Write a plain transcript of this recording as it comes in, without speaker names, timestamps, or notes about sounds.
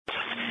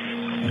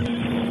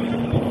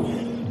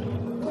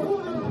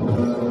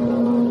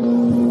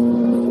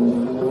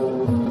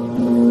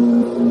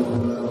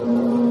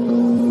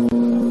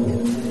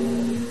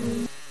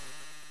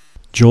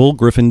Joel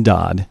Griffin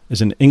Dodd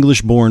is an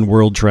English-born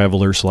world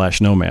traveler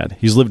 / nomad.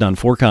 He's lived on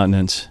 4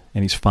 continents,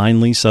 and he's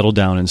finally settled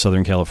down in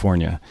Southern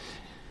California.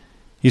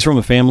 He's from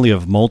a family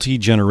of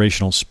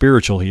multi-generational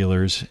spiritual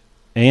healers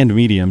and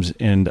mediums,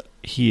 and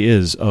he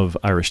is of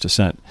Irish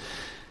descent.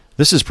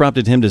 This has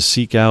prompted him to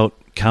seek out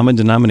common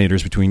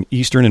denominators between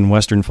Eastern and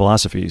Western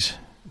philosophies,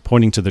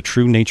 pointing to the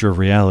true nature of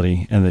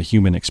reality and the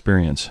human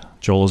experience.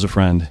 Joel is a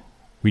friend.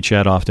 We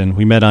chat often.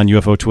 We met on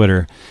UFO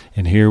Twitter,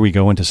 and here we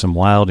go into some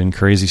wild and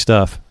crazy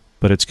stuff,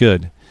 but it's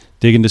good.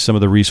 Dig into some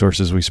of the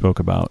resources we spoke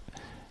about.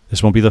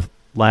 This won't be the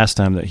last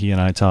time that he and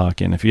I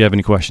talk, and if you have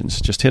any questions,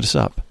 just hit us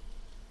up.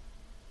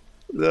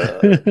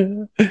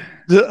 Yeah.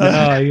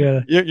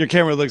 Your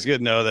camera looks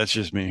good. No, that's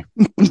just me.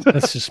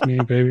 That's just me,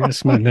 baby.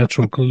 That's my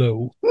natural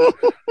glow.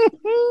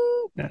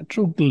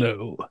 Natural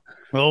glow.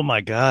 Oh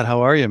my God,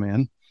 how are you,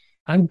 man?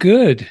 I'm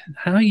good.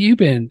 How you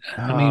been?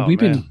 I mean, we've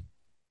man. been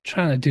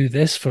trying to do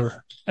this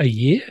for a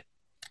year.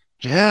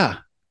 Yeah.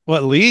 Well,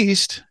 at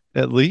least.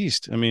 I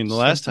mean, the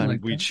last time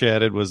like we that.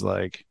 chatted was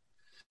like,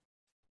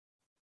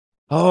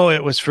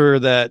 it was for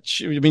that.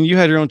 I mean, you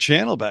had your own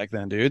channel back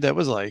then, dude. That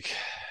was like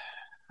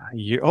a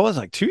year. Oh, it was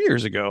like 2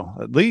 years ago,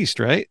 at least,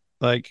 right?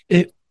 Like,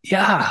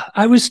 Yeah,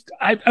 I was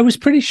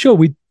pretty sure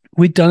we'd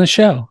done a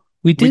show.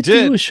 We did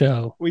do a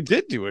show. we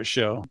did do a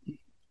show.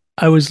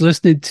 I was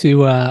listening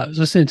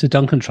to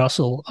Duncan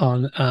Trussell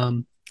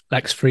on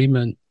Lex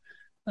Friedman.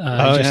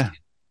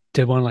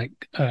 Did one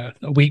like a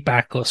week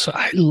back or so.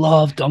 I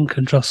love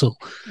Duncan Trussell.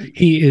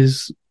 He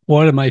is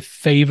one of my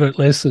favorite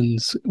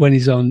listens when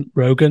he's on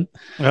Rogan.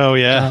 Oh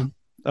yeah.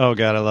 Oh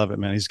God, I love it,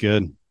 man. He's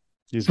good.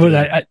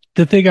 But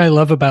the thing I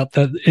love about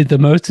the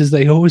most is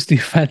they always do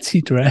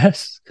fancy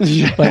dress.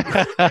 They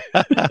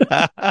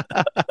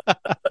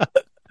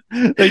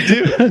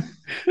do.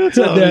 It's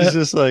always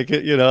just like, like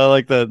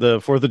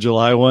the 4th of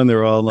July one. They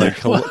were all like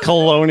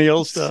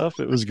colonial stuff.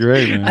 It was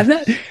great, man. And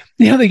that,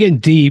 they're getting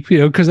deep,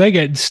 because they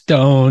get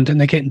stoned and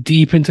they're getting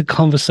deep into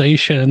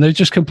conversation, and they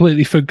just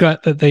completely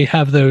forgot that they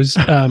have those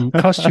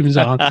costumes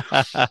on.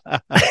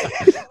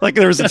 Like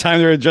there was a time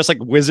they were just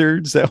like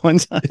wizards at one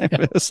time.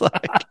 It was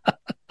like,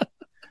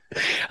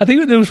 I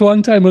think there was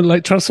one time when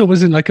like Trussell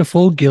was in like a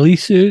full ghillie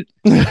suit.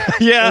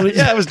 Yeah,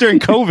 it was during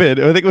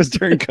COVID. I think it was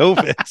during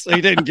COVID, so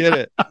he didn't get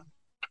it.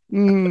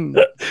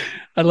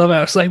 I love it.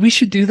 I was like, we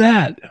should do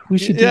that. We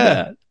should do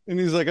that. And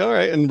he's like, all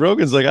right. And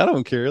Rogan's like, I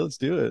don't care. Let's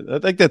do it. I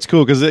think that's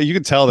cool because you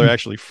can tell they're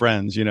actually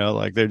friends,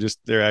 like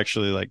they're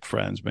actually like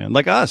friends, man.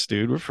 Like us,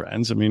 dude. We're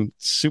friends. I mean,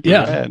 super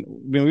rad. I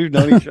mean, we've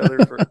known each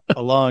other for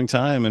a long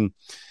time, and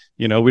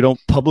we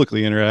don't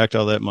publicly interact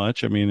all that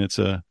much. I mean, it's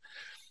a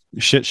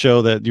shit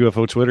show that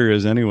UFO Twitter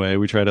is anyway.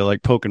 We try to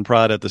like poke and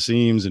prod at the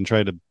seams and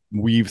try to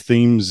weave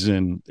themes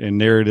and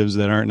narratives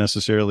that aren't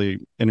necessarily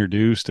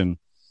introduced. And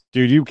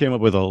dude, you came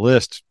up with a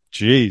list.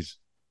 Jeez.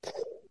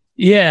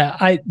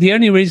 Yeah, the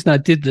only reason I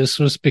did this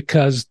was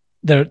because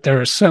there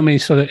are so many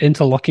sort of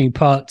interlocking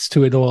parts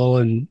to it all.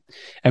 And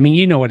I mean,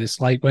 you know what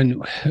it's like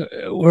when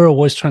we're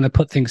always trying to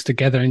put things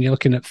together and you're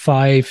looking at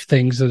 5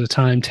 things at a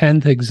time, 10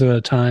 things at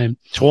a time,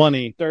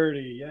 20, 30.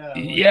 Yeah.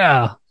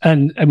 Yeah.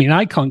 And I mean,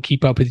 I can't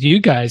keep up with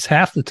you guys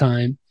half the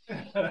time.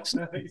 I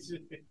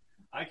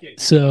can't.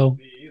 So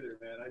either,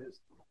 man.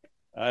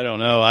 I don't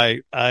know. I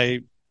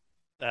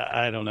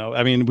don't know.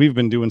 I mean, we've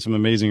been doing some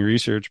amazing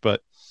research,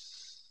 but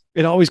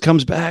it always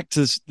comes back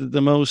to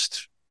the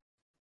most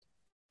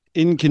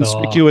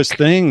inconspicuous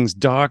things,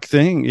 dark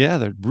thing. Yeah,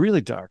 they're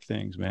really dark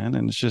things, man.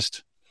 And it's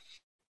just,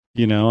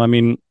 I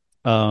mean,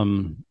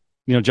 John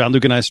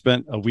Luke and I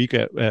spent a week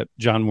at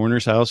John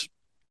Warner's house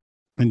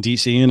in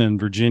DC and in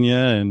Virginia.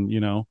 And,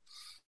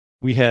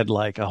 we had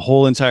like a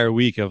whole entire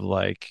week of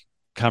like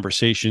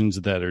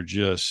conversations that are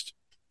just,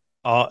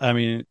 I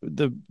mean,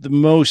 the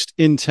most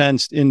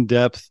intense,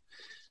 in-depth,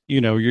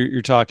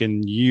 you're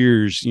talking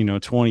years,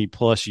 20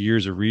 plus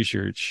years of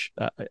research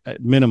at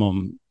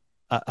minimum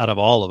out of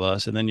all of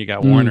us. And then you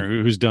got Warner,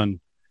 who's done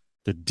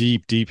the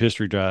deep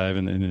history drive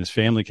and his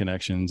family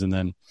connections. And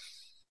then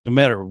no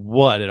matter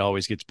what, it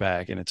always gets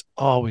back, and it's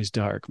always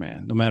dark,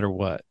 man, no matter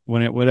what,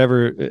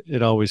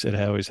 it always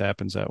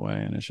happens that way.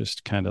 And it's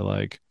just kind of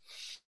like,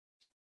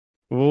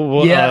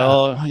 what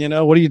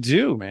do you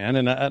do, man?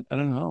 And I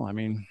don't know. I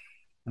mean,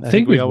 I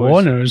think with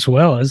Warner as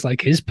well, as like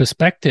his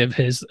perspective,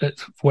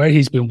 where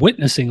he's been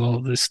witnessing all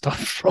of this stuff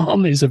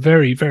from is a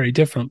very, very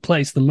different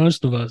place than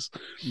most of us.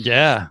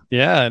 Yeah.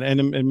 And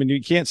I mean,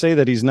 you can't say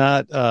that he's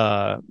not.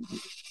 That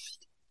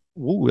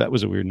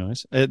was a weird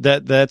noise.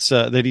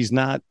 That he's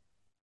not.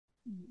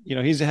 He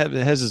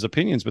has his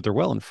opinions, but they're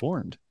well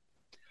informed.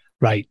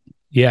 Right.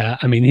 Yeah.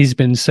 I mean, he's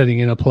been sitting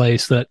in a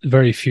place that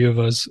very few of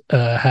us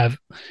have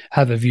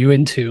a view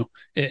into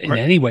in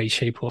any way,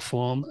 shape, or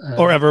form,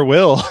 or ever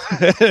will.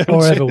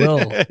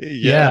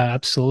 Yeah,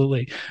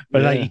 absolutely.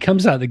 But he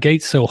comes out the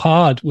gate so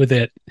hard with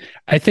it.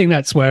 I think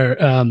that's where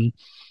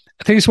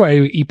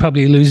he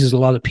probably loses a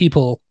lot of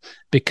people,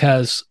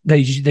 because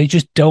they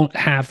just don't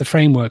have the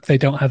framework, they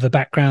don't have the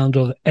background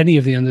or any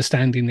of the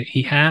understanding that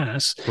he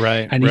has.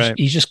 Right. And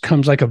he just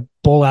comes like a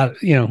bull out,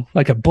 of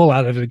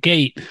the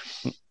gate.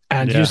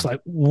 And you're just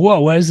like,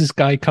 whoa, where's this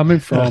guy coming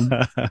from?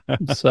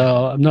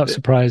 So I'm not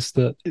surprised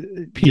that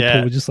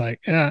people were just like,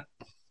 yeah.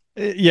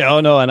 Yeah,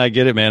 oh no, and I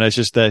get it, man. It's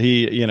just that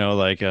he,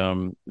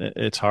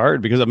 it's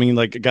hard because I mean,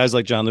 like guys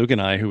like John Luke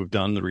and I who have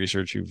done the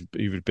research,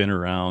 who've been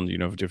around,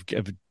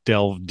 have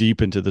delved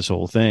deep into this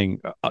whole thing,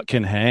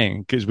 can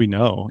hang because we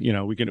know,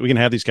 we can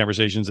have these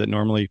conversations that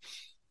normally,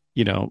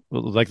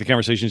 like the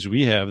conversations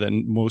we have that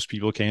most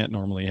people can't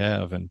normally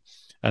have, and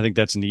I think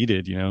that's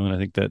needed, and I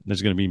think that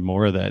there's going to be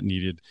more of that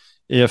needed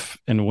if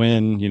and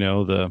when,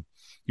 the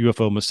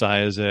UFO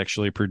messiahs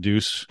actually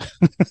produce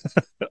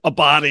a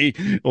body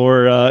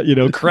or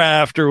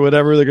craft or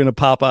whatever they're going to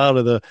pop out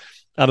of the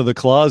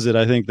closet.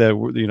 I think that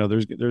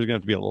there's going to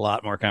have to be a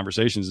lot more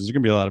conversations. There's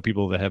going to be a lot of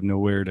people that have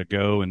nowhere to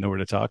go and nowhere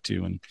to talk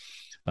to, and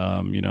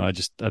I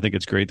think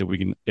it's great that we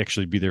can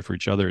actually be there for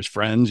each other as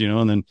friends,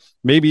 and then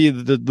maybe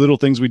the little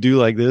things we do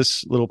like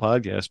this little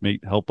podcast may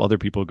help other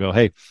people go,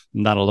 hey,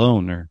 I'm not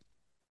alone, or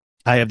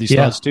I have these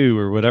thoughts too,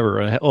 or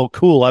whatever. Oh,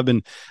 cool. I've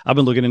been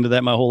looking into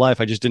that my whole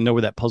life. I just didn't know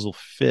where that puzzle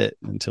fit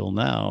until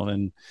now.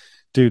 And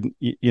dude,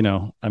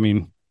 I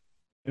mean,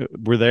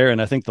 we're there.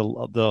 And I think the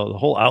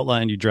whole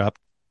outline you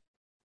dropped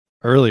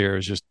earlier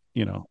is just,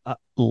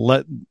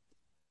 let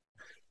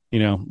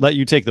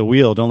you take the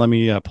wheel. Don't let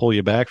me pull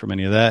you back from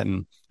any of that.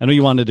 And I know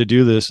you wanted to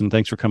do this, and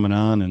thanks for coming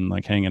on and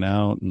like hanging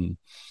out. And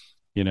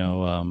I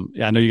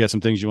know you got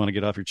some things you want to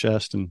get off your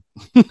chest, and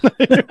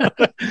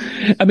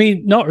I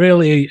mean, not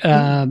really.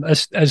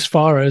 As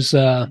far as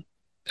the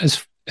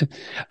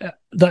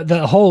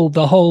whole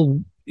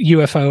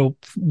UFO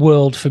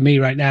world for me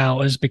right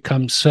now has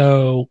become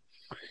so.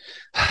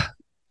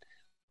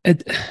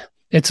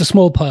 It's a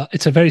small part.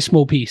 It's a very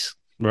small piece,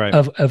 right,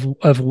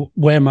 of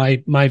where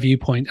my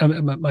viewpoint,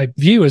 my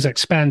view has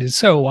expanded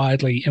so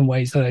widely in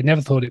ways that I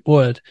never thought it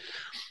would,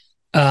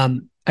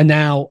 and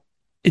now.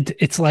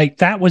 It's like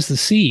that was the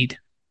seed,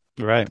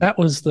 right? That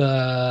was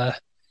the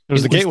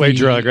gateway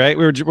drug, right?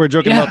 We were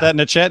joking about that in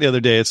the chat the other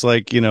day. It's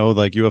like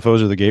like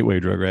UFOs are the gateway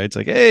drug, right? It's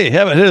like, hey,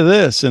 have a hit of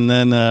this, and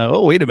then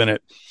oh, wait a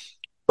minute,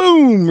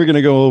 boom, we're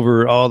gonna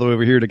go all the way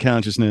over here to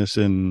consciousness,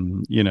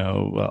 and and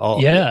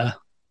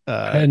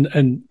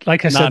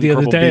like I said the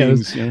other day,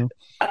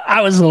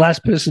 I was the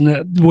last person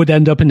that would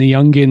end up in the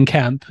Jungian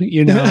camp,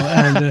 and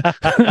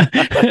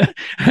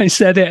I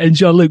said it, and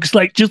John Luke's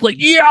just like,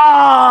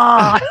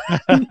 yeah.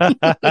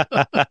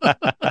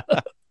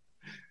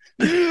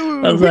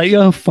 I was like,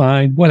 oh,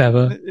 fine,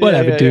 whatever,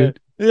 dude.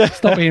 Yeah.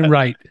 Stop being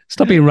right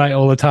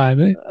all the time.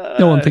 Eh?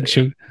 No one thinks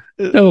you're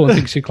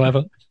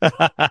clever.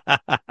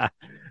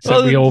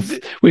 So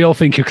we all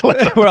think you're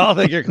clever. We all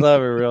think you're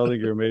clever. We all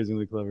think you're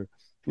amazingly clever.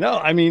 No,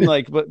 I mean,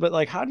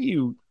 but how do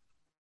you?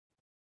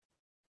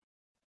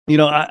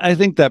 I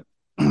think that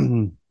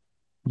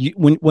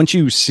once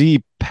you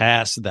see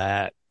past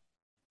that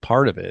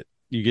part of it,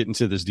 you get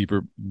into this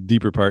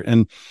deeper part,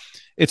 and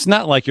it's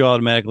not like you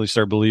automatically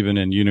start believing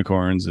in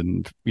unicorns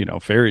and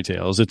fairy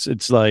tales.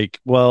 It's like,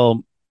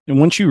 well, and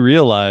once you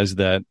realize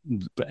that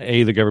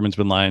A, the government's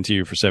been lying to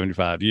you for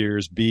 75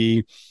 years,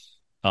 B,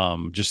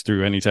 just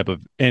through any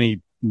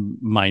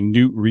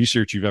minute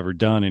research you've ever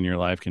done in your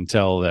life can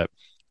tell that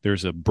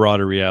there's a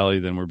broader reality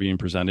than we're being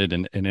presented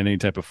in any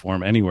type of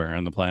form anywhere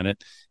on the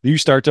planet. You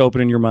start to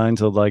open in your mind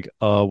to like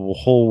a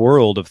whole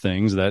world of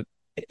things that,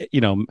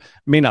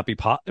 may not be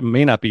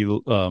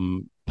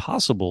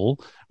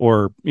possible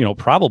or,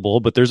 probable,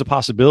 but there's a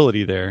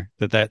possibility there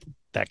that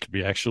could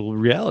be actual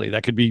reality.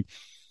 That could be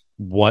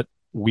what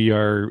we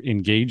are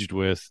engaged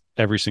with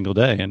every single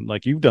day. And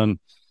like, you've done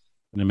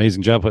an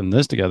amazing job putting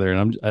this together,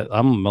 and I'm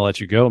going to let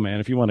you go, man.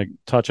 If you want to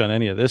touch on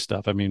any of this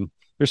stuff, I mean,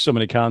 there's so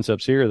many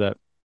concepts here that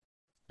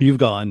you've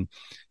gone,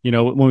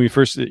 when we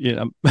first,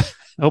 I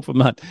hope I'm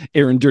not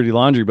airing dirty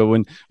laundry, but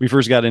when we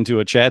first got into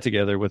a chat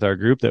together with our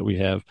group that we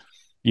have,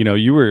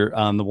 you were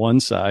on the one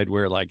side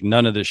where like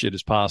none of this shit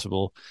is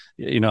possible.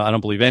 I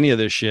don't believe any of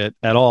this shit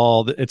at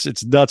all.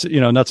 It's nuts,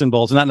 nuts and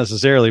bolts, not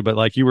necessarily, but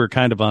like you were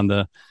kind of on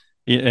the,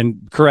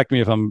 and correct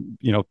me if I'm,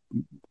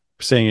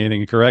 saying anything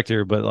incorrect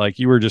here, but like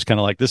you were just kind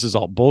of like, this is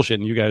all bullshit,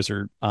 and you guys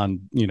are on,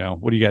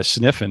 what are you guys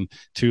sniffing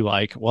to?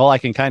 Like, well, I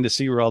can kind of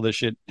see where all this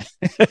shit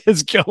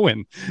is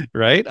going,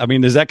 right? I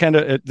mean, is that kind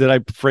of, did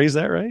I phrase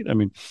that right? I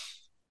mean,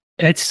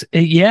 it's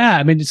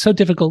so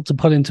difficult to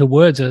put into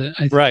words,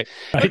 right?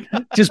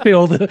 Just be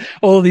all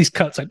these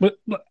cuts like,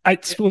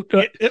 that's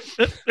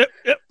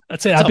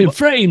it. I've been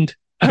framed.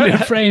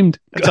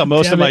 That's how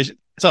most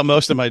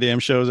of my damn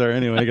shows are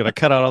anyway. I got to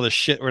cut out all the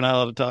shit we're not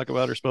allowed to talk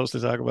about or supposed to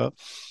talk about.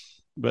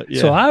 But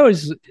yeah. So I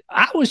was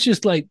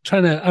just like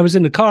I was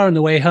in the car on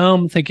the way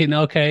home thinking,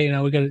 okay,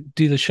 we're going to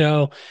do the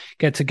show,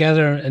 get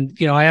together. And,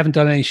 I haven't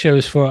done any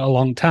shows for a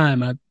long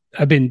time.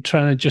 I've been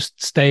trying to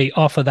just stay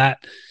off of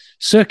that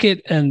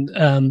circuit and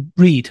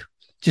read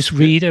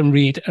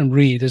and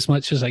read as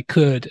much as I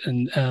could.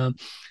 And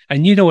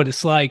And you know what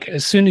it's like.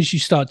 As soon as you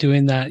start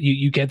doing that,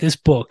 you get this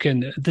book,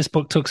 and this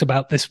book talks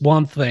about this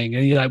one thing,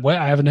 and you're like,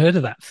 well, I haven't heard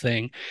of that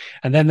thing.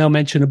 And then they'll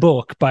mention a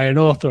book by an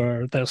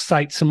author, or they'll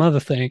cite some other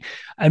thing.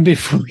 And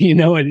before you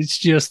know it, it's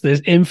just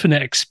this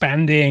infinite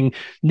expanding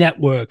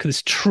network,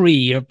 this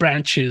tree of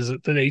branches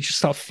that they just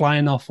start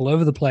flying off all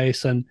over the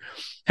place. And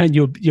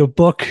your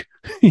book,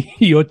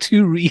 your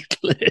to-read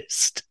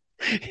list,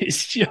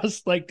 it's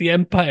just like the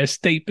Empire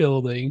State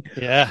Building.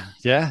 Yeah.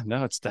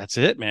 No, that's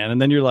it, man. And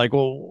then you're like,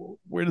 well,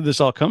 where did this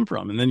all come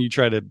from? And then you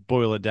try to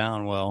boil it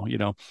down. Well,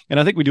 and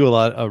I think we do a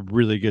lot of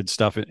really good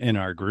stuff in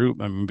our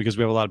group. I mean, because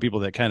we have a lot of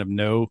people that kind of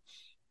know,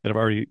 that have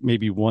already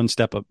maybe one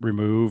step up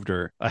removed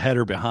or ahead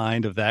or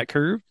behind of that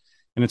curve.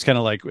 And it's kind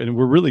of like, and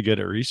we're really good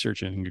at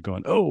researching and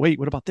going, oh, wait,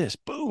 what about this?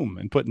 Boom.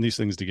 And putting these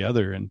things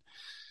together. And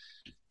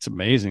it's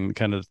amazing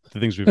kind of the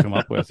things we've come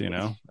up with,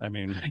 I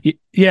mean,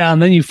 yeah.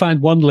 And then you find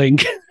one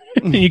link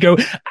and you go,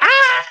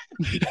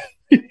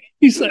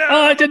 he's like,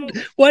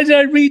 why did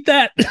I read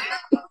that?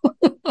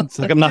 It's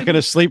like, I'm not going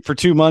to sleep for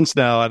 2 months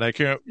now, and I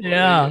can't.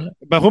 Yeah.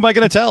 But who am I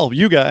going to tell?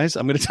 You guys.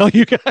 I'm going to tell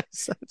you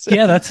guys.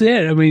 That's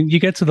it. I mean, you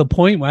get to the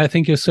point where I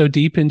think you're so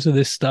deep into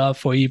this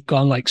stuff, or you've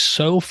gone like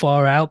so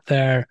far out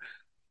there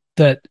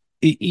that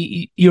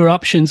your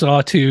options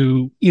are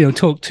to,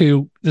 talk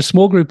to the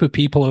small group of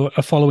people who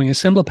are following a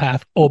similar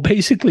path, or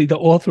basically the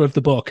author of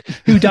the book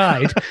who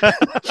died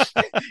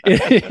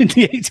in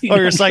the 1800s.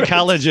 Or your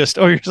psychologist.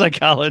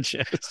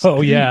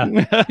 Oh, yeah.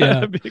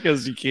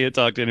 Because you can't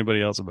talk to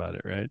anybody else about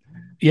it, right?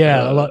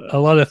 Yeah, a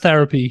lot of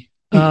therapy.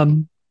 Yeah.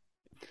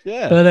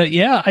 But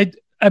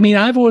I mean,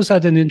 I've always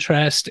had an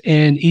interest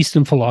in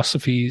Eastern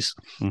philosophies.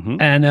 Mm-hmm.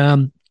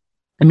 And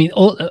I mean,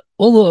 all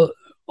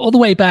the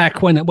way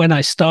back when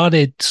I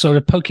started sort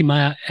of poking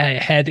my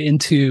head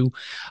into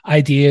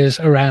ideas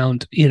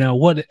around,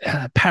 what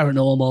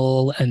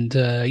paranormal and,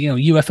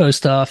 UFO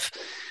stuff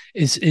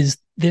is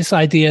this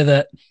idea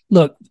that,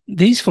 look,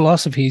 these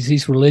philosophies,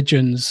 these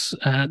religions,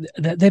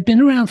 they've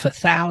been around for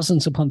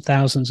thousands upon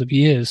thousands of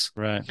years.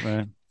 Right.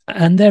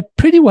 And they're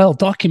pretty well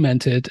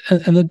documented,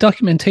 and the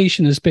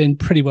documentation has been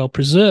pretty well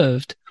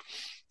preserved.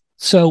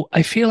 So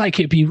I feel like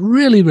it'd be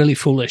really, really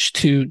foolish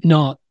to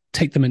not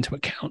take them into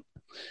account.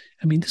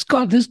 I mean, there's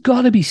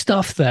got to be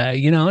stuff there,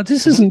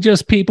 This isn't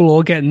just people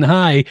all getting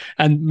high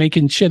and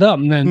making shit up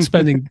and then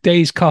spending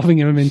days coughing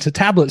them into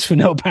tablets for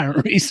no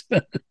apparent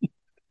reason.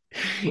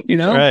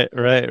 Right.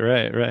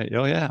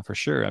 Oh, yeah, for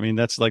sure. I mean,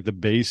 that's like the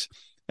base.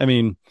 I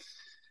mean,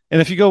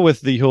 and if you go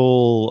with the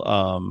whole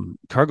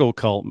cargo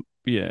cult,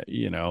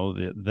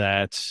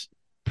 that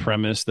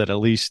premise that at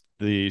least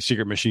the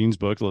Secret Machines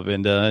book,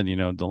 Lavinda and,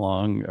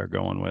 DeLong are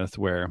going with,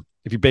 where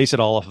if you base it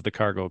all off of the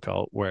cargo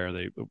cult, where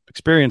they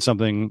experience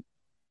something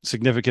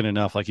significant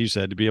enough, like you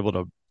said, to be able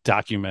to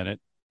document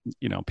it,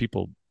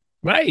 people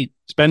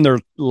spend their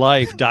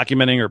life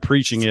documenting or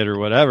preaching it or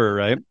whatever,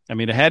 right? I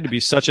mean, it had to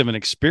be such of an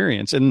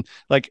experience. And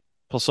like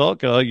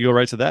Pasulka, you go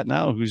right to that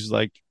now, who's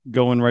like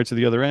going right to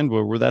the other end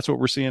where that's what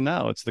we're seeing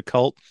now. It's the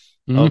cult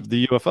of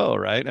the UFO,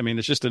 right? I mean,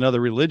 it's just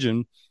another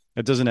religion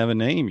that doesn't have a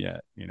name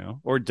yet,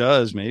 or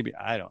does, maybe,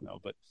 I don't know,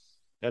 but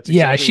that's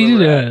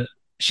exactly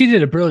she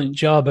did a brilliant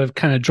job of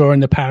kind of drawing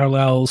the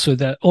parallels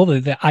with all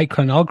the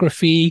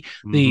iconography,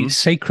 the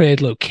sacred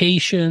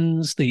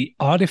locations, the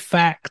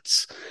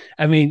artifacts.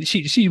 I mean,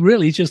 she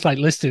really just like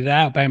listed it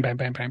out, bang, bang,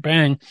 bang, bang,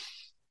 bang.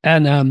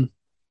 And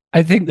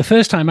I think the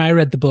first time I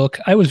read the book,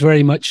 I was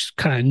very much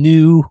kind of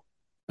new,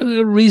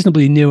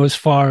 reasonably new as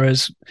far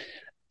as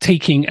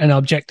taking an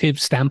objective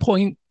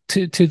standpoint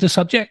to the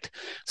subject.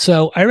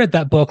 So I read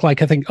that book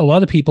like I think a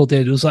lot of people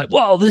did. It was like,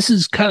 wow, this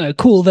is kind of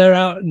cool. They're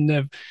out and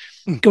they're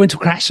going to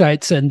crash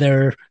sites and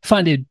they're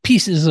finding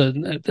pieces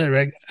and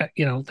they're,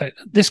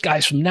 this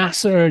guy's from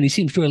NASA and he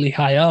seems really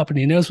high up and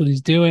he knows what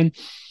he's doing.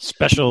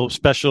 Special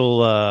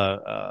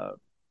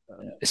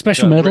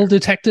metal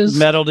detectors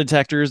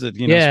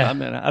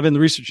that, I've been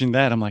researching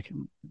that. I'm like,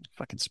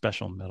 fucking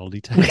special metal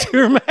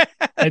detector, man.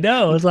 I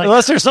know. It's like,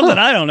 unless there's something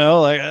I don't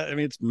know. Like, I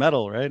mean, it's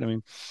metal, right? I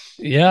mean,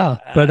 yeah,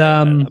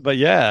 but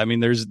yeah, I mean,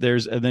 there's,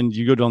 and then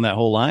you go down that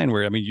whole line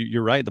where, I mean,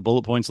 you're right. The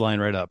bullet points line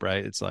right up,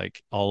 right? It's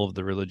like all of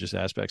the religious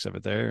aspects of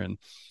it there. And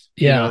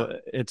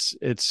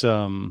it's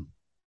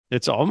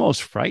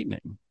almost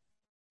frightening.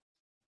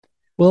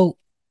 Well,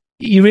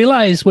 you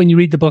realize when you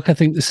read the book, I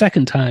think the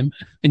second time,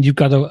 and you've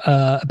got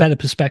a better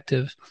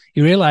perspective,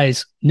 you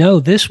realize, no,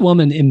 this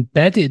woman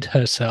embedded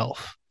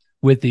herself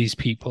with these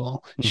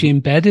people. Mm-hmm. She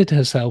embedded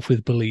herself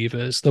with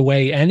believers the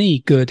way any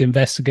good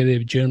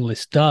investigative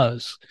journalist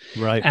does.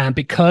 Right. And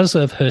because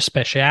of her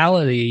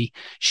speciality,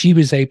 she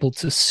was able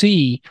to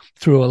see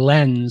through a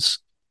lens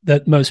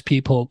that most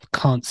people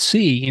can't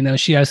see.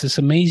 She has this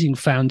amazing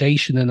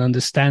foundation and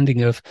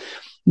understanding of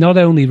not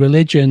only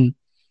religion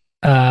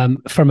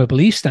from a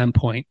belief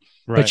standpoint,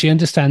 but she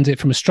understands it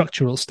from a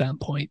structural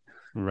standpoint.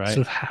 Right.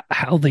 Sort of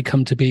how they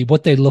come to be,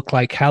 what they look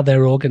like, how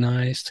they're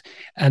organized.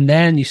 And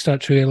then you start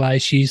to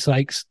realize she's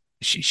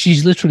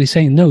literally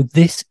saying, no,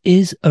 this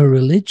is a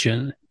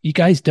religion. You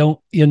guys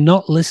you're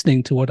not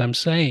listening to what I'm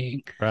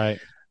saying. Right.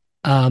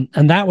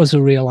 And that was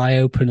a real eye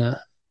opener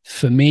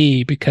for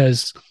me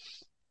because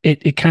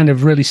it kind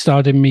of really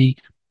started me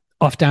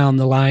off down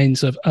the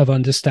lines of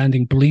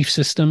understanding belief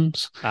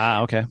systems.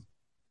 Okay.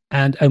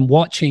 And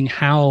watching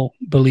how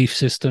belief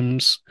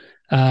systems,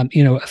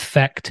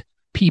 affect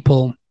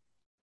people.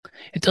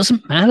 It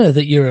doesn't matter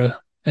that you're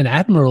an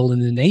admiral in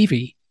the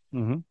Navy.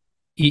 Mm-hmm.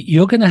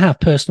 You're going to have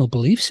personal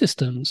belief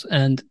systems.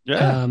 And,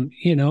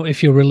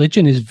 if your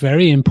religion is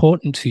very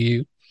important to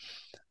you,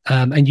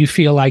 and you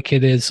feel like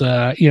it is,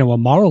 a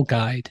moral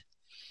guide,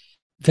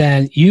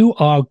 then you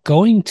are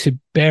going to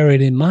bear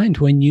it in mind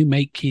when you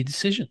make key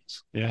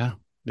decisions. Yeah.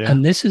 Yeah.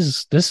 And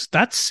that's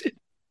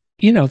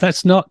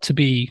not to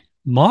be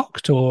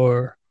mocked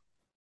or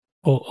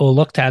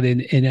looked at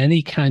in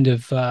any kind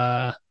of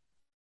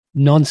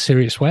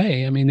non-serious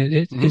way. I mean,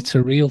 it's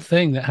a real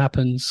thing that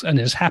happens and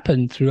has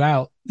happened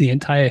throughout the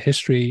entire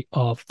history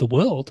of the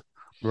world.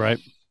 Right.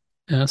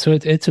 So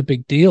it's a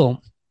big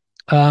deal.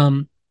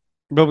 But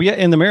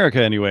in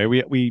America anyway,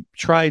 we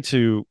try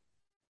to,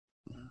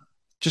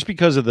 just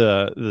because of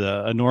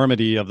the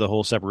enormity of the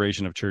whole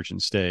separation of church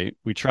and state,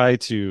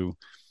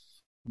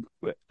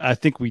 I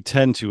think we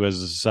tend to, as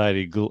a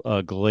society,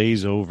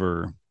 glaze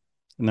over,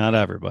 not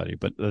everybody,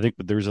 but I think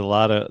there's a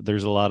lot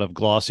of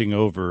glossing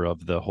over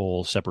of the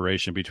whole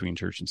separation between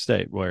church and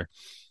state, where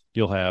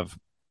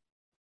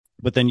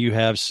but then you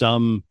have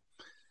some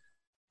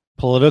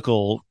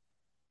political,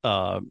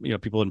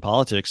 people in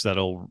politics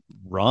that'll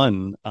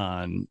run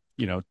on,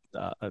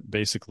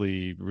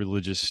 basically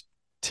religious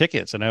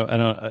tickets. And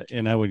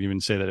I wouldn't even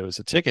say that it was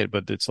a ticket,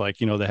 but it's like,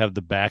 they have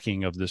the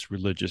backing of this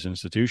religious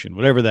institution,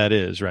 whatever that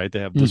is, right? They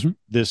have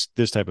this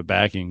type of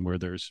backing where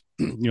there's,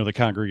 the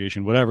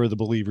congregation, whatever, the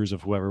believers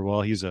of whoever,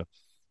 well, he's a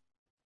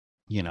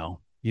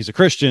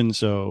Christian,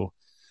 so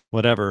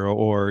whatever,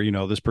 or,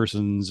 this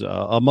person's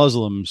a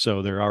Muslim,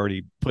 so they're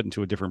already put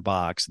into a different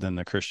box than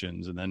the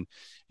Christians. And then,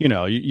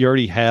 you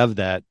already have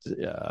that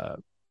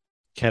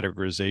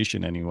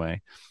categorization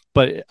anyway.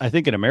 But I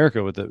think in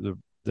America, with the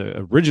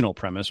original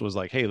premise was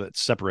like, hey, let's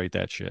separate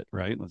that shit,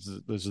 right?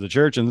 This is the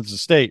church and this is the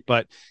state.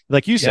 But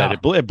like you said,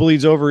 it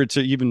bleeds over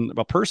to even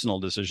a personal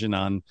decision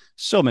on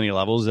so many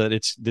levels that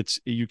it's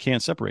you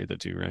can't separate the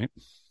two, right?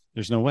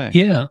 There's no way.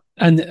 Yeah.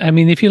 And I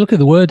mean, if you look at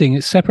the wording,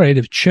 it's separated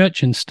of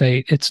church and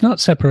state. It's not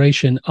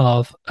separation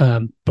of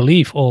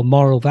belief or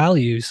moral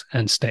values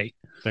and state.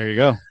 There you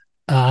go.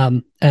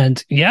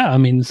 And yeah, I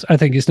mean, I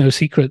think it's no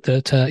secret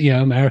that,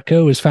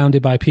 America was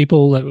founded by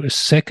people that were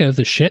sick of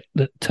the shit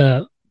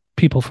that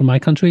people from my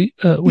country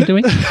were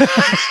doing.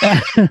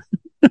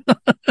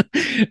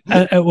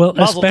 Well,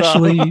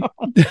 especially,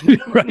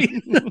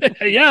 right?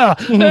 Yeah.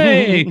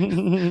 Hey,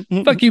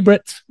 fuck you,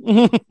 Brits.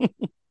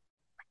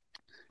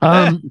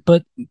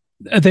 But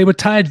they were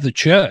tired of the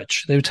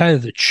church. They were tired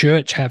of the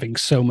church having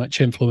so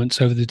much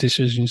influence over the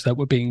decisions that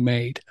were being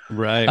made.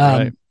 Right.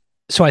 Right.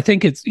 So I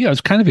think it's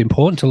kind of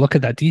important to look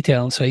at that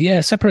detail and say, yeah,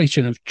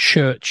 separation of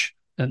church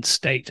and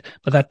state,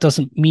 but that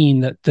doesn't mean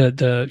that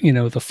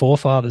the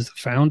forefathers, the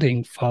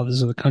founding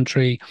fathers of the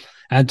country,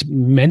 and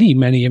many,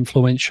 many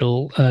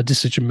influential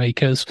decision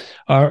makers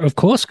are, of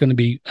course, going to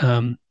be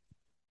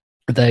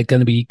they're going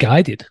to be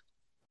guided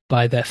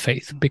by their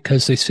faith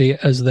because they see it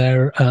as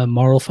their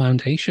moral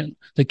foundation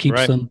that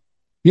keeps them,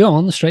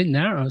 on the straight and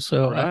narrow.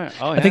 So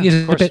I think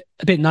it's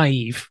a bit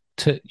naive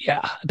to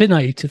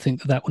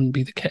think that wouldn't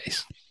be the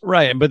case.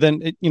 Right. But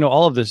then,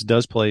 all of this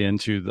does play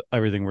into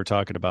everything we're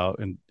talking about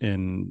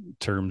in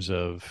terms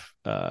of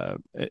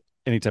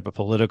any type of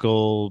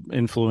political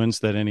influence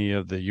that any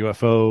of the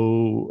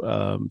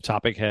UFO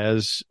topic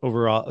has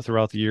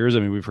throughout the years. I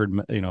mean, we've heard,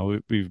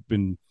 we've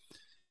been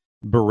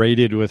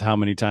berated with how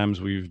many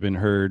times we've been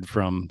heard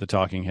from the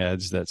talking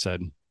heads that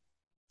said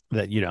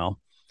that,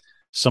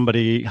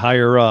 somebody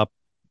higher up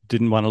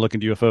didn't want to look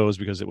into UFOs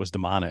because it was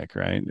demonic,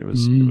 right? It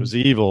was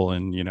evil,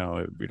 and we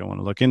don't want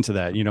to look into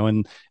that,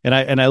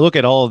 and I look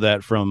at all of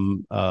that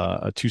from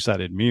a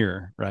two-sided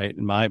mirror, right?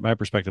 In my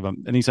perspective,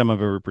 anytime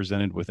I've ever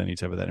presented with any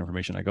type of that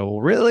information, I go,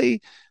 well,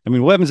 really? I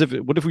mean, what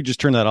if we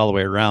just turn that all the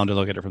way around and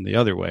look at it from the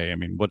other way? I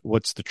mean,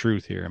 what's the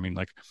truth here? I mean,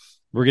 like,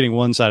 we're getting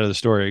one side of the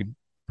story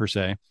per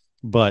se,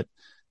 but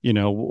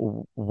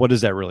what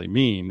does that really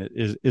mean?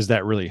 Is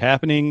that really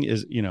happening?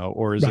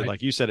 Or is it,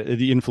 like you said,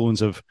 the influence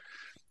of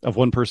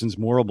one person's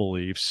moral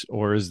beliefs,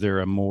 or is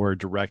there a more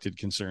directed,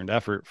 concerned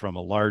effort from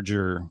a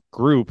larger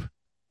group,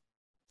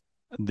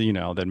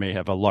 that may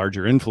have a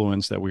larger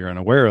influence that we are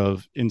unaware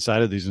of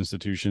inside of these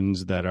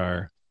institutions that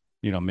are,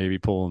 maybe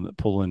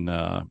pulling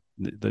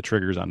the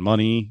triggers on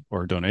money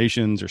or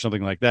donations or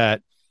something like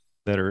that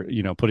are,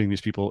 putting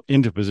these people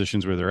into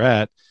positions where they're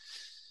at?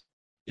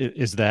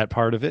 Is that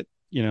part of it?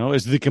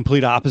 Is the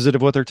complete opposite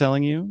of what they're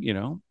telling you?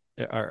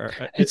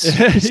 It's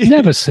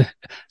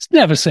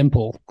never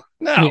simple.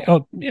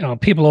 No.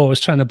 People are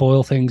always trying to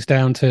boil things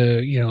down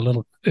to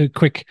little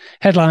quick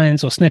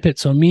headlines or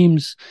snippets or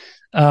memes.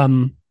 I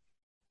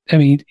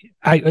mean,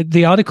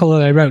 the article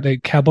that I wrote,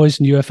 like Cowboys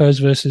and UFOs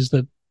versus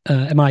the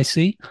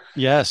MIC.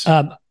 Yes.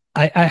 I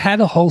had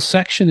a whole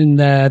section in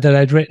there that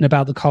I'd written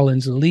about the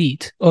Collins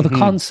elite, or the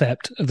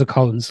concept of the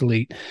Collins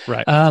elite.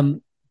 Right.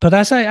 but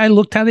as I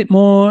looked at it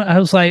more, I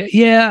was like,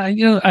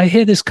 yeah, I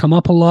hear this come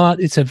up a lot.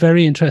 It's a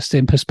very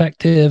interesting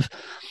perspective.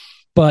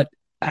 But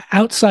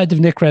outside of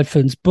Nick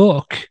Redfern's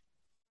book,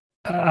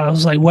 I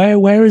was like,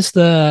 where is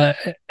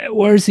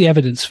the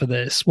evidence for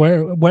this?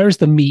 Where is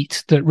the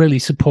meat that really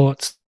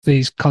supports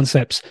these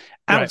concepts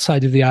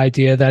outside of the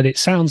idea that it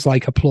sounds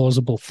like a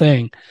plausible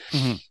thing?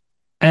 Mm-hmm.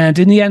 And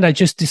in the end, I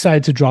just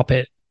decided to drop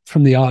it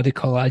from the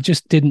article. I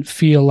just didn't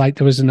feel like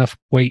there was enough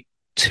weight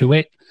to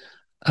it.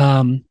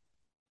 And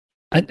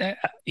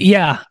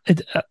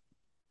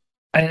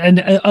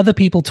other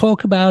people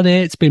talk about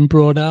it. It's been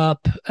brought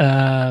up.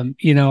 I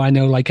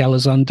know like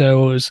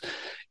Elizondo has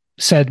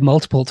said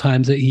multiple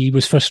times that he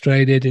was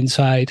frustrated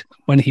inside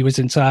when he was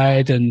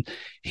inside, and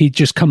he'd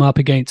just come up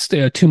against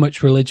too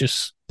much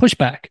religious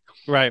pushback.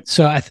 Right.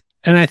 So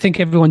I think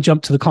everyone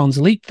jumped to the Collins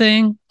Elite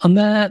thing on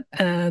that,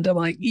 and I'm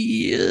like,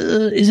 yeah,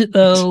 is it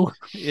though?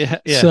 Yeah.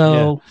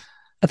 So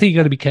I think you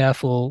got to be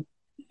careful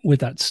with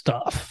that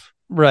stuff.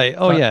 Right.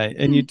 Oh, yeah.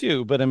 And you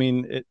do. But I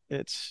mean,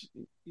 it's,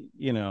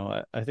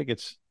 I think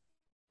it's,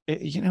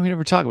 we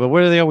never talk about,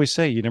 what do they always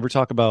say? You never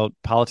talk about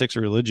politics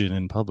or religion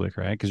in public,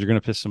 right? Because you're going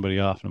to piss somebody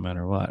off no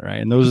matter what, right?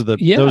 And those are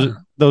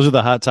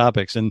the hot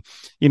topics. And,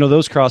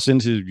 those cross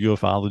into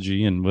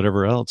ufology and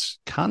whatever else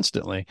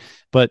constantly.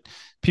 But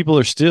people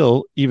are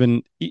still,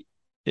 even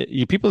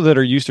people that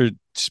are used to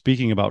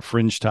speaking about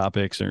fringe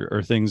topics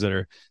or things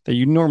that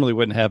you normally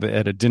wouldn't have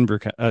at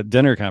a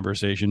dinner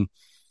conversation,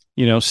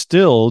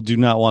 still do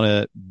not want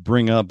to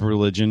bring up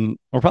religion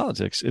or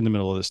politics in the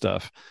middle of this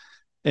stuff.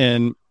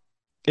 And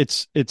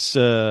it's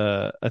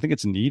I think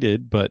it's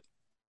needed, but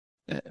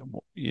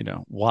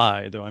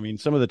why though? I mean,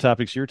 some of the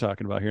topics you're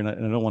talking about here, and I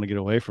don't want to get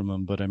away from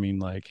them, but I mean,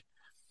 like,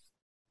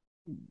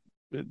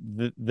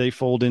 they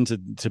fold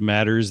into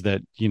matters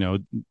that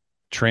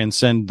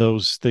transcend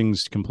those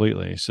things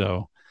completely.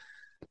 So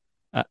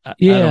I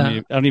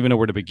don't even know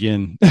where to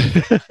begin.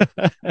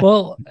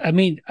 Well, I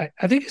mean,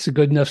 I think it's a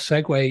good enough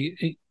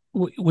segue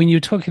when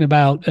you're talking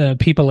about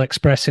people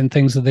expressing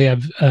things that they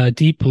have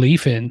deep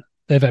belief in.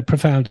 They've had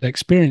profound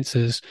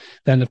experiences,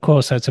 then of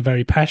course that's a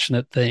very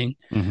passionate thing.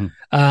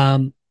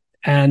 Mm-hmm.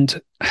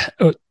 And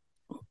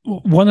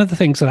one of the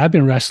things that I've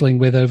been wrestling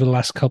with over the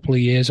last couple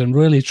of years and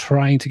really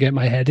trying to get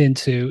my head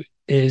into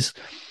is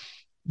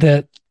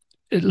that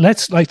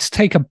let's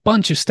take a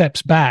bunch of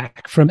steps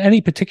back from any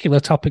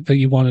particular topic that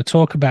you want to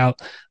talk about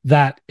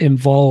that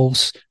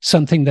involves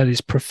something that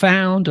is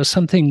profound or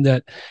something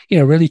that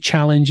really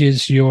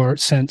challenges your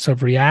sense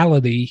of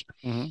reality.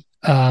 Mm-hmm.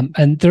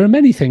 And there are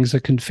many things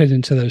that can fit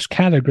into those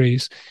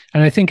categories.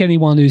 And I think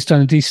anyone who's done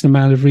a decent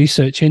amount of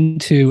research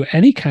into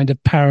any kind of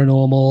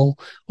paranormal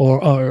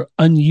or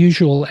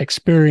unusual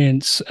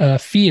experience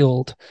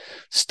field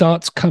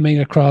starts coming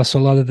across a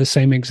lot of the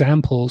same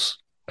examples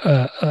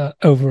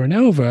over and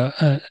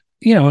over.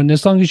 And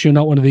as long as you're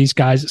not one of these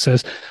guys that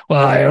says,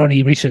 well, I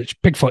only research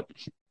Bigfoot,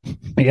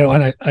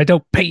 and I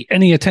don't pay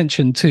any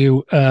attention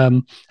to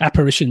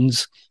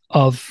apparitions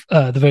of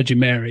the Virgin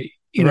Mary.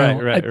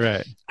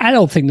 Right. I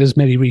don't think there's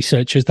many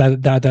researchers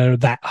that are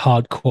that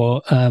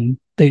hardcore.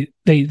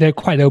 They're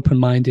quite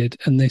open-minded,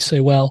 and they say,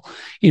 well,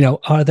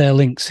 are there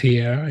links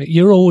here?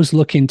 You're always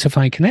looking to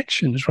find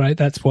connections, right?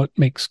 That's what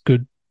makes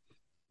good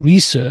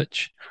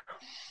research.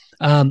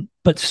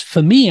 But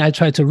for me, I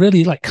try to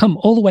really come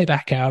all the way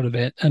back out of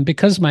it. And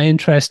because my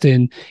interest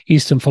in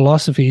Eastern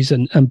philosophies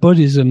and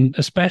Buddhism,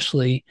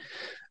 especially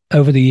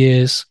over the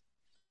years,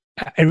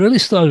 I really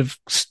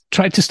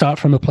tried to start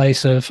from a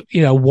place of,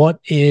 what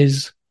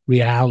is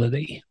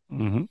reality?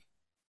 Mm-hmm.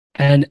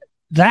 And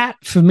that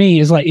for me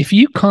is if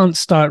you can't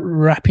start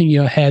wrapping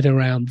your head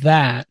around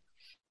that,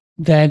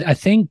 then I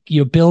think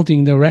you're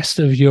building the rest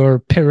of your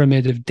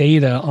pyramid of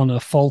data on a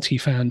faulty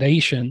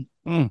foundation.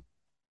 Mm.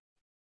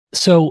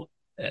 So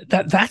we'll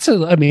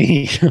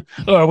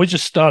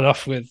just start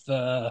off with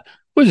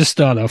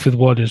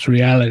what is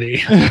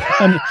reality.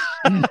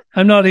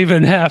 I'm not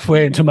even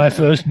halfway into my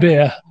first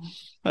beer.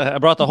 I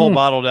brought the whole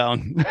bottle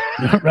down.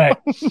 Right.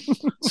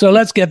 So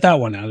let's get that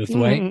one out of the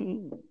way.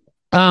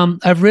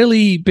 I've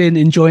really been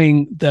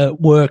enjoying the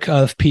work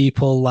of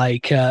people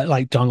like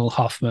Donald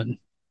Hoffman,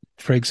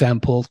 for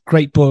example.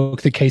 Great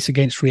book, The Case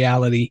Against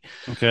Reality,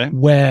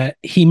 where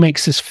he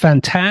makes this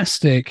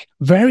fantastic,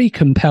 very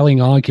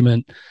compelling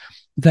argument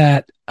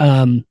that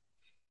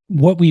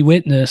what we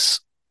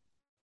witness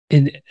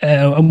and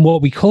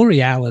what we call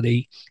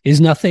reality is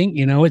nothing,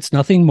 it's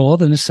nothing more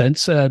than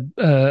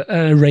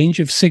a range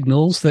of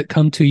signals that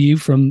come to you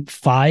from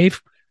 5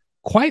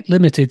 quite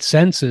limited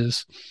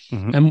senses.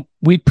 Mm-hmm. And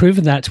we've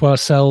proven that to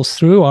ourselves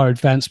through our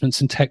advancements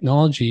in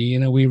technology.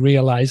 We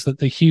realize that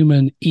the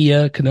human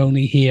ear can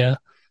only hear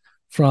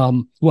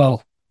from,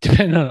 well,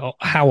 depending on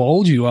how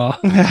old you are.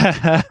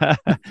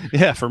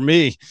 Yeah, for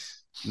me,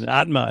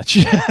 not much.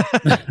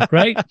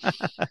 Right.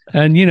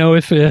 And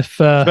if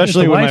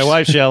especially when my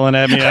wife's yelling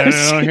at me, I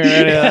don't hear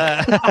any of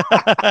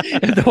that.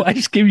 If the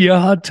wife's giving you a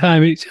hard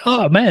time, it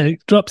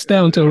drops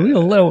down to a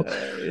real low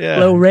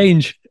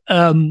range.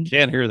 Can't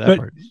hear that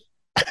part.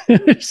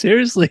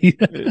 Seriously.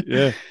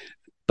 Yeah.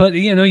 but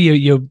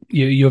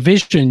your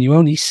vision, you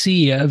only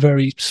see a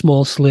very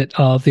small slit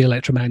of the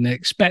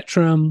electromagnetic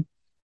spectrum,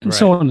 and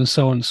so on and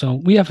so on and so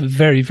on. We have a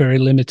very, very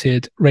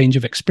limited range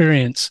of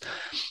experience.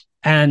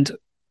 And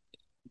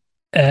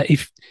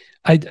if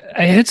I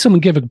had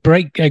someone give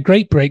a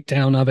great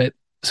breakdown of it.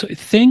 So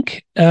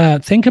think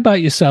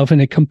about yourself in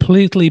a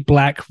completely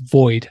black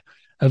void,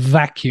 a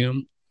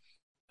vacuum.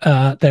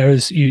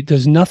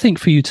 There's nothing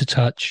for you to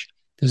touch.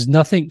 There's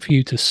nothing for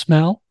you to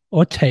smell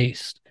or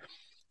taste.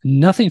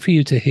 Nothing for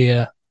you to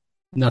hear.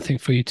 Nothing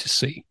for you to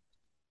see.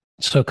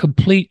 So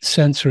complete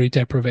sensory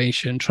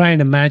deprivation. Try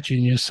and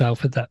imagine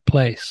yourself at that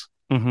place.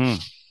 Mm-hmm.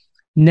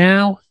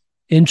 Now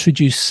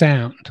introduce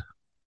sound.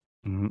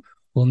 Mm-hmm.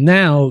 Well,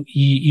 now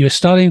you're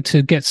starting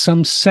to get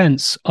some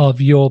sense of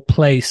your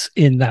place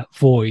in that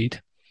void.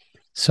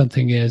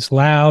 Something is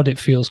loud. It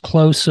feels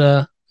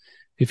closer.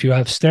 If you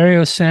have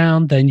stereo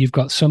sound, then you've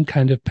got some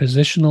kind of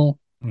positional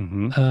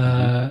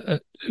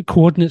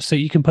coordinates that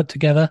you can put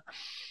together.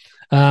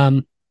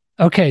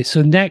 Okay,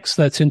 so next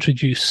let's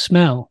introduce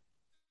smell.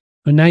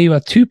 And now you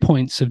have 2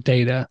 points of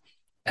data,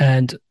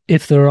 and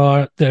if there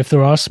are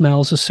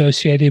smells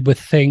associated with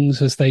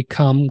things as they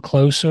come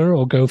closer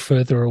or go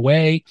further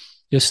away,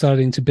 you're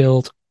starting to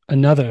build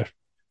another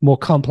more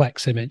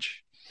complex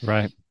image.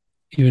 Right.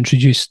 You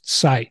introduced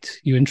sight,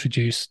 you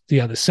introduced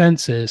the other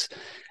senses,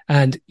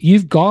 and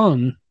you've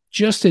gone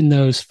just in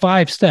those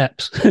 5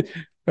 steps.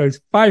 Those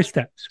 5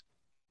 steps.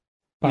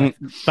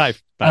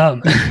 Five.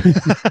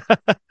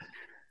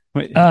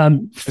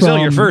 Still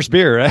your first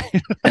beer,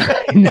 right?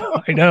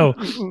 I know.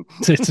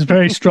 It's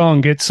very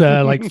strong. It's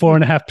like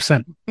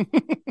 4.5%.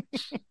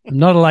 I'm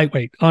not a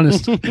lightweight,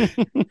 honest.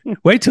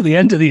 Wait till the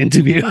end of the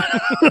interview.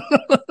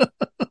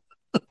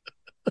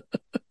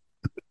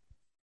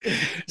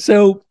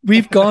 So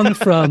we've gone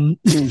from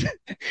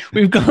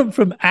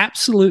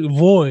absolute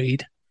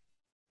void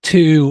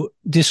to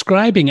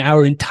describing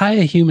our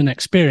entire human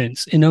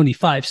experience in only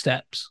 5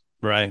 steps.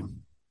 Right.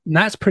 And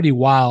that's pretty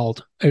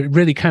wild. It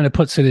really kind of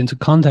puts it into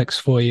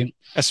context for you.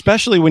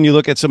 Especially when you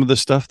look at some of the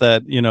stuff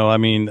that,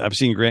 I've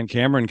seen Grant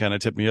Cameron kind of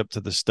tip me up to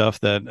the stuff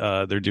that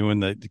they're doing,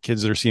 the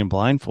kids that are seeing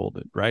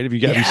blindfolded, right? Have you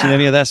seen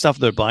any of that stuff?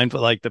 They're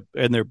blindfolded,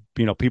 and they're,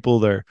 people,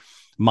 they're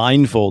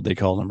mindfold, they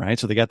call them, right?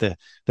 So they got the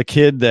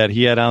kid that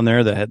he had on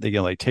there that had,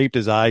 they taped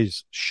his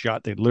eyes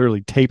shut. They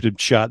literally taped him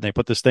shut, and they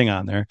put this thing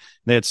on there.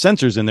 They had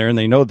sensors in there, and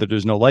they know that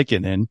there's no light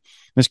getting in.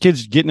 This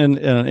kid's getting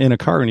in a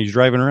car, and he's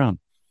driving around.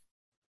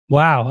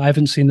 Wow, I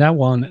haven't seen that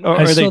one.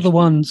 I saw the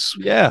ones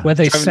where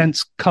they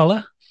sense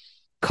color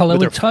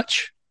with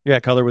touch. Yeah,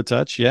 color with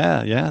touch.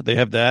 Yeah. They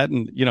have that,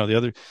 and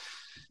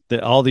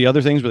all the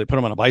other things where they put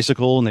them on a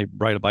bicycle and they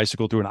ride a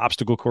bicycle through an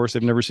obstacle course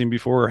they've never seen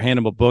before, or hand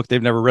them a book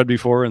they've never read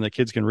before, and the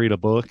kids can read a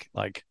book.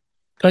 Like,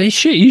 you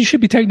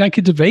should be taking that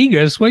kid to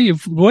Vegas. Why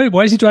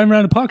is he driving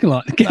around a parking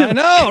lot? I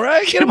know,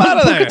 right? Get him out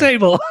of there.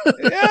 Table.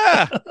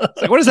 Yeah.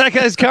 It's like, what does that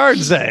guy's card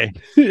say?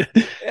 Yeah.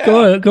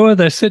 Go over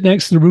there, sit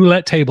next to the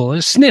roulette table,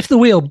 and sniff the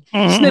wheel.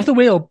 Mm-hmm. Sniff the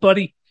wheel,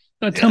 buddy.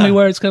 Don't tell me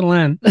where it's going to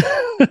land.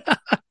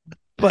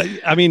 But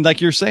I mean,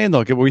 like you're saying,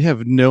 though, we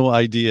have no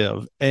idea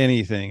of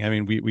anything. I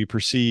mean, we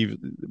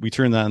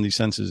turn on these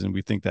senses and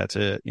we think that's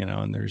it,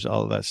 and there's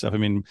all of that stuff. I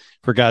mean,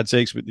 for God's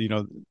sakes,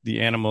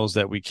 the animals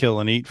that we kill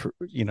and eat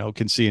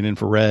can see an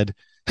infrared.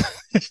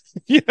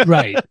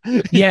 Right.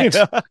 Yet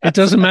it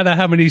doesn't matter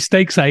how many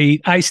steaks I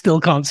eat, I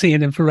still can't see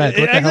an infrared.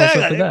 What the hell's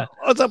up with that?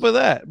 What's up with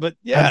that? But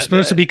yeah,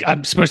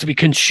 I'm supposed to be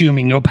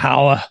consuming your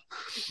power.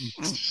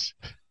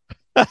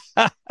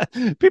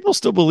 People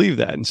still believe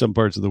that in some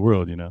parts of the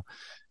world,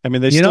 I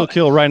mean, they still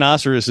kill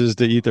rhinoceroses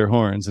to eat their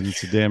horns, and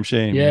it's a damn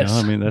shame. Yes.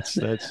 I mean, that's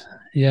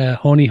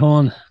horny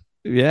horn.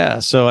 Yeah.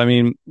 So, I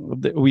mean,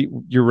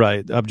 you're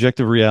right.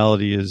 Objective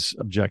reality is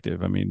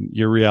objective. I mean,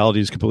 your reality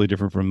is completely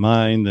different from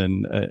mine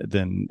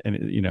than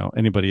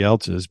anybody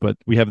else's. But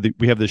we have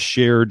this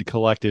shared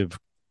collective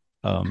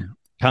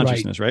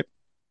consciousness, right?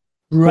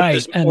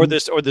 Right. Or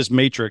this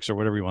matrix, or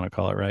whatever you want to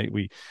call it, right?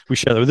 We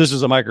share. This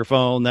is a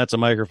microphone. That's a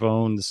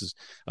microphone. This is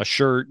a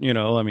shirt.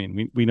 I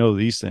mean, we know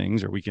these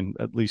things, or we can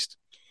at least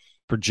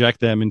project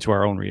them into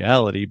our own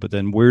reality. But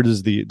then where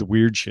does the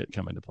weird shit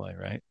come into play,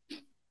 right?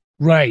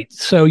 Right.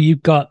 So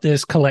you've got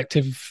this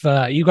collective,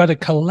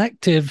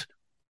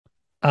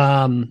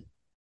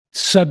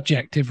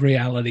 subjective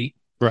reality.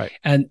 Right.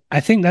 And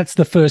I think that's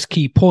the first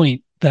key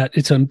point that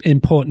it's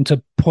important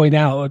to point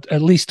out,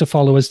 at least to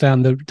follow us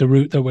down the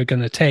route that we're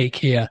going to take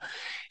here,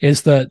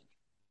 is that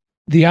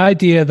the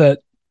idea that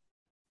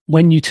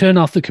when you turn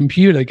off the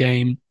computer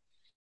game,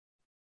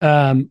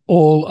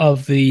 all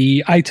of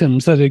the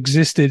items that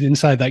existed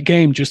inside that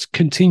game just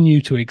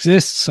continue to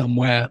exist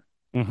somewhere.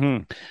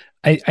 Mm-hmm.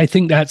 I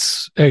think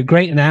that's a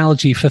great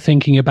analogy for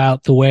thinking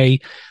about the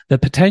way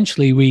that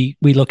potentially we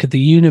look at the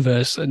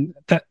universe. And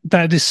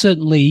that is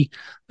certainly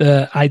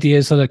the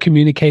ideas that are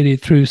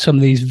communicated through some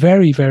of these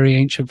very, very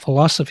ancient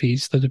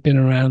philosophies that have been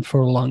around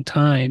for a long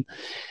time.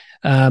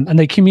 And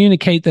they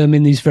communicate them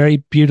in these very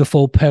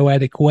beautiful,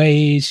 poetic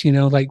ways,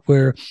 like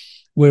where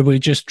we're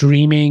just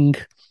dreaming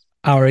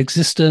our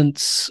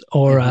existence,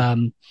 or,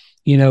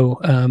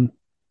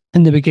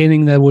 In the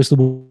beginning, there was the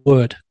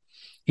Word.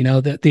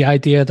 The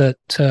idea that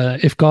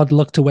if God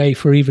looked away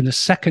for even a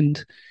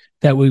second,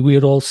 that we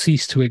would all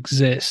cease to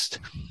exist.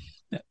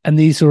 And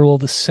these are all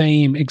the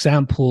same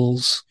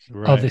examples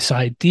of this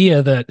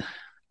idea that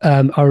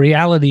our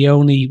reality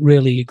only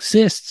really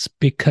exists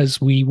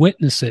because we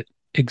witness it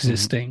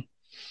existing.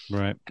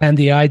 Right. And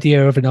the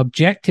idea of an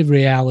objective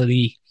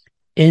reality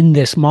in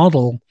this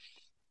model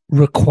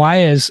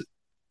requires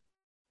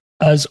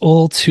us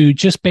all to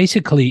just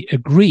basically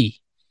agree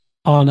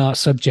on our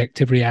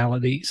subjective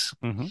realities.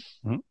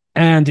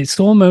 And it's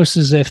almost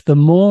as if the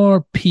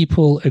more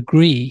people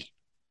agree,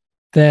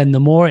 then the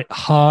more it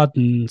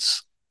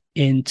hardens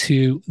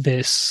into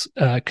this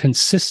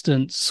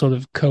consistent sort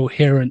of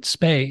coherent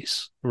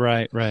space.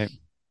 Right.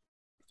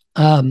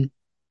 And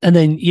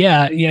then,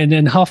 and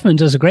then Hoffman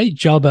does a great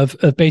job of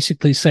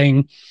basically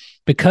saying,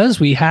 because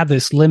we have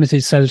this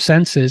limited set of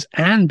senses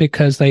and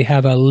because they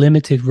have a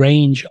limited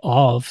range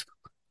of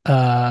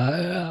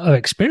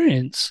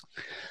experience,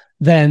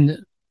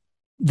 then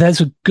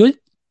there's a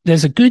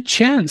good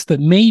chance that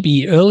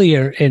maybe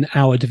earlier in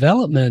our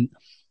development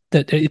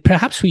that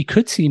perhaps we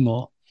could see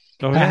more.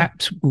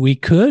 Perhaps we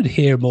could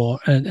hear more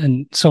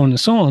and so on and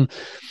so on.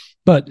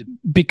 But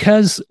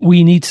because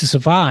we need to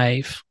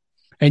survive,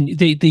 and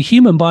the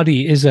human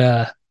body is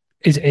a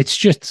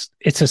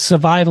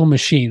survival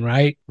machine,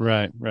 right?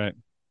 Right.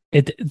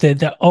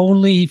 The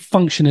only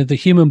function of the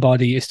human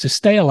body is to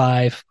stay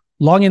alive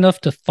long enough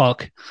to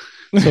fuck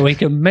so we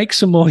can make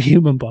some more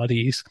human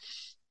bodies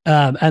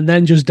and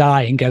then just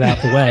die and get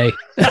out of the way.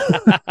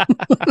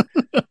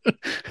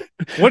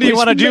 What do you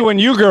want to do when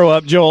you grow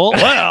up, Joel?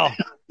 Well,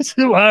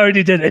 I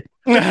already did it.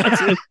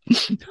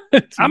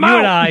 I'm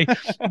out.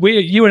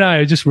 You and I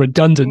are just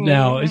redundant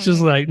now. It's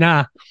just like,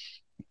 nah,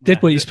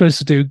 did what you're supposed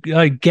to do.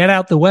 Get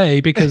out the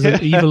way because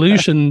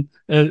evolution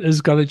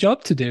has got a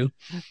job to do.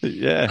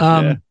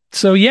 Yeah.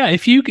 So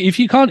if you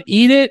can't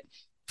eat it,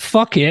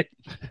 fuck it,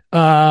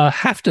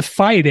 have to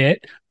fight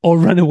it or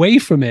run away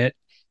from it,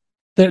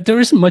 there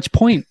isn't much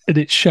point in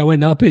it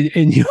showing up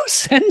in your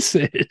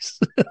senses.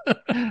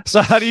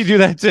 So how do you do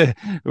that?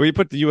 Where you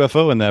put the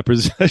UFO in that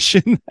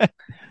position?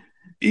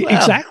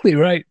 Exactly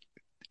right.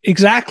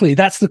 Exactly.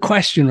 That's the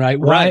question, right?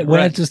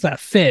 Where does that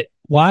fit?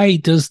 Why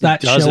does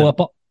that show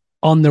up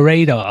on the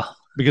radar?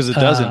 Because it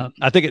doesn't.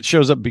 I think it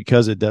shows up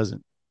because it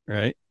doesn't.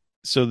 Right.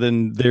 So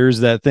then there's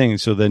that thing.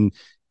 So then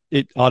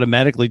it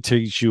automatically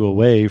takes you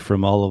away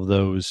from all of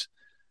those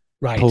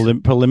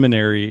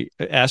preliminary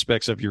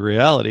aspects of your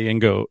reality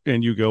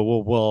and you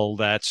go, well,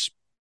 that's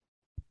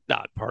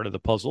not part of the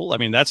puzzle. I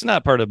mean, that's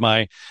not part of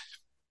my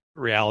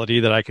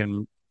reality that I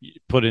can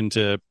put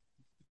into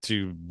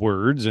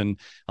words. And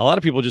a lot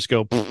of people just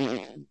go,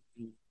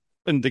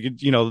 and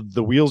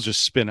the wheels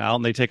just spin out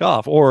and they take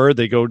off, or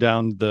they go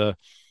down the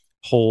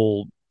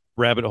whole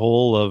rabbit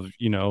hole of,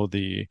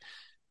 the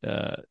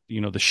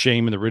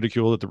shame and the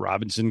ridicule that the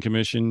Robinson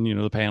Commission,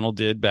 the panel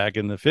did back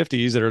in the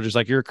 50s that are just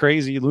like, you're a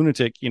crazy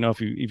lunatic.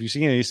 If you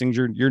see any of these things,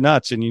 you're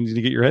nuts and you need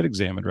to get your head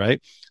examined.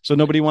 Right. So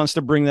nobody wants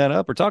to bring that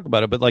up or talk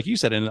about it. But like you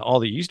said, in all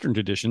the Eastern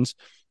traditions,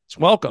 it's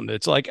welcomed.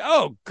 It's like,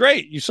 oh,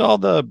 great. You saw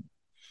the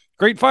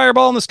great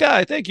fireball in the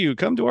sky. Thank you.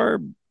 Come to our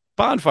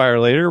bonfire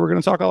later. We're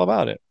going to talk all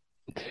about it.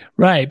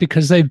 Right.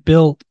 Because they've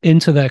built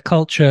into their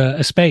culture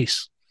a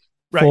space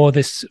for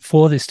this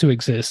to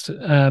exist,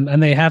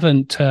 and they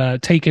haven't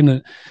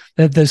taken.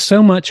 There's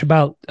so much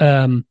about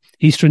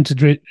Eastern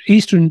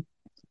tradition.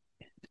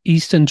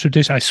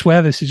 I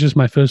swear this is just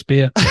my first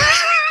beer.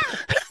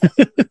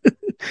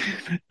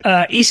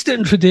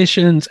 Eastern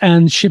traditions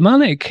and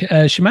shamanic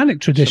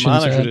traditions.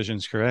 Shamanic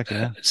traditions, correct?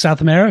 Yeah. South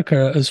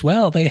America as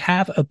well. They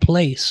have a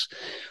place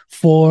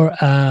for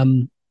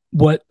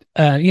what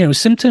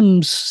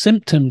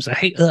symptoms. I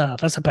hate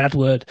that's a bad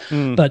word,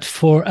 but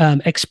for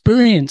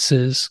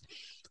experiences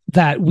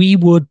that we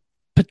would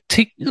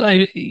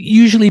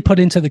usually put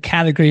into the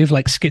category of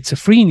like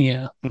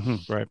schizophrenia.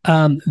 Right.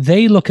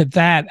 They look at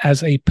that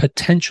as a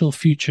potential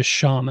future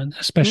shaman,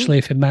 especially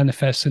if it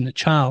manifests in a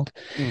child.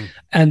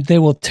 And they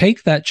will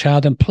take that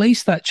child and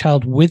place that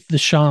child with the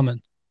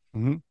shaman.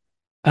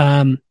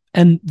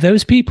 And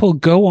those people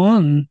go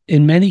on,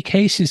 in many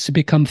cases, to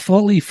become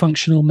fully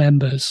functional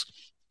members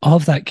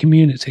of that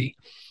community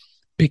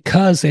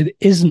because it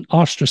isn't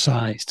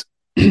ostracized.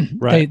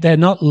 Right. They're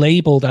not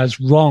labeled as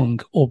wrong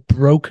or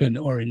broken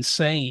or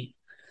insane.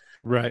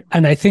 Right.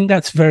 And I think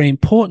that's very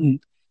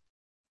important,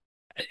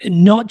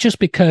 not just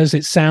because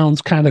it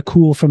sounds kind of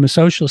cool from a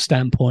social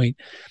standpoint,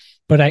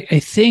 but I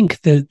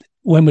think that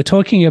when we're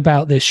talking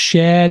about this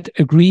shared,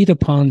 agreed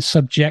upon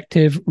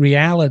subjective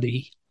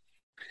reality,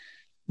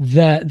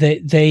 that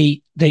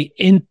they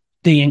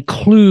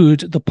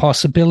include the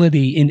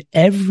possibility in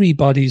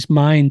everybody's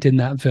mind in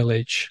that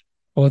village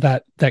or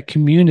that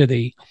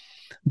community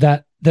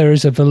that there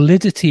is a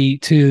validity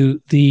to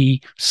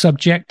the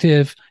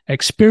subjective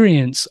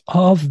experience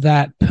of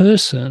that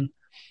person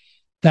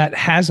that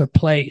has a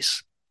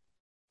place.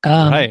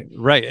 Right.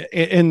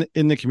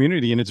 In the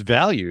community, and it's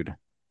valued.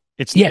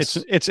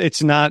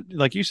 It's not,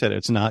 like you said,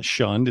 it's not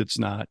shunned. It's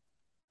not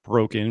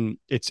broken,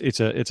 it's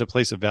a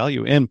place of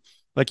value. And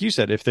like you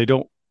said, if they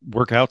don't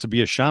work out to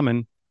be a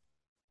shaman,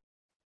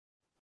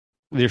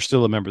 they're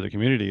still a member of the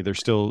community. They're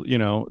still,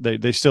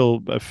 they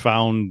still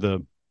found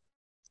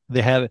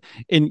they have,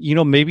 and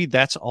maybe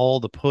that's all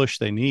the push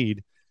they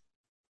need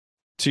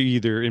to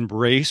either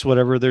embrace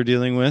whatever they're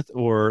dealing with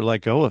or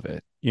let go of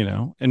it,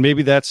 and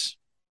maybe that's,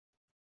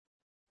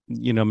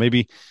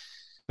 maybe,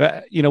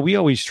 we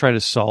always try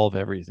to solve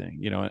everything,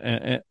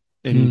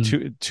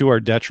 and to our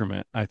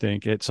detriment, I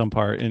think, at some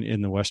part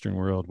in the Western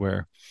world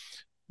where,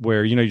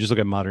 you just look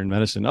at modern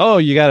medicine. Oh,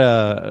 you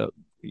got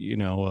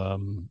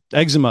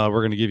eczema.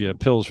 We're going to give you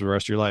pills for the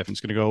rest of your life. And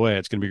it's going to go away.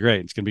 It's going to be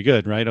great. It's going to be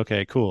good. Right.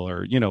 Okay, cool.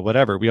 Or,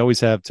 whatever. We always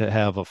have to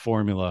have a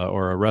formula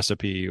or a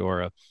recipe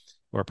or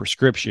a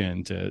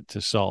prescription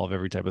to solve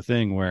every type of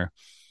thing where,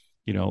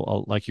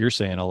 like you're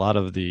saying, a lot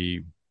of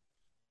the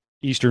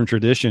Eastern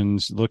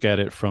traditions look at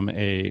it from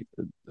a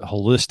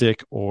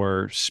holistic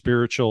or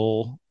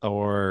spiritual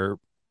or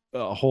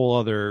a whole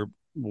other,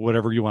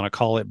 whatever you want to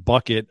call it,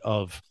 bucket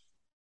of,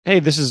 hey,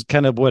 this is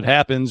kind of what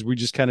happens. We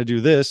just kind of do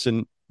this.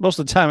 And most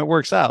of the time it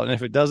works out. And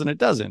if it doesn't, it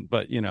doesn't.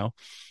 But,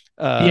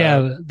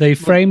 they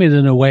frame it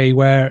in a way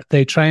where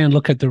they try and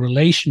look at the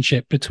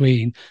relationship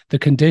between the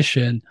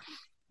condition,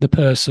 the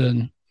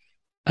person,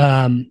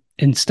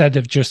 instead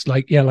of just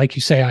like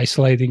you say,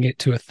 isolating it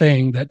to a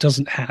thing that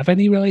doesn't have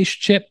any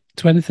relationship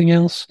to anything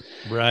else.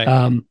 Right.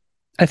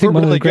 I think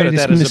we're really good at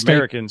that as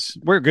Americans.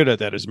 We're good at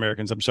that as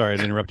Americans. I'm sorry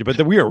to interrupt you, but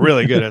we are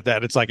really good at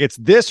that. It's like, it's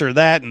this or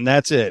that, and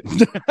that's it.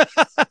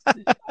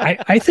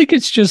 I think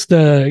it's just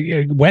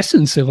the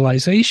Western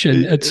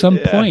civilization. At some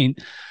point,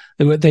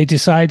 they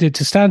decided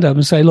to stand up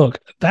and say, look,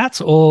 that's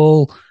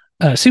all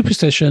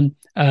superstition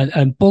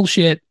and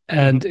bullshit,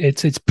 and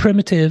it's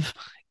primitive,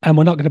 and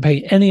we're not going to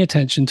pay any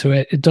attention to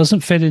it. It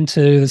doesn't fit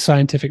into the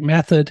scientific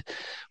method.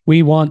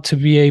 We want to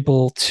be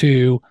able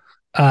to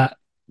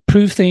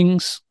prove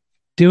things,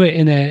 do it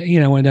in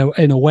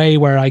a way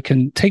where I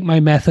can take my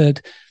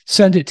method,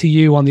 send it to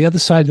you on the other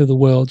side of the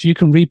world. You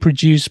can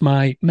reproduce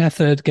my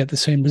method, get the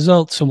same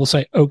results, and we'll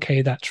say,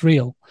 okay, that's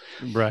real.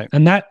 Right.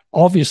 And that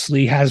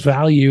obviously has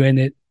value in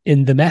it,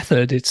 in the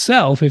method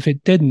itself. If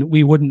it didn't,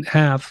 we wouldn't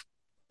have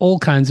all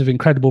kinds of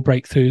incredible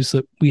breakthroughs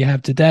that we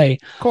have today.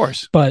 Of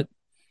course. But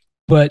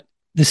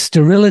the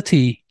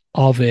sterility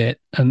of it,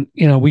 and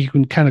we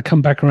can kind of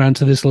come back around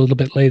to this a little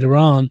bit later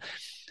on.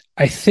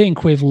 I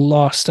think we've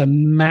lost a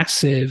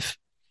massive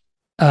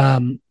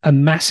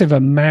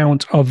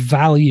amount of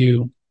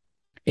value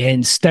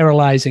in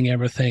sterilizing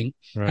everything,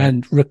 right,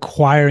 and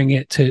requiring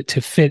it to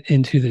fit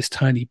into this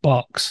tiny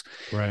box.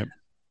 Right.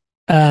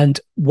 And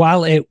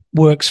while it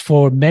works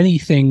for many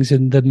things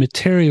in the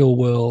material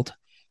world,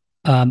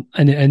 and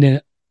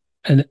at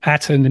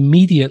an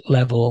immediate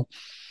level,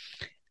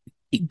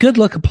 good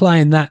luck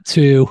applying that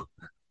to,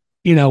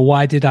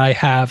 why did I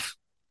have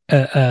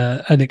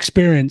an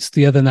experience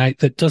the other night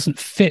that doesn't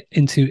fit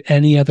into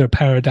any other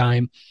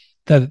paradigm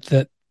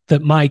that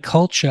my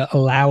culture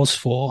allows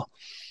for,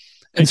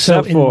 and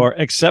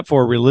except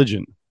for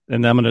religion.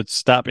 And I'm going to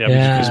stop you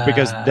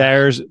because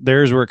there's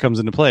where it comes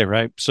into play,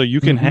 right? So you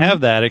can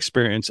have that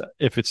experience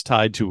if it's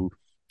tied to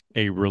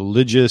a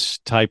religious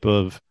type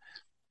of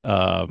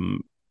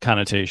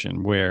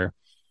connotation where,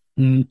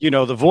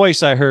 the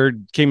voice I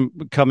heard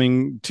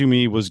coming to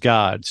me was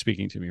God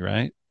speaking to me,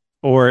 right?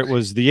 Or it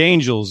was the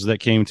angels that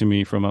came to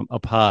me from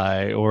up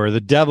high, or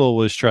the devil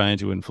was trying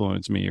to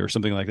influence me, or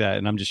something like that.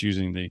 And I'm just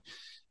using the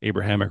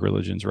Abrahamic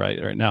religions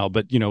right now,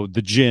 but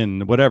the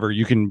jinn, whatever,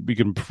 you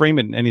can frame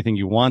it in anything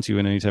you want to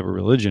in any type of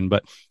religion.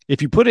 But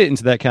if you put it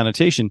into that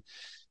connotation,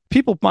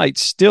 people might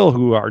still,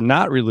 who are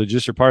not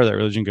religious or part of that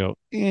religion, go,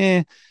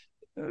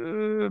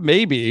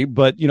 maybe.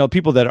 But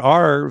people that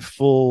are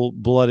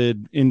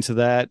full-blooded into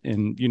that,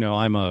 and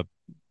I'm a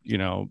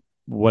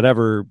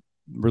whatever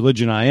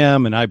religion I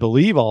am, and I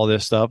believe all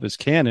this stuff is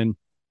canon,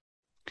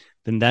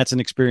 then that's an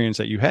experience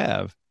that you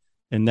have.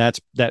 And that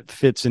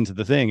fits into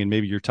the thing, and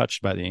maybe you're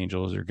touched by the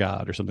angels or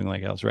God or something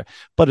like else, right?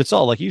 But it's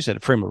all, like you said, a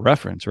frame of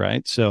reference,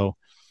 right? So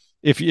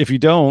if you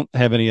don't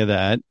have any of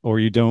that, or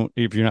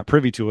if you're not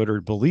privy to it or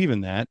believe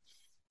in that,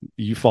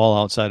 you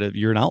fall outside of,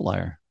 you're an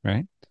outlier,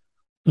 right?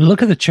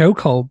 Look at the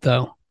chokehold,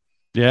 though.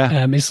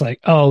 Yeah. It's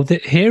like,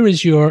 here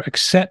is your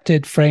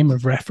accepted frame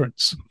of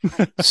reference.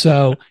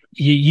 So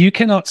you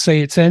cannot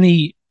say it's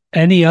any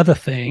other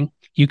thing.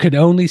 You can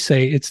only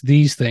say it's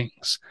these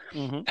things.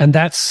 Mm-hmm. And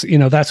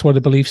that's what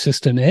a belief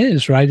system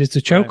is, right? It's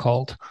a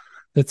chokehold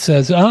that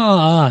says,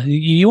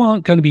 you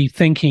aren't going to be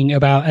thinking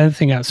about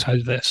anything outside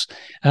of this.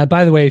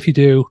 By the way, if you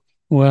do,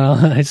 well,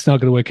 it's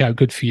not going to work out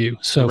good for you.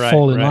 So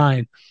fall in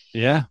line.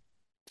 Yeah.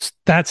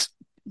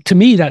 To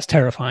me, that's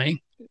terrifying.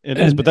 It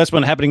is, but that's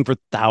been happening for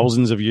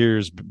thousands of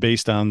years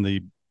based on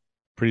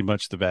pretty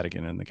much the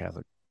Vatican and the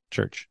Catholic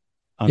Church.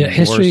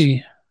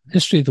 History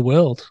of the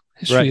world.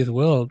 Of the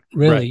world,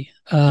 really.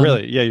 Right.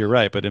 Really, yeah, you're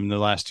right. But in the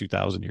last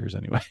 2,000 years,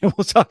 anyway, we'll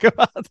talk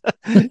about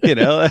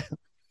that.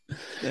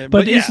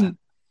 but isn't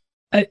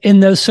in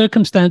those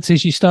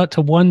circumstances you start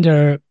to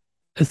wonder?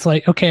 It's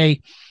like,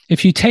 okay,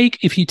 if you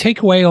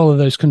take away all of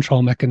those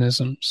control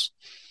mechanisms,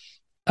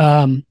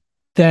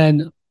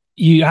 then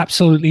you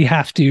absolutely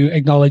have to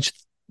acknowledge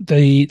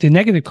the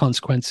negative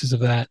consequences of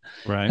that.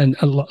 Right. And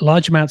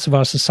large amounts of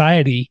our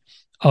society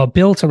are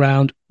built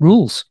around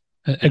rules,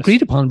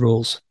 agreed upon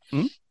rules.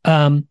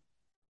 Mm-hmm.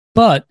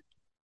 But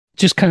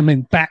just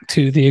coming back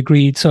to the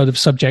agreed sort of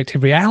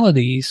subjective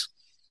realities,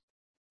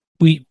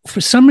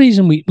 for some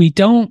reason, we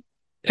don't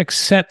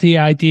accept the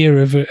idea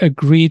of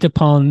agreed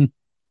upon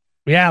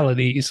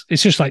realities.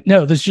 It's just like,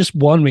 no, there's just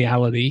one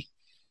reality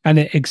and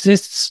it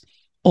exists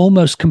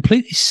almost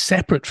completely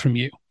separate from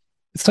you.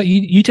 It's like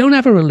you don't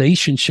have a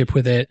relationship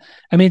with it.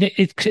 I mean,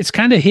 it's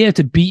kind of here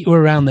to beat you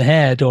around the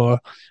head or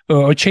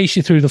chase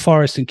you through the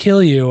forest and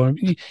kill you, or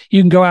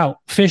you can go out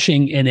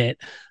fishing in it,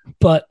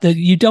 but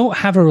you don't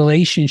have a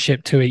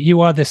relationship to it. You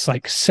are this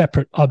like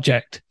separate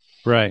object.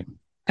 Right.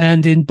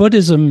 And in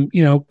Buddhism,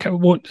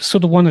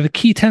 sort of one of the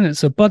key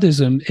tenets of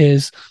Buddhism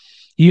is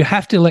you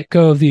have to let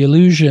go of the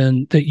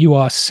illusion that you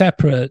are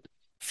separate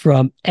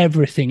from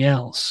everything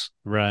else.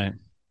 Right.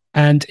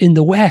 And in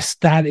the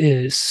West, that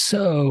is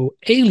so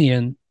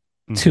alien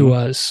to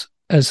us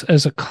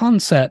as a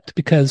concept,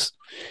 because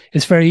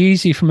it's very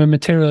easy from a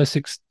material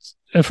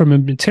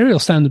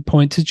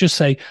standpoint to just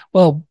say,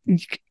 well,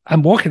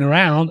 I'm walking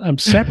around, I'm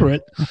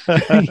separate, I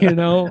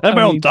have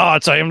my own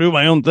thoughts. I am doing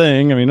my own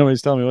thing. I mean,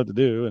 nobody's telling me what to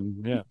do.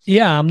 And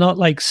yeah, I'm not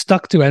like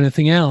stuck to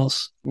anything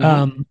else.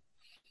 Mm-hmm.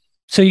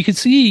 So you can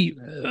see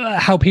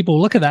how people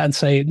look at that and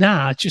say,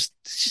 nah, it just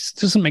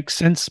doesn't make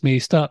sense to me.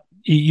 Stop.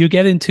 You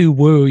get into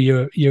woo,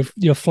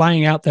 you're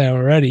flying out there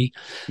already.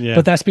 Yeah.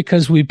 But that's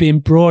because we've been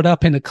brought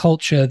up in a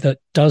culture that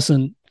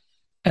doesn't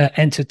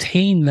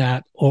entertain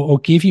that or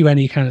give you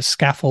any kind of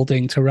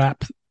scaffolding to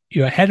wrap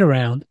your head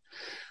around.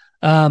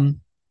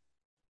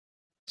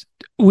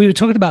 We were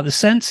talking about the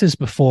senses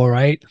before,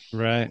 right?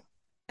 Right.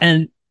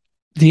 And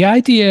the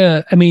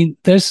idea, I mean,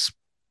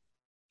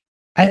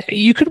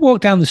 you could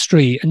walk down the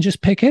street and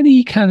just pick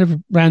any kind of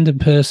random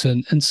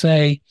person and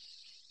say,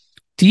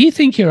 do you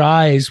think your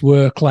eyes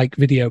work like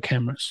video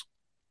cameras?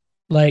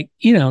 Like,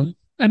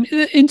 I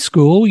mean, in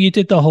school, you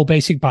did the whole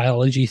basic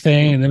biology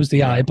thing, and there was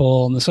the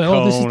eyeball, and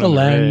so, this is the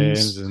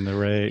lens. And the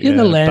ray.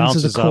 The lens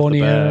is the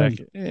cornea.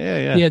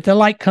 The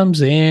light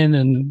comes in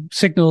and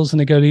signals, and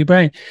they go to your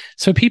brain.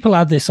 So people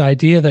have this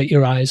idea that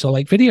your eyes are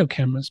like video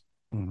cameras,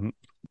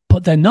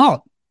 but they're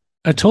not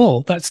at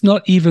all. That's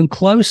not even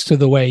close to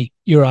the way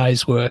your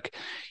eyes work.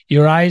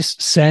 Your eyes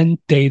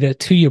send data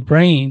to your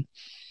brain.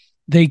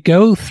 They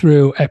go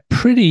through a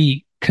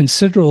pretty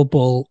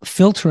considerable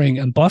filtering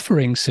and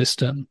buffering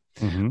system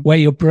where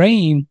your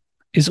brain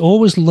is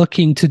always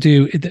looking to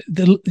do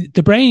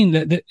the brain,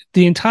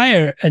 the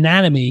entire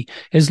anatomy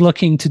is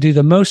looking to do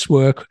the most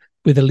work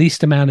with the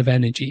least amount of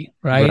energy,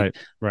 right?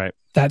 Right.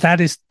 That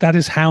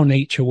is how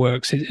nature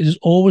works. It is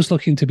always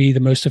looking to be the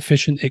most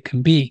efficient it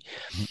can be.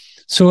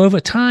 So over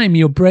time,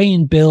 your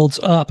brain builds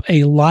up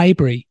a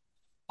library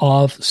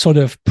of sort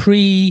of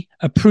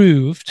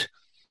pre-approved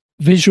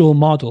visual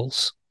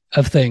models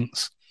of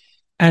things.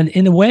 And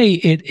in a way,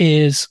 it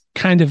is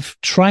kind of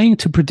trying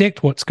to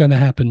predict what's going to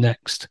happen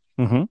next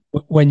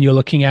when you're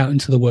looking out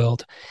into the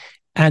world.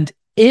 And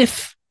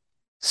if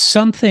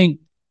nothing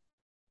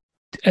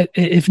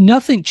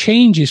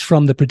changes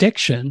from the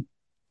prediction,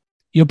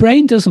 your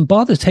brain doesn't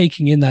bother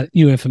taking in that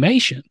new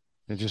information.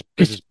 It just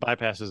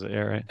bypasses it,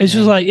 right? It's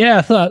just like,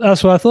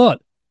 that's what I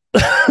thought.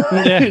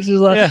 It's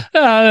just like,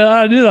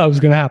 I knew that was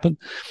going to happen.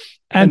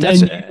 And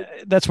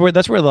that's where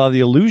a lot of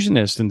the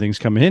illusionists and things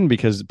come in,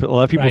 because a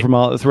lot of people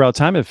from throughout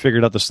time have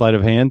figured out the sleight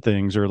of hand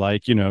things, or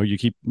like,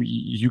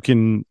 you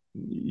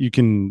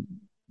can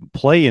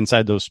play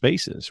inside those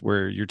spaces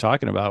where you're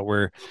talking about,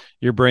 where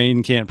your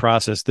brain can't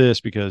process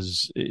this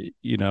because, and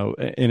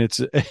it's,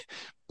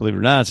 believe it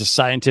or not, it's a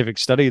scientific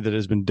study that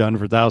has been done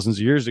for thousands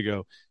of years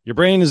ago. Your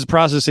brain is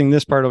processing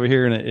this part over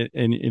here, and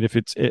if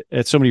it's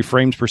at so many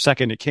frames per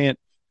second, it can't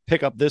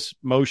pick up this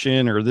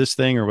motion or this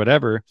thing or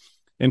whatever.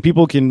 And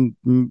people can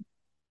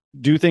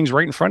do things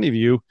right in front of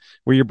you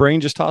where your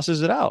brain just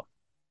tosses it out.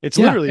 It's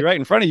literally right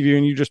in front of you,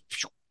 and you just.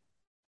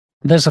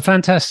 There's a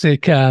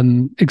fantastic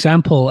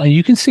example, and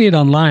you can see it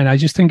online. I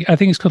think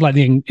it's called like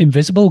the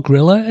invisible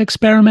gorilla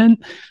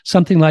experiment,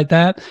 something like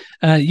that.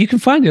 You can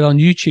find it on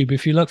YouTube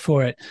if you look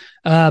for it.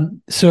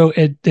 So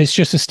it's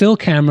just a still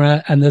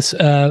camera, and there's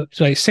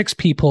like 6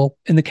 people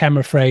in the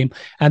camera frame,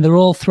 and they're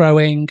all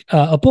throwing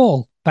a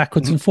ball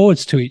backwards and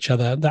forwards to each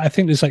other. I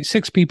think there's like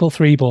 6 people,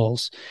 3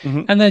 balls,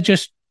 and they're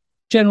just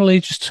generally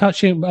just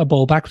touching a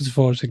ball backwards and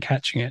forwards and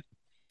catching it.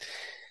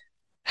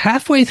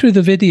 Halfway through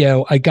the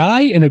video, a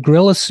guy in a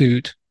gorilla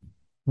suit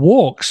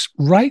walks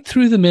right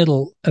through the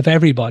middle of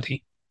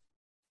everybody.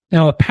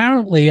 Now,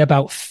 apparently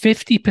about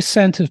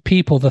 50% of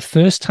people, the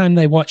first time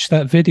they watch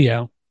that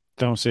video,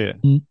 don't see it.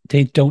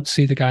 They don't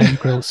see the guy in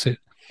the gorilla suit.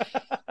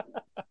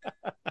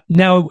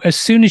 Now, as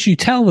soon as you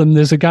tell them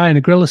there's a guy in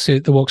a gorilla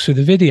suit that walks through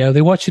the video,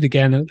 they watch it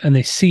again and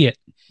they see it.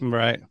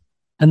 Right.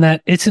 And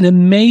that it's an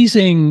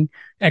amazing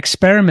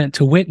experiment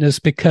to witness,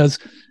 because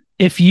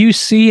if you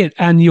see it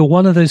and you're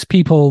one of those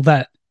people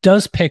that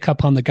does pick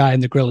up on the guy in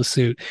the gorilla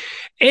suit,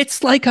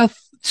 it's like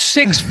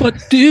 6-foot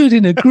dude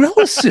in a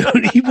gorilla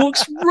suit. He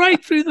walks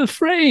right through the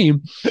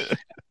frame,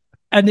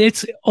 and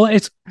it's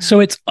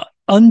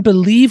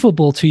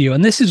unbelievable to you.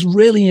 And this is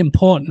really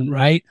important,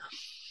 right?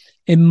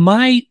 In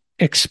my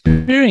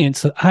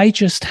experience that I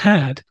just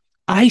had,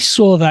 I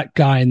saw that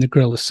guy in the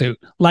gorilla suit,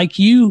 like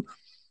you,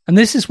 and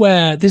this is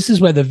where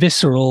the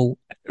visceral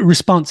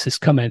responses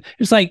come in.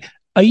 It's like,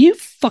 are you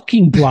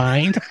fucking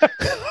blind?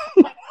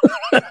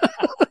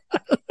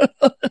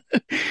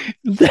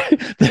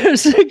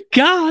 There's a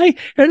guy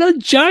in a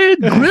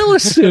giant gorilla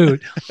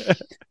suit.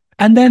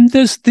 And then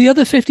there's the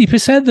other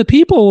 50% of the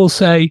people will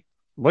say,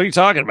 what are you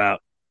talking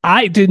about?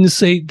 I didn't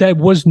see, there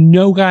was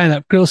no guy in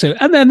that gorilla suit.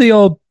 And then they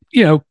all,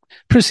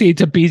 proceed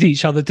to beat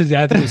each other to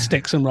death with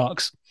sticks and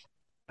rocks.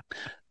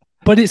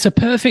 But it's a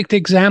perfect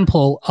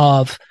example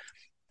of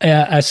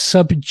a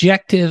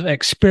subjective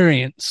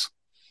experience.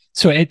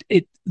 So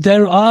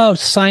there are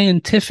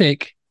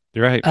scientific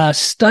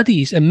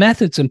studies and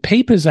methods and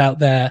papers out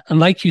there. And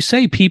like you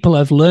say, people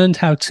have learned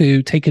how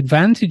to take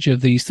advantage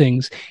of these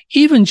things,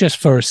 even just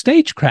for a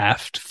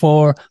stagecraft,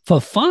 for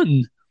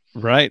fun.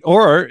 Right.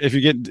 Or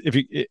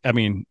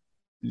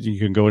you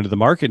can go into the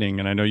marketing,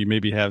 and I know you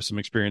maybe have some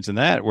experience in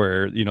that,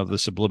 where, the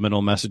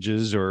subliminal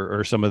messages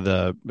or some of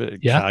the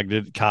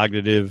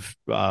cognitive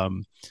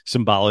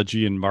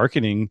symbology and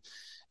marketing,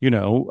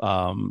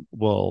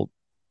 will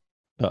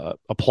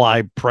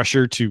apply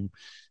pressure to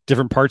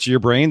different parts of your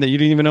brain that you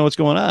didn't even know what's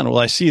going on. Well,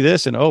 I see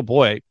this and, oh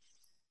boy,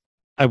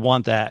 I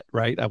want that,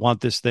 right? I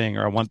want this thing,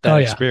 or I want that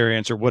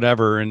experience or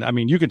whatever. And I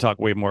mean, you can talk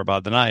way more about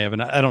it than I have.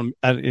 And and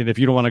if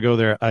you don't want to go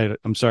there,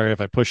 I'm sorry if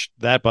I push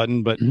that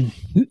button, but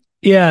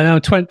yeah, no,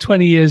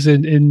 20 years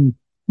in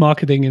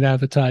marketing and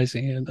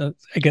advertising, and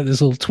I get this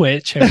little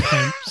twitch every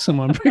time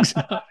someone brings it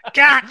up.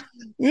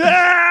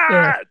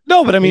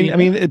 No, but I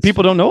mean,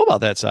 people don't know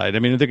about that side. I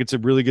mean, I think it's a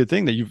really good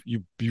thing that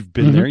you've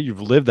been there,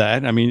 you've lived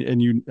that. I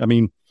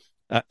mean,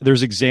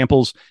 there's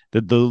examples.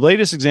 The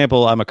latest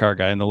example, I'm a car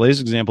guy, and the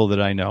latest example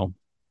that I know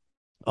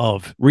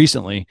of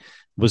recently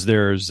was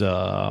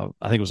I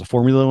think it was a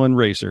Formula One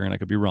racer, and I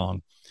could be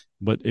wrong,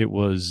 but it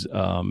was,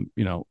 I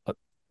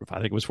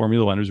think it was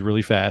Formula One. It was a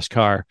really fast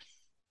car,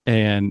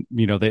 and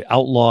they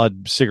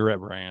outlawed cigarette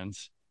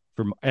brands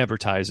from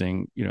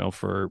advertising.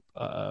 For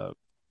I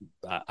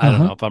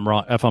don't know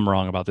if I'm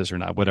wrong about this or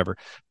not, whatever.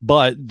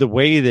 But the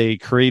way they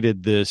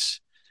created this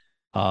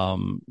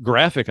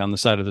graphic on the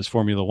side of this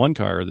Formula One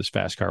car, or this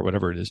fast car,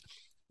 whatever it is,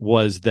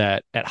 was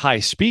that at high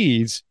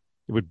speeds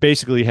it would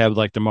basically have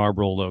like the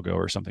Marlboro logo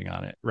or something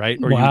on it, right?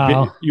 Or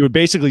you would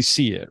basically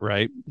see it,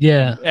 right?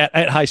 Yeah,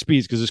 at high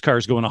speeds, because this car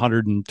is going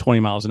 120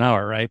 miles an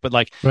hour, right? But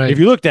if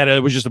you looked at it,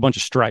 it was just a bunch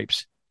of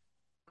stripes,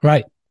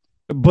 right?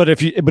 But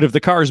if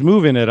the car is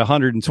moving at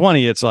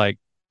 120, it's like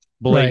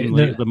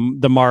blatantly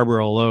the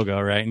Marlboro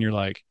logo, right? And you're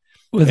like,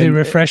 with the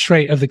refresh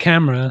rate of the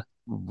camera,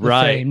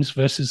 right, frames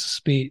versus the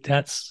speed.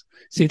 That's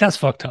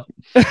fucked up.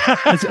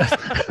 That's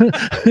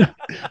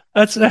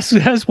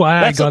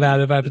why I got out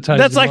of advertising.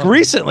 That's like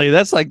recently.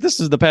 That's like, this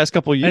is the past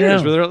couple of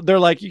years where they're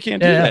like, you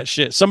can't do that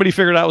shit. Somebody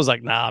figured out, was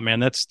like, nah,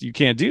 man, you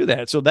can't do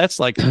that. So that's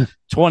like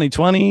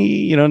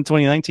 2020,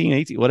 2019,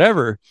 18,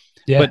 whatever.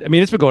 Yeah. But I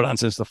mean, it's been going on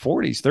since the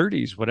 40s,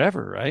 30s,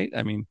 whatever, right?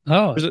 I mean,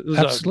 there's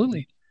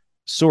absolutely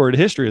sordid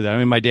history of that. I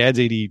mean, my dad's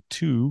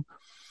 82,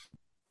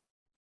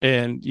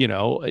 and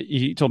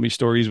he told me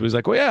stories. Was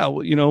like,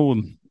 well, yeah,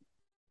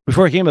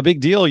 before it became a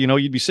big deal,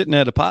 you'd be sitting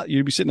at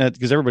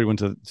because everybody went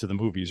to the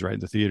movies, right?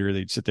 The theater,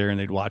 they'd sit there and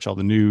they'd watch all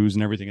the news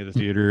and everything at the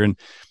theater and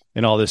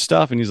all this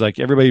stuff. And he's like,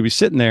 everybody would be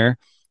sitting there,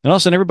 and all of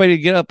a sudden everybody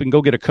would get up and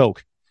go get a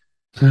Coke.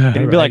 And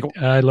he'd be like,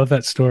 I love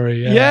that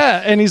story.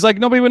 Yeah. And he's like,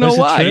 nobody would know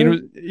why.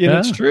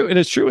 It's true. And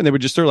it's true. And they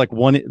would just throw like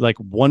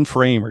one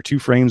frame or two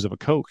frames of a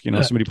Coke,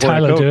 somebody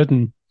poured a Coke.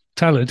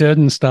 Tyler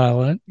Durden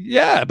style, right?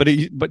 Yeah. But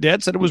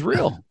Dad said it was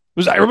real. It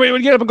was like, everybody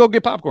would get up and go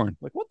get popcorn.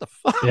 Like, what the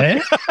fuck?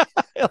 Yeah.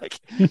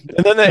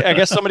 And then I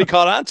guess somebody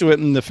caught on to it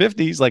in the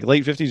 50s, like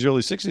late 50s,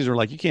 early 60s, were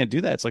like, you can't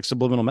do that. It's like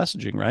subliminal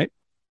messaging, right?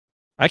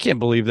 I can't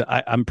believe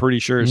that. I'm pretty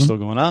sure it's still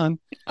going on.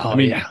 Oh,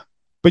 yeah.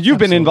 But you've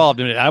been involved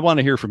in it. I want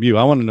to hear from you.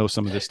 I want to know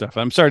some of this stuff.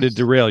 I'm sorry to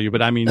derail you,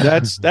 but I mean,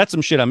 that's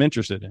some shit I'm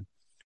interested in.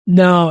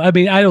 No, I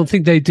mean, I don't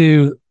think they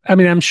do. I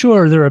mean, I'm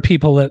sure there are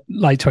people that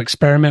like to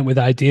experiment with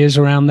ideas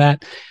around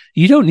that.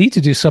 You don't need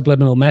to do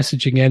subliminal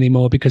messaging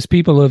anymore, because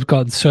people have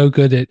gotten so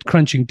good at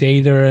crunching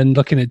data and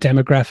looking at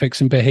demographics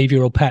and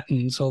behavioral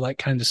patterns, all that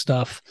kind of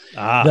stuff,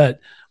 that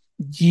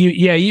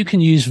you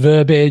can use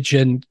verbiage,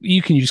 and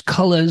you can use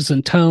colors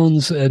and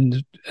tones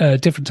and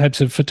different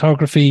types of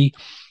photography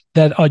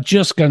that are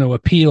just going to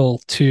appeal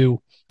to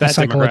the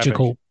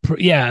psychological,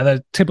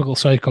 the typical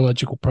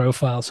psychological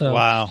profile. So,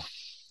 wow.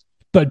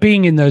 But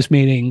being in those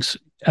meetings,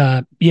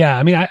 I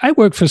mean, I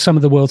work for some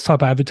of the world's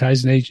top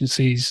advertising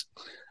agencies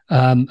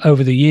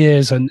over the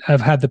years, and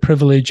I've had the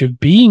privilege of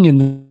being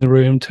in the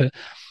room to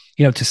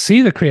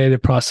see the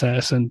creative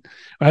process. And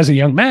as a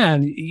young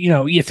man,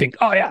 you think,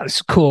 oh yeah, this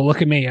is cool.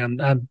 Look at me.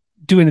 I'm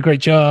doing a great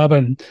job,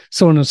 and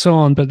so on and so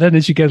on. But then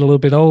as you get a little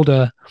bit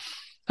older,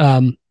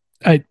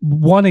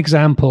 one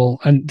example,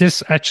 and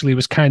this actually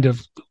was kind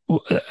of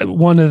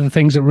one of the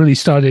things that really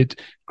started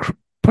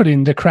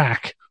putting the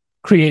crack,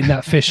 creating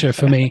that fissure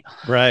for me.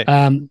 Right.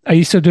 I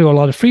used to do a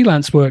lot of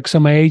freelance work. So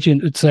my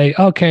agent would say,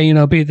 okay,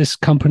 be at this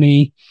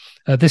company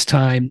this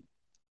time.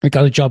 I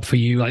got a job for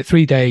you, like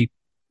 3-day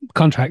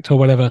contract or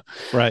whatever.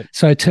 Right.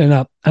 So I turn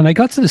up and I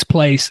got to this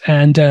place,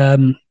 and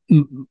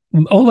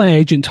all my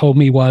agent told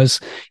me was,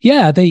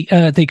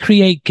 they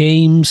create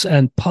games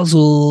and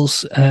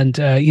puzzles and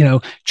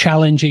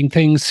challenging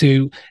things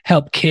to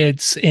help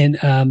kids in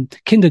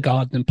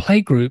kindergarten and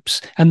play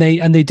groups, and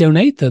they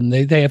donate them.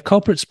 They have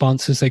corporate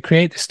sponsors. They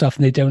create this stuff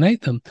and they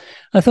donate them.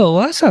 I thought,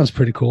 well, that sounds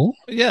pretty cool.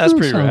 Yeah, that's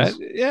pretty rad.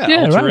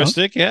 Yeah,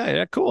 altruistic. Right,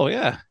 yeah, cool.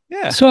 Yeah.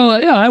 So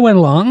I went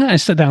along. I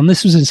sat down.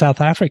 This was in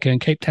South Africa, in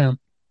Cape Town,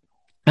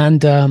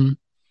 and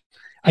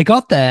I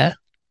got there.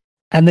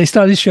 And they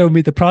started showing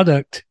me the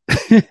product.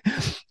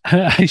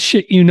 I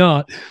shit you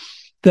not.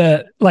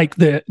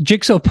 The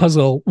jigsaw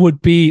puzzle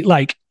would be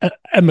like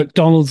a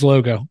McDonald's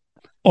logo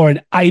or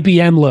an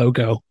IBM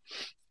logo.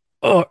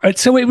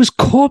 So it was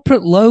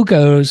corporate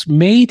logos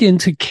made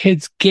into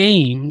kids'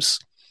 games.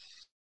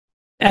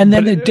 And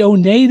then they're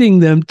donating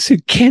them to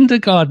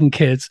kindergarten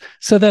kids.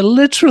 So they're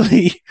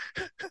literally,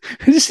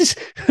 this is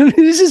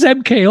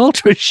MK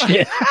Ultra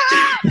shit.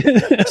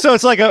 So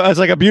it's like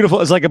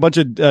a bunch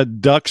of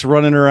ducks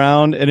running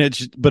around, and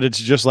it's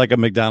just like a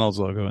McDonald's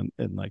logo,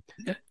 and like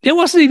it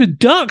wasn't even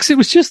ducks. It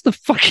was just the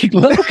fucking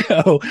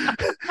logo.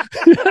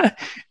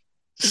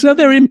 So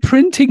they're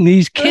imprinting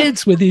these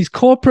kids with these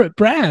corporate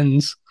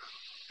brands.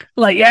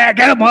 Like, yeah,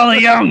 get them while they're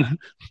young.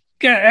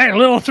 Get a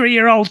little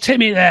 3-year-old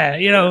Timmy there,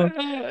 There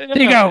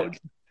you go.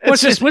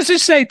 What's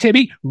this say,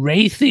 Timmy?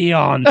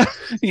 Raytheon.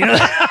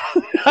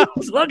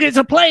 Look, it's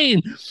a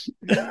plane.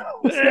 Oh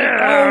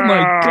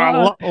my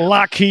God.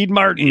 Lockheed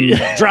Martin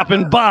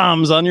dropping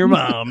bombs on your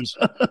moms.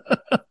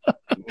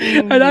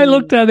 And I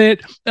looked at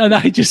it and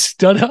I just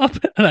stood up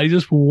and I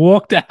just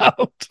walked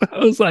out. I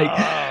was like,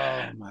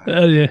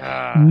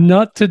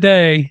 not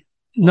today.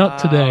 Not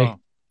today.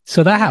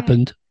 So that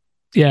happened.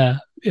 Yeah.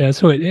 Yeah,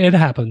 so it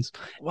happens.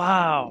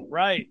 Wow,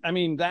 right. I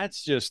mean,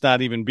 that's just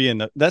not even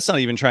that's not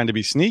even trying to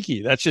be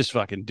sneaky. That's just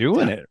fucking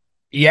doing it.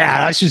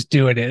 Yeah, that's just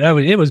doing it.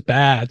 It was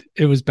bad.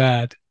 It was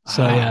bad.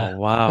 So yeah.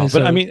 Wow. So,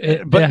 but I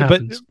mean,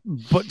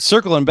 but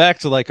circling back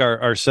to like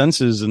our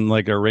senses and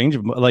like our range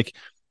of, like,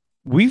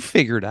 we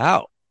figured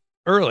out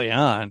early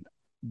on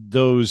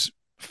those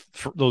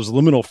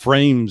liminal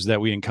frames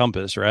that we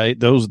encompass, right?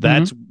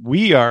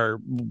 We are,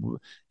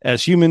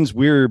 as humans,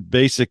 we're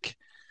basic.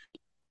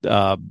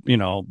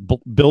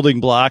 Building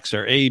blocks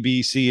are A,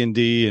 B, C, and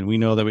D, and we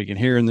know that we can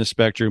hear in this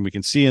spectrum, we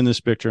can see in this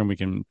spectrum, we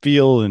can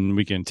feel, and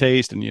we can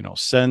taste, and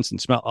sense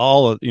and smell,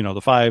 all of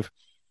the 5,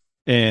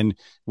 and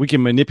we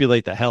can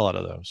manipulate the hell out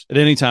of those at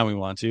any time we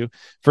want to,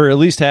 for at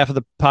least half of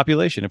the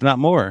population, if not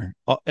more,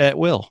 at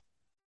will.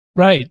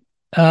 Right.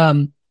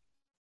 And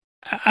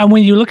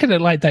when you look at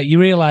it like that, you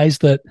realize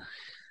that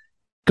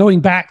going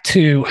back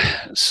to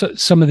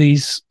some of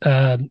these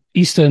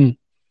Eastern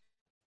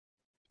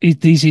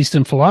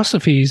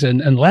philosophies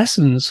and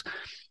lessons,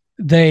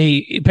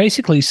 they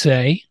basically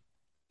say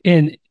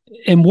in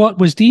what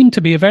was deemed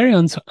to be a very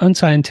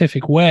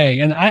unscientific way.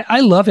 And I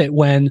love it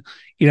when,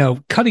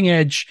 cutting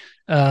edge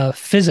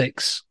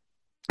physics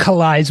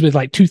collides with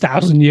like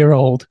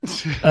 2,000-year-old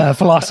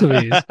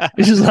philosophies.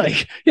 It's just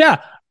like,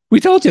 yeah, we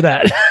told you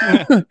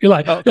that. You're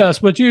like, yes,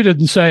 but you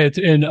didn't say it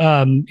in,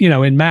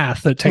 in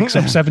math that takes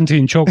up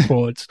 17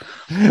 chalkboards.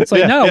 It's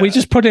like, we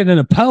just put it in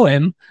a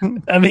poem.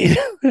 I mean,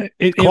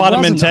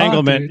 quantum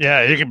entanglement.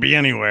 Yeah, it could be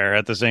anywhere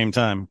at the same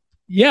time.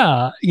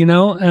 Yeah,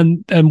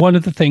 and one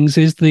of the things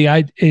is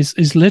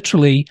is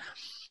literally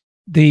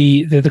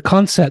the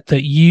concept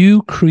that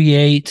you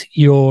create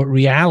your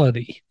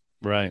reality.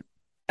 Right.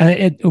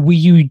 And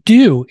you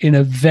do in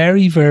a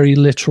very, very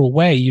literal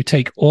way. You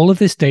take all of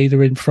this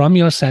data in from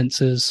your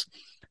senses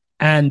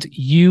and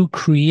you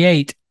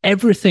create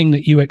everything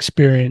that you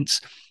experience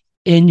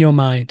in your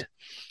mind.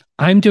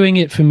 I'm doing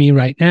it for me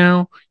right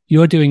now.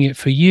 You're doing it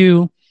for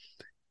you.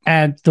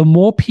 And the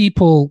more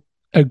people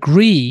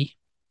agree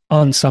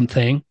on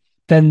something,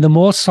 then the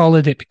more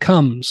solid it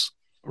becomes.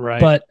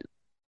 Right. But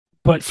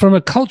from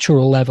a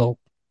cultural level,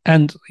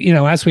 and,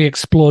 as we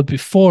explored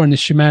before in the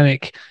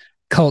shamanic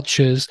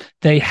cultures,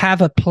 they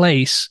have a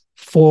place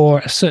for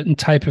a certain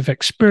type of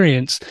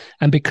experience,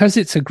 and because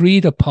it's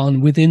agreed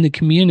upon within the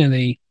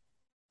community,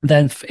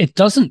 then it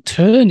doesn't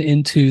turn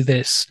into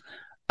this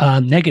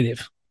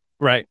negative.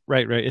 Right.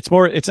 It's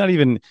almost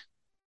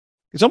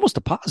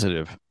a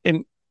positive.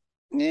 And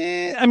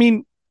I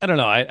mean, I don't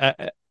know,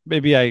 I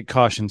maybe I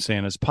caution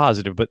saying it's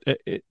positive, but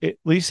it at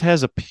least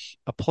has a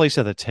place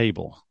at the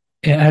table.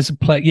 It has a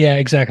place. Yeah,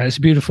 exactly. It's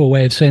a beautiful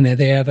way of saying it.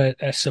 They have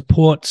a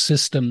support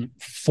system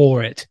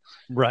for it.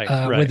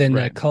 Right, within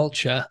their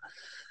culture.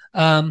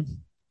 Yeah,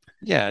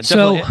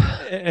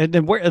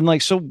 definitely.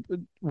 So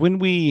when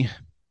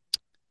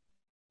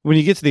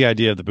you get to the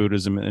idea of the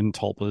Buddhism and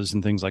tulpas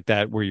and things like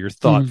that, where your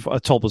thought,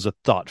 a tulpa is a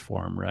thought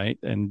form, right?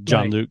 And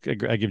Luke,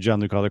 I give John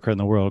Luke all the credit in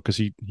the world because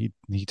he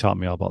taught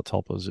me all about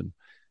tulpas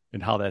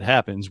and how that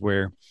happens,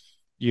 where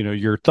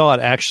your thought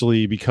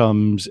actually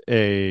becomes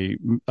a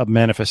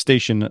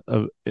manifestation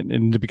of,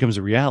 and it becomes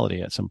a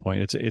reality at some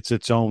point. It's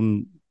its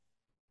own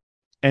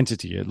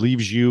entity. It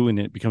leaves you and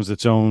it becomes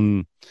its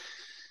own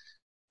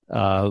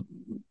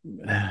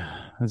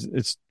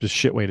it's a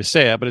shit way to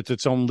say it, but it's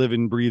its own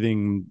living,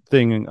 breathing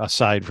thing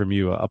aside from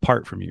you,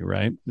 apart from you,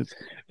 right?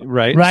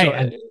 Right.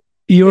 So,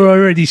 you're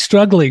already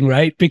struggling,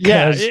 right?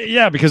 Because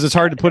because it's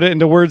hard to put it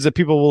into words that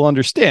people will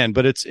understand.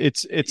 But it's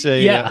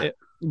a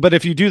but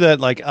if you do that,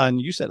 like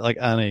you said, like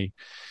on a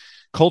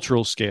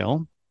cultural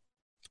scale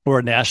or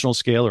a national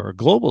scale or a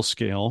global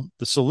scale,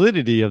 the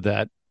solidity of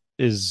that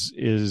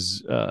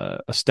is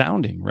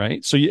astounding,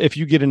 right? So if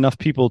you get enough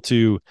people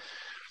to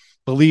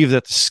believe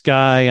that the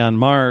sky on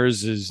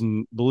Mars is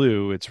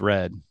blue, it's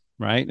red,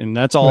 right? And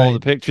that's all the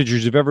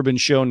pictures you've ever been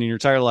shown in your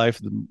entire life.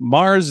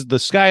 The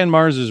sky on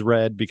Mars is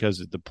red because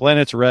the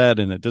planet's red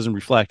and it doesn't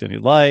reflect any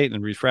light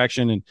and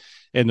refraction.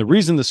 And the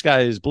reason the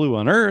sky is blue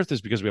on Earth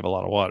is because we have a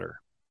lot of water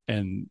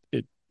and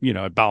it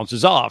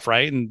bounces off,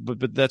 right? And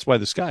but that's why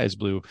the sky is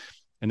blue,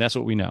 and that's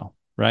what we know,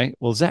 right?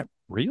 Well, is that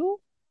real?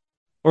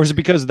 Or is it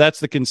because that's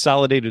the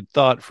consolidated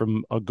thought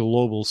from a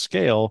global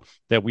scale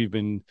that we've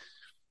been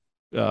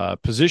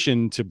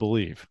positioned to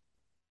believe?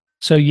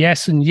 So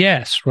yes and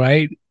yes,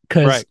 right?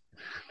 Because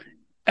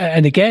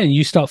and again,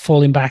 you start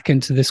falling back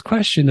into this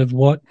question of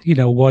what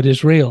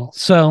is real.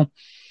 So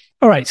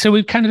all right, so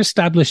we've kind of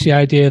established the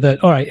idea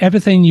that, all right,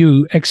 everything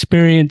you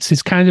experience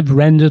is kind of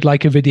rendered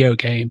like a video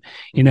game,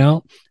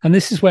 and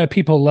this is where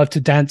people love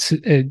to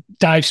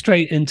dive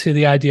straight into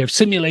the idea of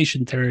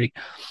simulation theory.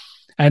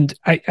 And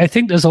I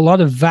think there's a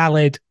lot of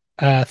valid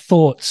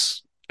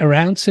thoughts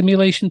around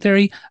simulation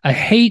theory. I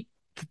hate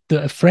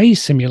the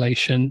phrase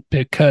simulation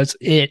because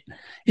it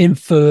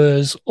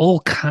infers all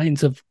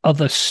kinds of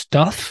other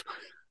stuff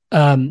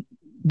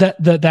that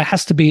there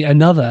has to be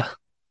another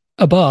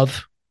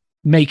above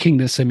making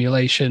the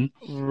simulation.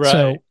 Right.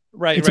 So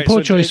it's a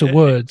poor choice of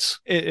words.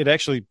 It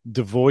actually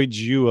devoids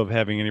you of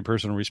having any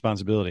personal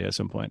responsibility at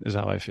some point, is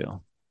how I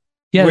feel.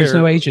 Yeah, there's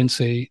no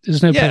agency.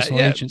 There's no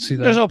personal agency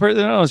there. There's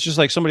no, it's just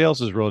like somebody else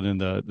is rolling in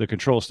the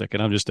control stick,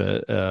 and I'm just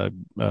a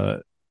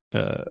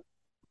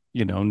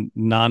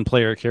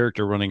non-player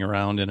character running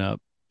around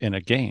in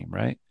a game,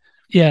 right?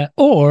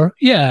 Or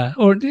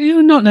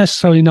not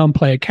necessarily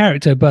non-player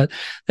character, but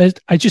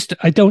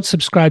I don't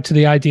subscribe to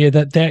the idea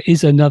that there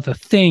is another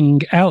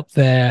thing out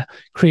there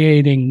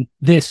creating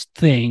this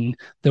thing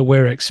that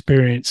we're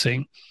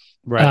experiencing.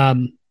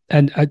 Right.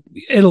 And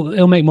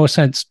it'll make more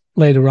sense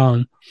later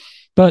on,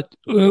 but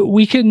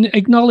we can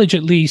acknowledge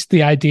at least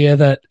the idea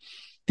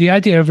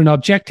of an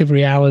objective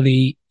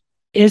reality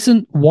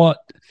isn't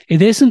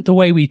the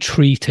way we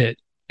treat it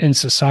in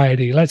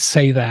society. Let's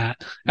say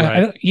that.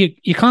 Right.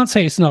 You can't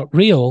say it's not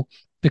real,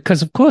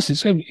 because of course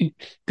it's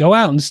go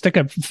out and stick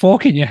a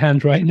fork in your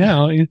hand right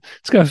now.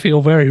 It's going to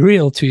feel very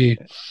real to you.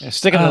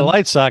 Stick it in the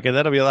light socket.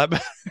 That'll be a lot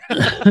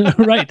better.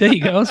 Right. There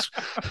you go.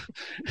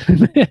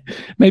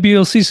 Maybe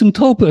you'll see some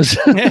tulpas.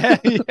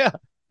 Yeah.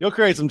 You'll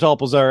create some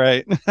tulpas. All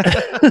right.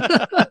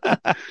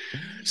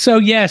 So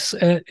yes,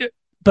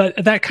 but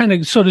that kind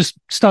of sort of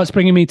starts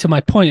bringing me to my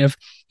point of,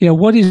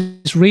 what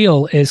is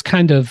real is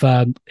kind of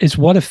is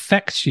what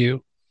affects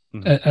you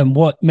and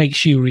what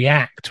makes you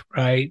react,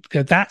 right?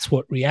 Because that's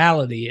what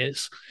reality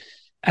is.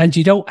 And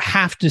you don't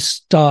have to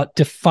start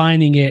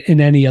defining it in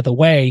any other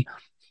way.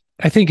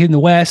 I think in the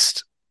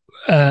West,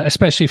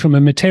 especially from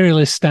a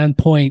materialist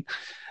standpoint,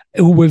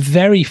 we're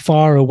very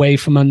far away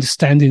from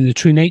understanding the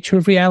true nature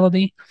of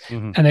reality.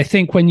 Mm-hmm. And I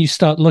think when you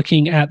start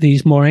looking at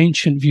these more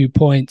ancient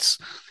viewpoints,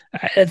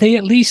 they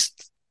at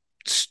least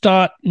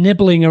start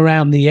nibbling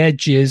around the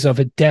edges of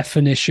a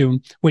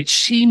definition, which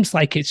seems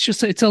like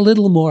it's a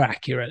little more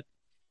accurate.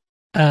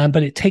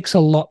 But it takes a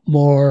lot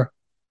more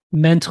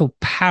mental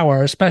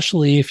power,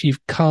 especially if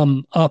you've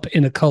come up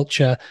in a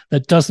culture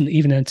that doesn't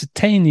even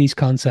entertain these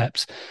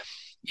concepts.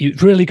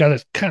 You've really got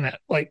to kind of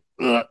like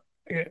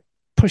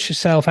push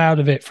yourself out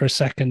of it for a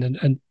second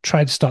and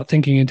try to start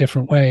thinking in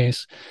different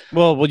ways.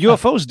 Well,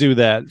 UFOs do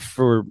that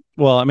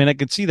I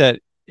could see that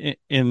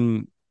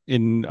in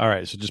all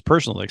right, so just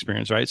personal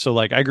experience, right? So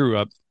like I grew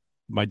up,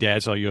 my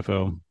dad saw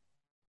UFO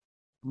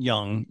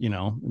young,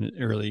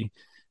 early,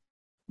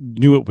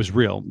 knew it was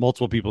real.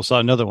 Multiple people saw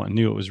another one,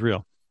 knew it was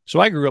real.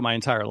 So I grew up my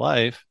entire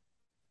life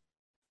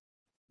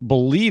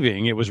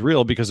believing it was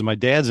real because of my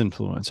dad's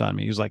influence on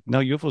me. He was like, no,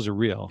 UFOs are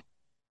real.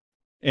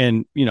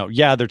 And,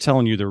 they're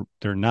telling you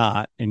they're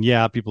not. And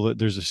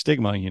there's a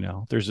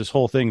stigma, there's this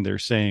whole thing. They're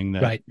saying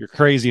that you're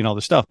crazy and all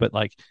this stuff, but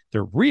like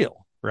they're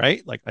real.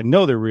 Right? Like, I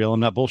know they're real. I'm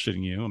not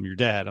bullshitting you. I'm your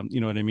dad.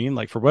 You know what I mean?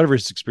 Like, for whatever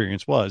his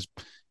experience was,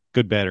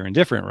 good, bad, or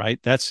indifferent, right?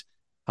 That's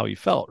how he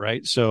felt,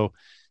 right? So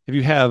if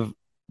you have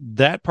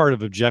that part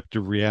of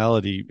objective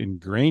reality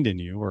ingrained in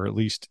you, or at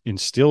least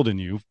instilled in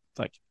you,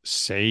 like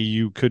say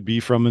you could be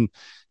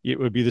it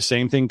would be the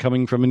same thing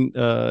coming from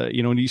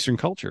an Eastern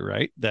culture,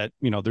 right? That,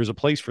 there's a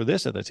place for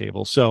this at the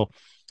table. So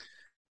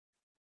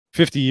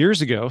 50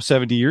 years ago,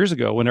 70 years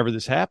ago, whenever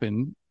this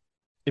happened,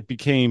 it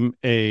became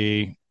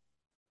a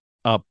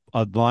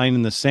line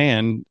in the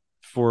sand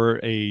for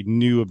a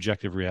new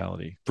objective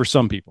reality for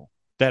some people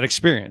that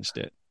experienced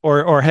it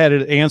or had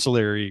an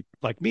ancillary,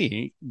 like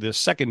me, the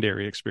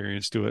secondary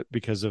experience to it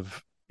because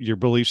of your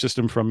belief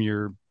system from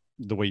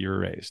the way you were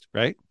raised,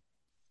 right?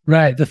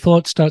 Right. The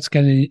thought starts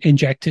getting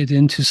injected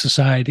into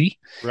society,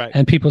 right,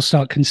 and people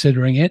start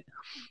considering it.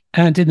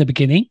 And in the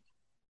beginning,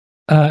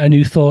 a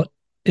new thought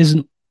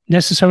isn't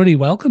necessarily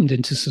welcomed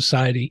into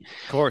society.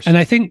 Of course. And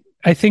I think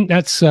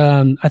that's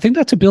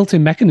a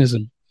built-in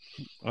mechanism.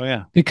 Oh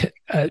yeah. Because,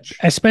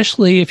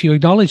 especially if you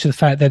acknowledge the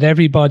fact that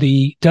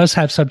everybody does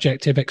have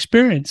subjective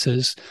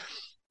experiences,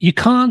 you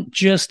can't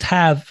just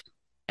have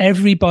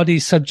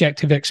everybody's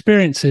subjective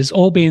experiences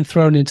all being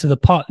thrown into the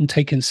pot and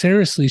taken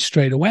seriously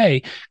straight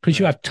away, because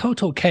you have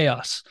total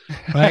chaos,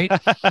 right?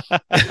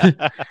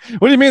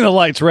 What do you mean the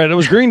light's red? It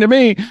was green to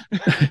me.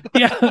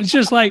 Yeah, it's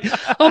just like,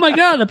 oh my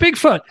God, a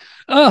Bigfoot.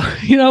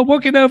 Oh,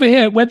 walking over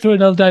here, went through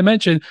another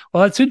dimension.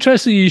 Well, it's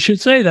interesting you should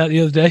say that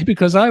the other day,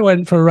 because I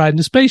went for a ride in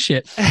a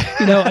spaceship,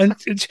 and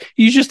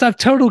you just have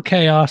total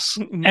chaos.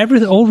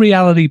 Everything, all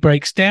reality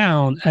breaks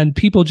down and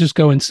people just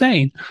go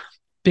insane,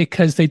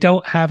 because they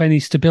don't have any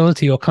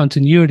stability or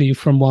continuity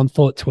from one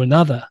thought to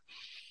another.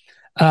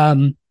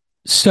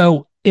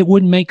 So it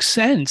would make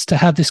sense to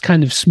have this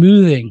kind of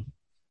smoothing,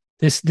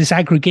 this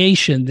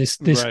aggregation, this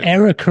right.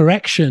 error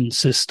correction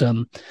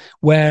system,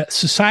 where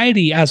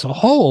society as a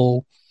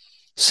whole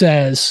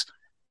says,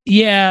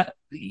 yeah,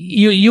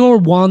 your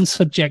one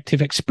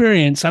subjective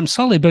experience, I'm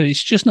sorry, but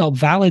it's just not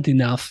valid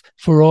enough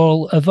for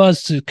all of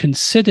us to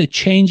consider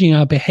changing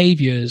our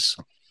behaviors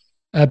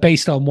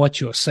based on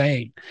what you're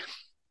saying.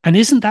 And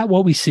isn't that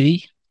what we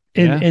see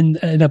in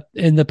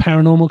the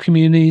paranormal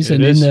communities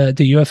and in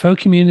the UFO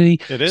community?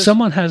 It is.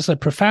 Someone has a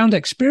profound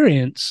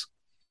experience,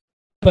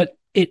 but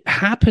it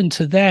happened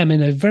to them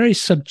in a very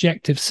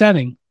subjective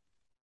setting.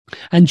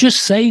 And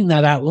just saying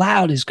that out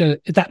loud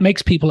that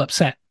makes people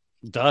upset.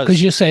 It does.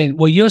 Because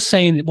you're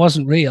saying it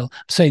wasn't real.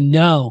 I'm saying,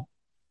 no,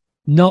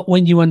 not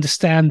when you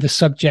understand the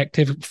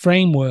subjective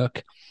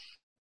framework.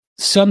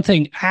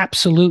 Something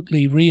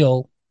absolutely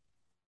real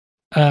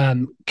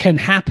can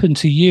happen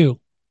to you.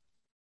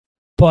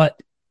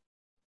 But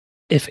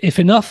if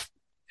enough,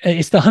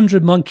 it's the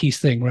 100 monkeys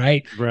thing,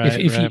 right? Right.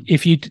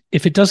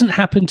 If it doesn't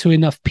happen to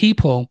enough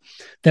people,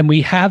 then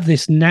we have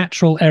this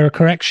natural error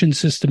correction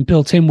system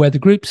built in where the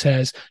group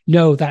says,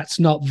 no, that's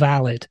not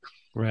valid.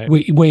 Right.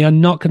 We are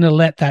not going to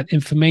let that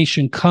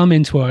information come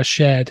into our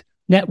shared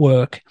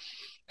network,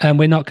 and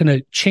we're not going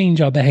to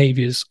change our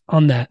behaviors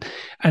on that.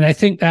 And I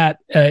think that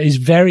is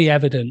very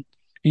evident,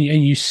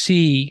 and you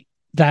see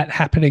that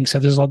happening. So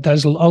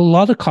there's a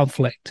lot of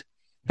conflict.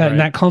 And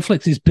that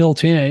conflict is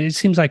built in. It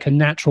seems like a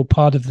natural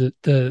part of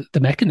the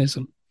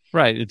mechanism.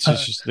 Right. It's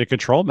just the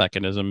control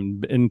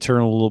mechanism,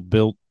 internal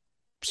built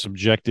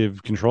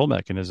subjective control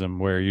mechanism,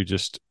 where you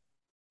just,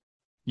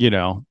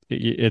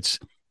 it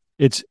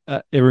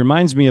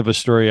reminds me of a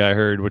story I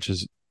heard, which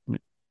is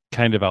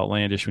kind of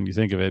outlandish when you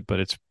think of it,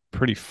 but it's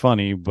pretty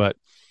funny. But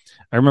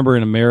I remember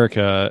in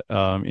America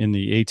in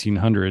the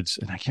 1800s,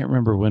 and I can't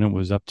remember when it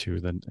was up to,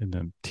 in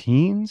the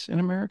teens in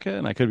America,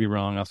 and I could be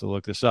wrong. I'll have to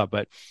look this up,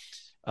 but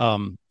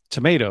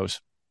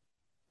tomatoes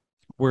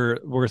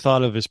were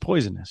thought of as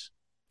poisonous.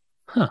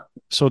 Huh.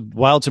 So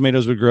wild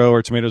tomatoes would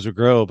grow,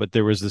 but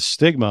there was this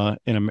stigma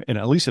in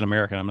at least in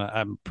America.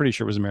 I'm pretty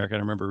sure it was America. I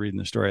remember reading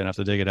the story. I have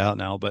to dig it out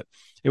now, but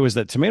it was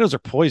that tomatoes are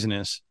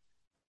poisonous,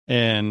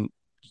 and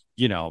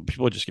people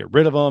would just get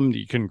rid of them.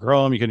 You couldn't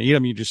grow them, you couldn't eat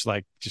them. You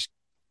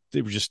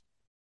they were just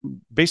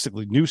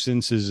basically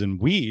nuisances and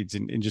weeds,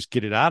 and just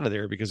get it out of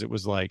there, because it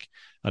was like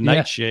a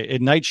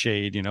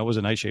nightshade. It was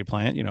a nightshade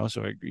plant,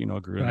 so it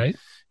grew right.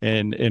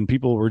 and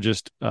people were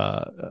just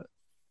trying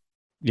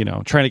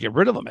to get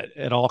rid of them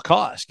at all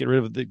costs, get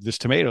rid of this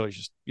tomato is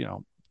just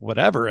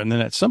whatever. And then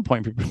at some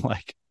point people were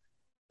like,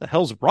 the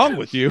hell's wrong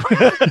with you?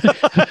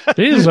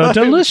 These are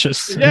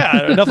delicious.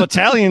 Yeah, enough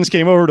Italians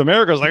came over to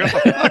America. I was like,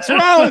 what the fuck's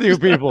wrong with you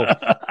people?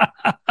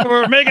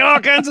 We're making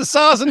all kinds of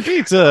sauce and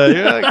pizza.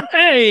 You're like,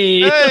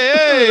 hey,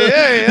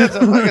 it's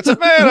a fucking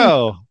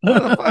tomato.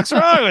 What the fuck's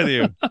wrong with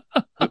you?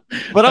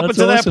 But up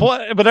until that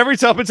point,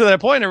 up until that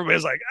point,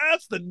 everybody's like,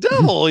 that's the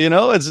devil.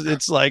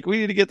 It's like, we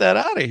need to get that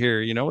out of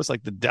here. It's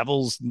like the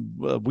devil's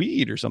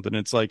weed or something.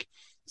 It's like,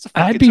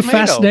 I'd be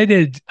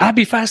fascinated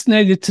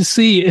to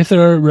see if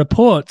there are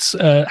reports.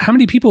 How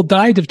many people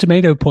died of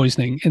tomato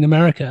poisoning in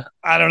America?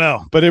 I don't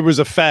know, but it was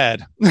a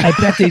fad. I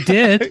bet they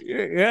did.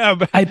 Yeah,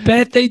 I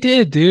bet they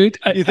did, dude.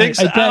 You think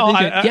so?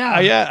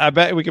 I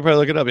bet we could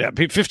probably look it up. Yeah,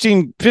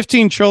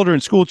 15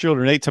 children, school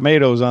children, ate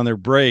tomatoes on their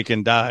break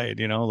and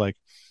died.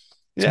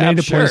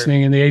 Tomato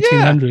poisoning in the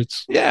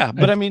 1800s. Yeah,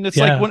 but I mean, it's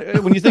like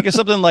when you think of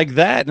something like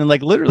that, and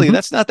like literally,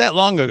 that's not that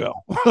long ago.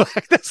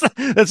 that's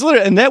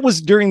literally, and that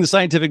was during the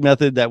scientific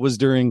method. That was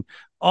during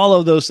all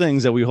of those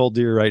things that we hold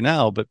dear right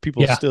now. But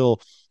people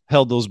still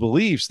held those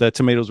beliefs that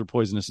tomatoes were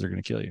poisonous; they're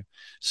going to kill you.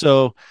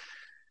 So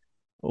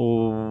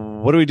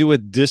what do we do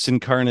with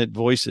disincarnate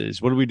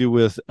voices? What do we do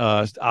with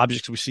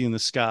objects we see in the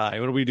sky?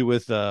 What do we do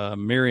with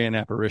Marian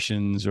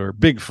apparitions or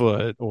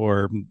Bigfoot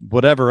or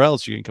whatever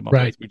else you can come up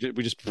with?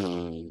 We just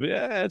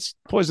yeah, it's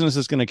poisonous.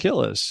 It's going to kill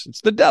us.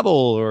 It's the devil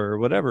or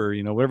whatever,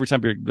 whatever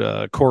type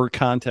of core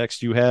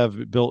context you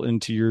have built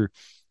into your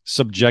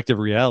subjective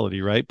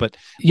reality, right? But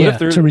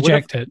to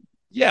reject it.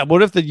 Yeah,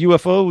 what if the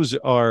UFOs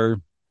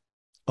are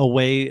a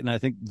way, and I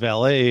think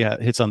Valet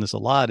hits on this a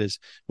lot, is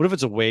what if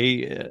it's a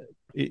way,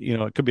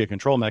 it could be a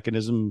control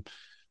mechanism,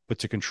 but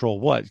to control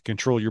what?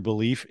 Control your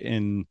belief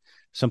in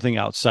something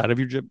outside of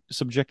your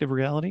subjective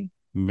reality?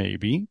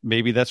 Maybe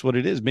that's what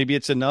it is. Maybe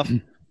it's enough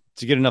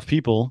to get enough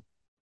people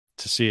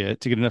to see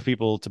it, to get enough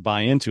people to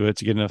buy into it,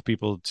 to get enough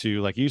people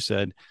to, like you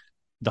said,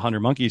 the 100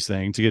 Monkeys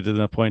thing, to get to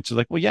the point to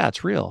like, well, yeah,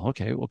 it's real.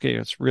 Okay,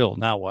 it's real.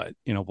 Now what?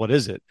 What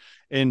is it?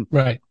 And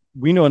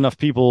we know enough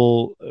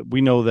people.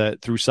 We know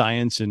that through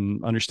science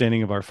and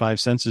understanding of our five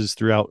senses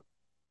throughout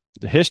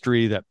the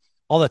history, that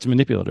all that's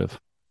manipulative.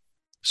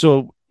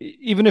 So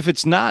even if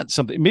it's not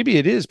something, maybe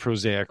it is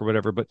prosaic or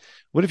whatever, but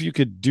what if you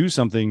could do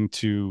something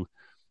to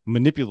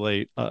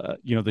manipulate,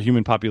 the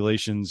human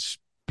population's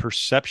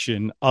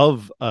perception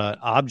of an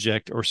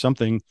object or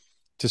something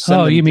to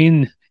send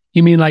them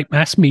you mean like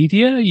mass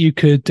media? You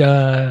could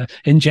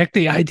inject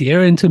the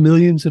idea into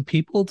millions of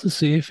people to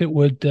see if it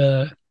would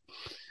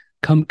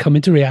come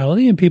into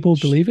reality and people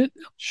believe it?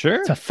 Sure.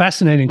 It's a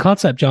fascinating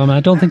concept, John. I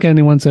don't think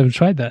anyone's ever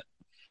tried that.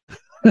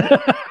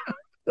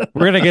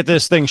 We're going to get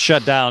this thing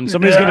shut down.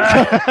 Somebody's going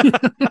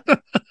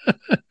to...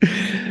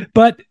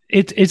 But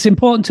it's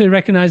important to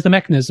recognize the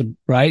mechanism,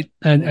 right?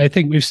 And I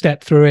think we've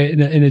stepped through it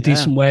in a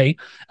decent way.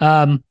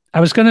 I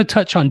was going to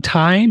touch on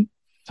time.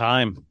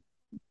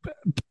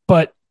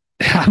 But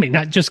I mean,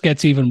 that just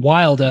gets even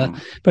wilder.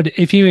 But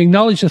if you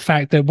acknowledge the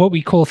fact that what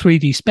we call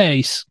 3D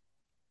space,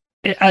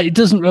 it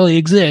doesn't really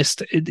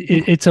exist.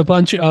 It's a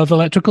bunch of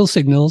electrical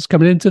signals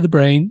coming into the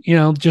brain,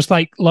 just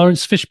like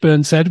Lawrence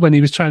Fishburne said when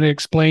he was trying to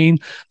explain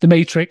the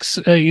Matrix,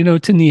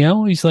 to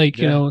Neo. He's like,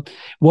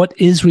 what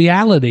is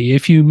reality?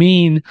 If you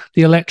mean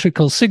the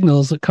electrical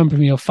signals that come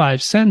from your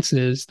five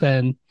senses,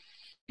 then,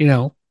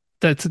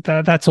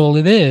 that's all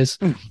it is.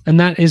 And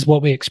that is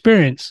what we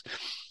experience.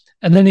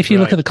 And then if you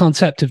look at the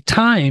concept of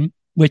time,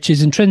 which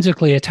is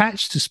intrinsically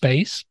attached to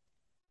space,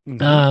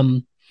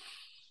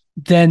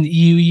 then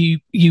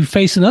you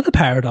face another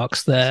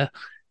paradox there,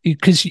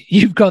 because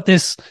you've got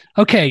this,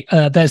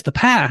 there's the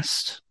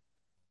past,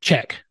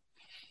 check.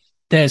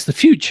 There's the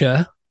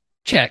future,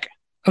 check.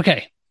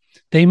 Okay.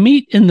 They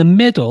meet in the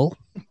middle,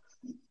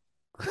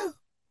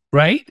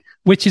 right?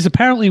 Which is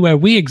apparently where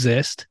we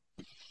exist.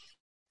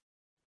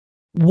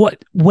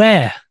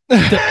 Where?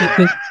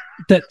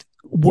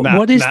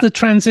 What is the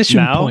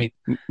transition point?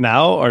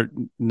 Now or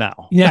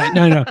now? Yeah,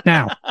 no, now.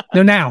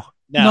 No, now.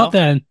 No. Not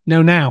then.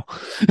 No, now.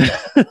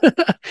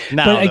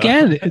 But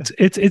again,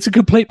 it's a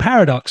complete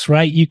paradox,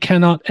 right? You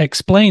cannot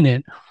explain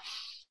it.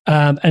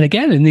 And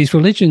again, in these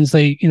religions,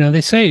 they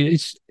say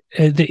it's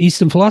the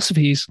Eastern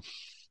philosophies.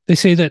 They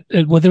say that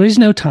there is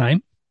no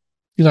time.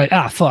 You're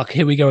like, fuck,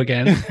 here we go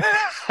again.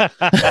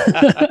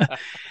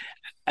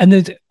 And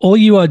then all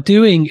you are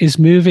doing is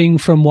moving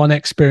from one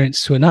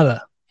experience to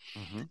another.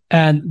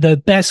 And the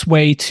best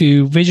way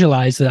to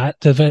visualize that,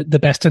 the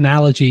best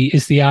analogy,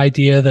 is the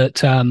idea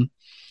that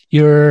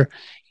you're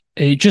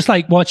just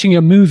like watching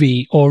a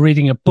movie or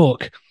reading a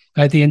book.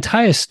 The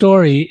entire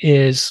story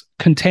is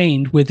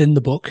contained within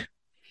the book,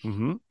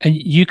 and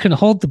you can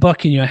hold the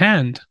book in your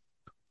hand,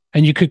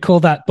 and you could call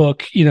that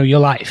book, your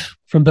life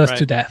from birth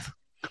to death.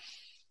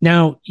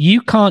 Now,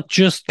 you can't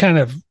just kind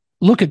of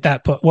look at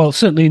that book. Well,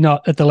 certainly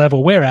not at the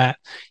level we're at.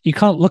 You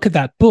can't look at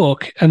that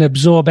book and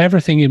absorb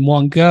everything in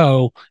one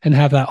go and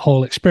have that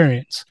whole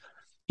experience.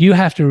 You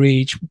have to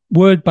read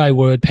word by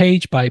word,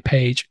 page by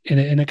page,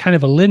 in a kind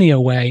of a linear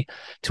way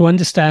to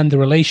understand the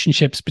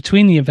relationships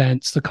between the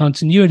events, the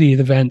continuity of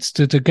the events,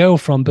 to go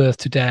from birth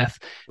to death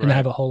and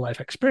have a whole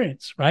life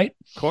experience, right?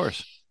 Of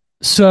course.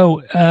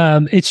 So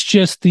it's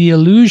just the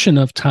illusion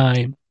of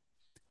time,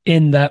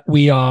 in that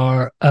we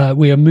are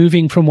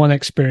moving from one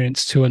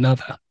experience to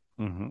another.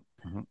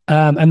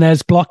 And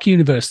there's block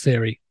universe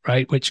theory,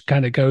 right, which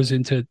kind of goes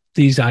into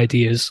these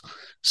ideas.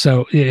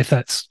 So if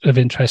that's of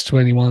interest to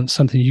anyone,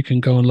 something you can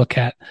go and look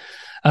at.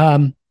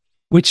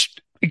 Which,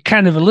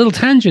 kind of a little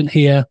tangent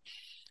here,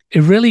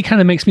 it really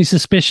kind of makes me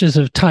suspicious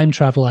of time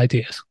travel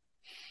ideas.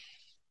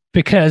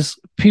 Because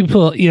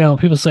people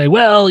say,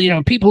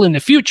 well, people in the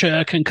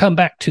future can come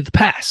back to the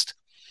past.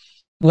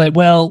 Like,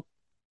 well,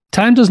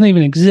 time doesn't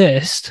even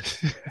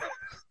exist.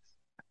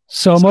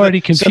 So I'm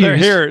already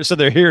confused. So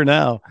they're here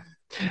now.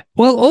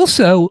 Well,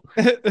 also,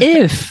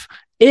 if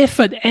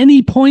at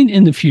any point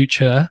in the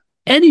future,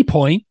 you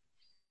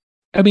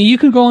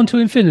can go on to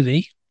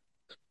infinity,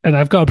 and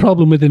I've got a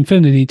problem with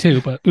infinity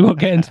too, but we won't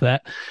get into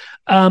that.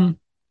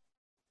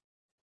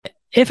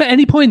 If at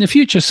any point in the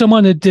future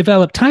someone had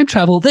developed time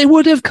travel, they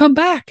would have come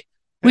back.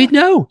 We'd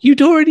know.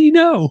 You'd already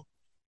know,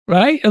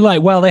 right? And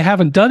like, well, they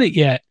haven't done it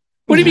yet.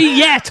 What do you mean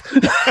yet?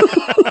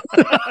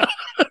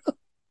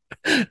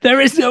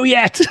 There is no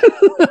yet.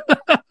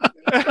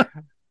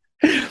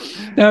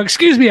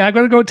 excuse me, I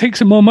got to go take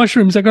some more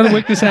mushrooms. I got to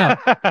work this out.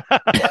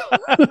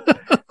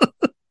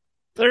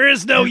 There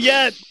is no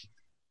yet.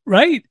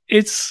 Right.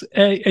 It's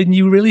and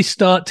you really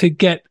start to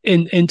get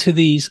into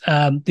these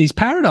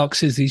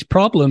paradoxes, these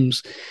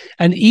problems,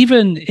 and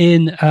even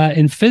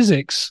in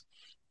physics,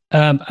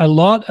 a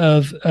lot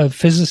of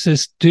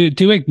physicists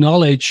do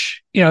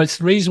acknowledge, it's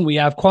the reason we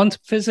have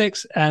quantum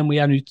physics and we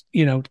have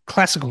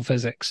classical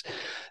physics,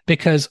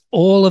 because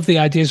all of the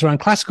ideas around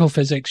classical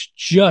physics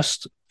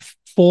just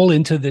fall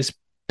into this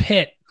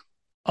pit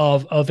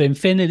of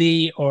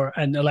infinity,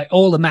 and like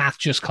all the math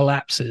just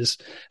collapses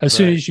as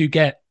soon as you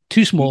get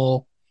too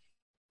small.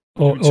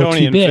 Or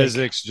Newtonian too big.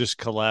 Physics just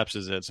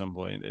collapses at some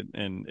point,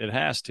 and it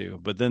has to.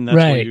 But then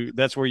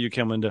that's where you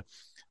come into,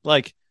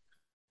 like,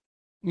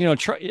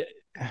 I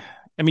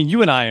mean,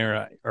 you and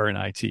I are in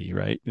IT,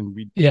 right? And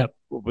we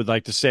would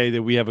like to say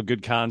that we have a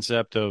good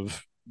concept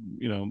of,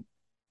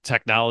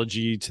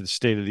 technology to the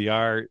state of the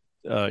art.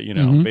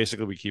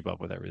 Basically we keep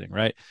up with everything,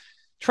 right?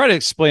 Try to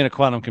explain a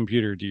quantum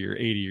computer to your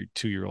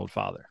 82-year-old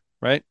father,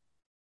 right?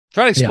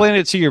 Try to explain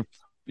it to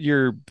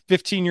your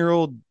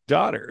 15-year-old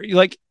daughter.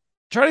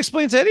 Try to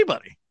explain it to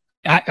anybody.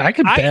 I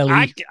could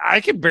barely. I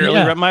could barely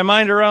wrap my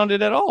mind around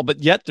it at all.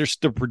 But yet they're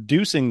still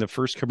producing the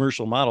first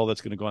commercial model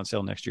that's going to go on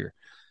sale next year.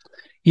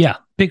 Yeah,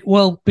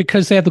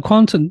 because they have the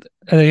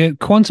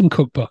quantum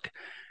cookbook.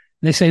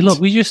 They say, look,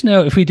 we just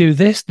know if we do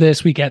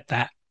this, we get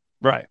that,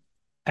 right?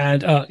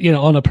 And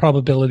on a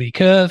probability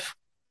curve,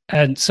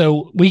 and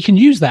so we can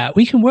use that.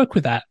 We can work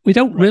with that. We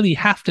don't really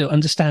have to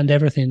understand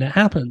everything that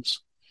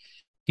happens.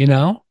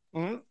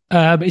 Mm-hmm.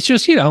 It's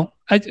just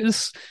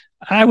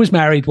I was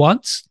married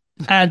once,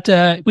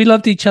 and we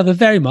loved each other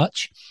very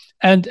much,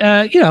 and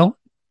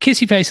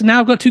kissy face, and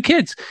now I've got 2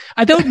 kids.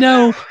 I don't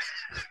know.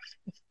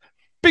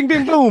 Bing,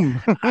 bing,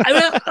 boom. I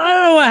don't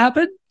know what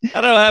happened.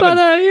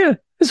 But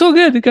it's all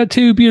good. I got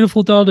 2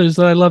 beautiful daughters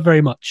that I love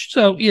very much.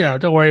 So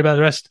don't worry about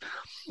the rest.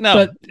 No,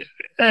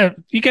 but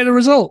you get a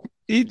result.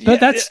 But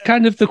that's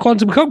kind of the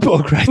quantum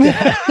cookbook right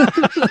there.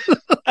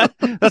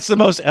 That's the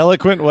most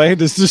eloquent way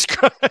to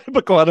describe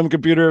a quantum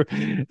computer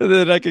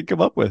that I could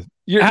come up with.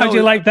 How'd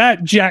you like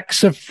that, Jack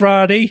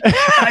Safradi?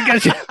 I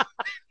guess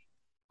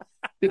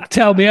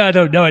tell me I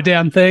don't know a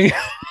damn thing.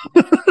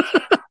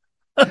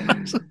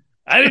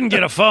 I didn't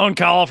get a phone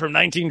call from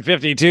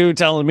 1952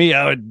 telling me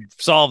I would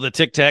solve the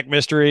Tic Tac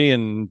mystery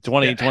in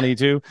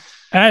 2022.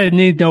 I didn't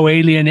need no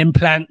alien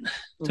implant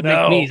to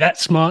make me that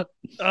smart.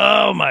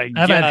 Oh my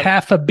God! I've had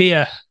half a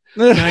beer.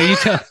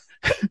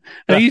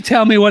 Now you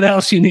tell me what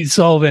else you need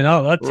solving.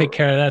 I'll take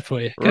care of that for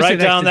you. Write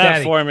down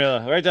that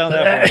formula.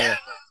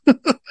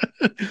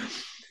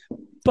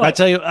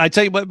 But I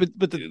tell you what.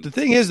 But the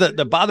thing is that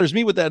bothers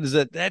me with that is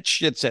that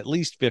shit's at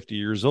least 50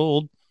 years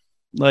old.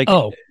 Like,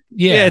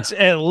 yeah, it's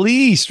at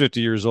least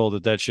 50 years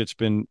old that shit's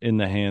been in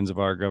the hands of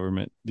our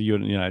government, the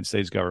United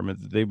States government.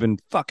 They've been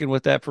fucking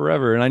with that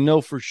forever. And I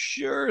know for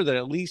sure that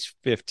at least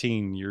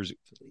 15 years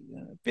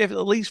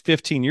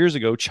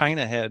ago,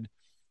 China had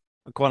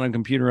a quantum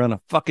computer on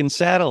a fucking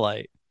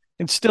satellite.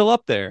 It's still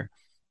up there.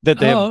 That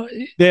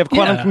they have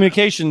quantum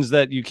communications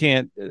that you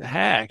can't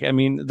hack. I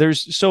mean,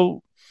 there's this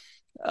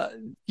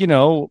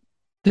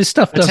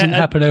stuff doesn't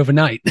happen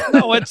overnight.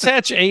 No,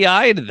 attach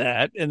AI to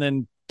that, and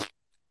then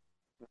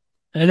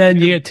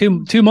you get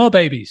two more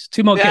babies,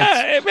 2 more kids.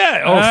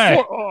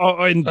 Yeah.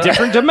 Or in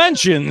different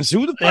dimensions.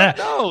 Who the fuck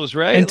knows,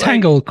 right?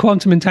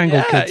 Quantum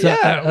entangled kids.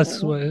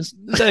 That's what it is.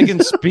 They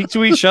can speak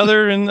to each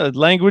other in a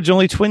language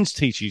only twins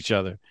teach each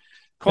other.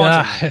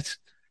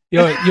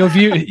 Your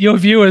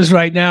viewers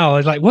right now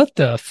are like, what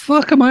the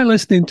fuck am I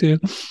listening to?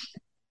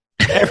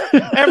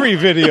 Every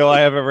video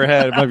I have ever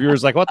had, my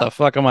viewers like, what the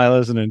fuck am I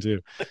listening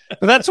to?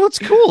 But that's what's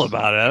cool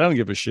about it. I don't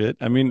give a shit.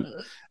 I mean,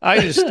 I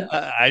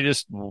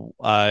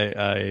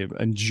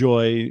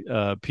enjoy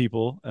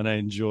people, and I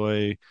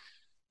enjoy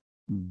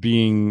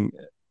being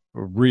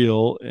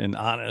real and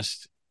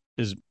honest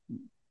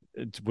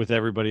with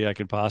everybody I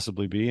could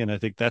possibly be. And I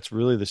think that's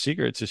really the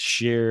secret, to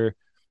share.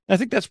 I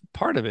think that's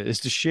part of it,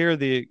 is to share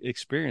the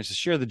experience, to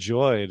share the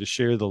joy, to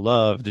share the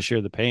love, to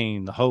share the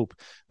pain, the hope,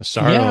 the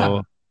sorrow.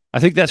 Yeah. I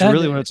think that's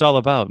really what it's all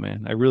about,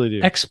 man. I really do.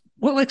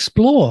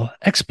 Explore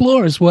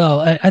as well.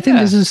 I think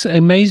there's this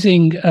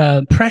amazing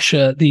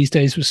pressure these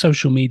days with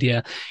social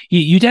media.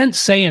 You don't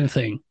say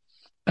anything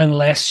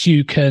unless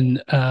you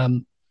can,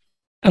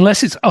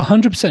 unless it's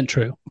 100%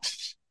 true,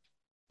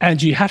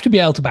 and you have to be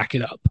able to back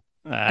it up.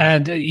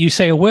 And you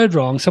say a word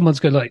wrong, someone's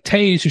going to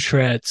tear you to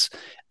shreds.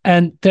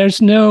 And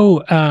there's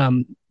no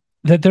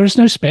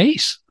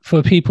space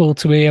for people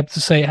to be able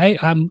to say, "Hey,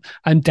 I'm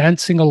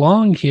dancing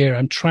along here.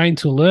 I'm trying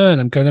to learn.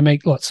 I'm going to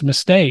make lots of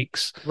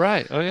mistakes."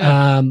 Right. Oh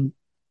yeah.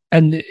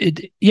 And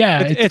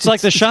it's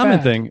like the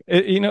shaman thing.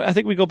 I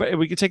think we go back.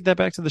 We could take that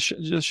back to the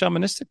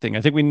shamanistic thing.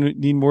 I think we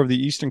need more of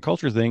the Eastern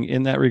culture thing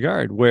in that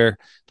regard, where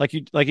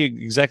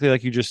exactly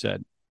like you just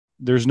said,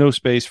 there's no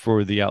space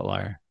for the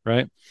outlier.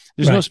 Right.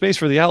 There's no space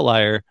for the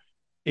outlier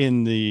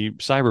in the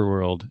cyber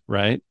world,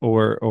 right?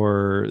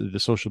 Or the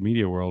social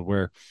media world,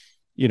 where,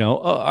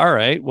 all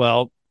right,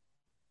 well,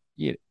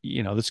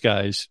 this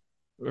guy's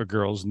or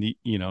girls need,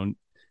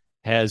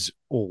 has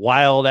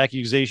wild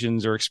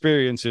accusations or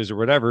experiences or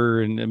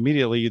whatever, and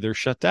immediately they're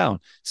shut down.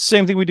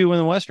 Same thing we do in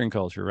the Western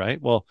culture, right?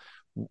 Well,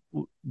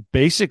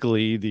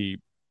 basically the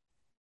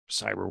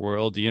cyber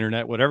world, the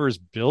internet, whatever, is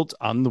built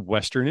on the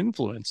Western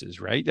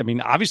influences, right? I mean,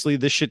 obviously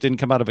this shit didn't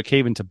come out of a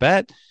cave in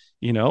Tibet,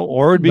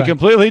 or it'd be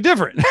completely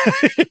different.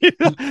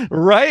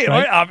 Right?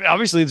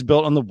 Obviously it's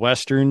built on the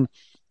Western,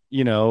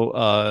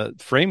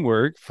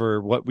 framework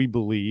for what we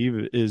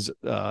believe is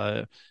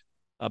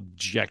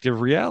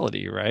objective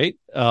reality, right?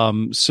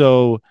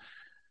 So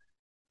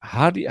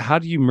how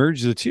do you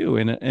merge the two?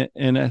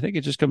 And I think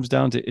it just comes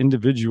down to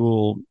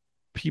individual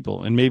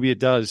people, and maybe it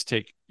does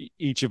take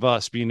each of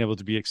us being able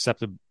to be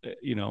accepted,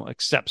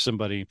 accept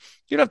somebody.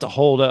 You don't have to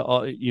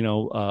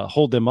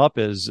hold them up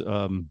as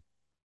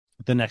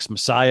the next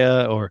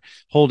Messiah, or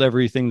hold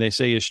everything they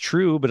say is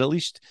true, but at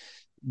least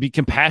be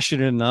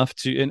compassionate enough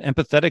and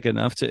empathetic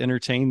enough to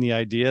entertain the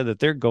idea that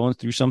they're going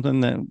through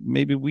something that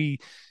maybe we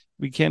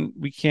can't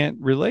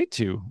relate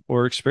to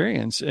or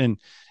experience. And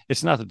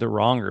it's not that they're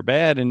wrong or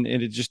bad, and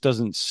it just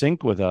doesn't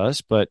sync with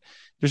us, but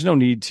there's no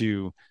need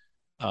to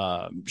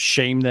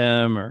shame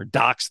them or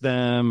dox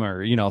them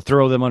or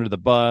throw them under the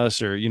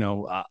bus or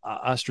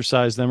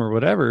ostracize them or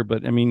whatever.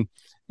 But I mean,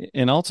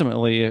 and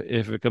ultimately,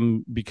 if it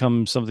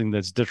becomes something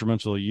that's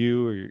detrimental to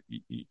you, or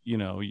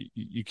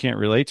you can't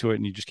relate to it,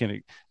 and you just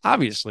can't,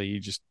 obviously you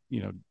just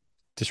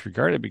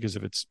disregard it, because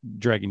if it's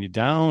dragging you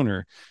down,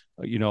 or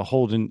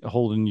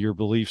holding your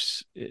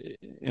beliefs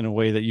in a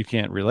way that you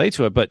can't relate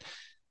to it. But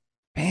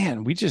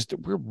man,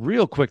 we're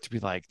real quick to be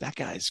like, that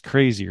guy's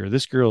crazy, or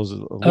this girl's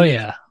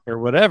or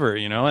whatever,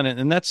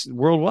 and that's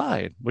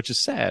worldwide, which is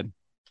sad.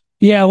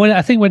 Yeah,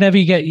 I think whenever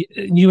you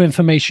get new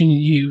information,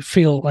 you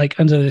feel like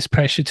under this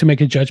pressure to make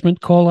a judgment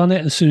call on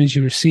it as soon as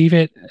you receive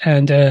it.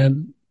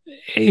 And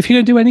if you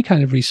don't do any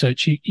kind of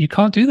research, you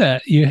can't do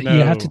that. You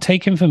have to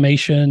take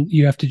information,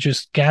 you have to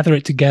just gather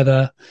it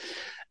together,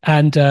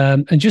 and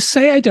just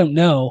say, I don't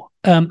know.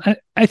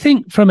 I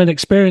think from an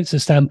experiencer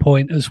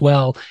standpoint as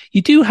well,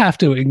 you do have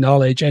to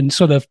acknowledge and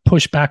sort of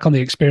push back on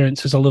the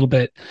experiences a little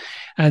bit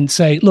and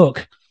say,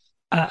 look,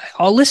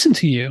 I'll listen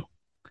to you,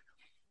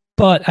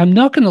 but I'm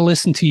not going to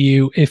listen to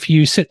you if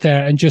you sit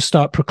there and just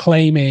start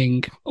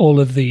proclaiming all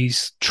of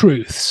these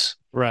truths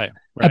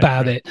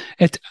about it.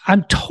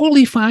 I'm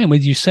totally fine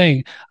with you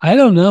saying, I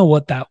don't know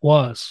what that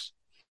was.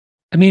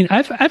 I mean,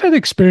 I've had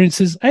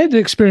experiences. I had an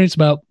experience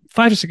about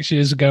 5 or 6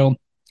 years ago.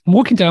 I'm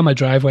walking down my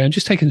driveway. I'm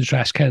just taking the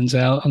trash cans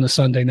out on a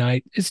Sunday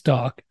night. It's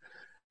dark.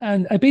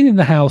 And I've been in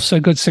the house a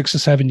good 6 or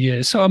 7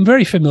 years. So I'm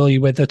very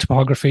familiar with the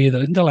topography,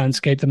 the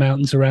landscape, the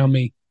mountains around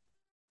me.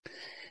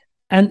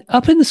 And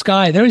up in the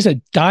sky, there is a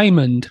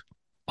diamond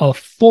of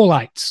 4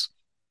 lights,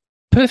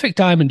 perfect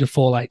diamond of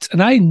 4 lights.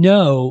 And I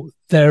know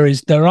there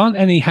aren't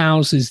any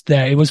houses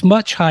there. It was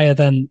much higher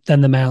than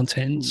the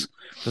mountains.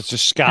 So it's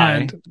just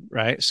sky,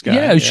 right? Sky.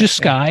 Yeah, it was just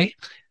sky.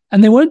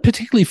 And they weren't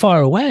particularly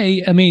far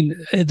away. I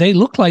mean, they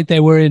looked like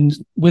they were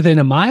within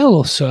a mile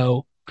or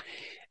so.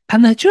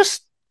 And they're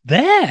just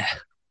there,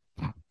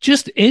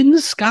 just in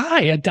the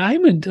sky, a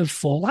diamond of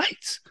 4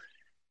 lights.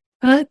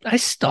 And I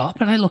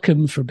stop and I look at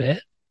them for a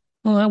bit.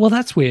 Well,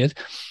 that's weird.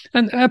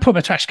 And I put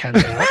my trash can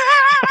down.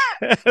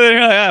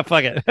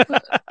 Fuck it.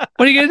 What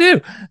are you going to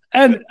do?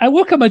 And I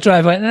walk up my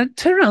driveway and I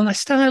turn around and I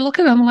stand and I look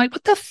at them. I'm like,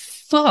 what the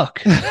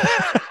fuck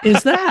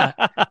is that?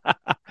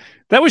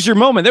 That was your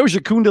moment. That was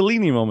your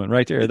Kundalini moment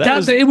right there. It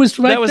was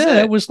right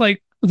there. It was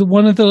like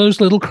one of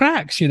those little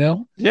cracks,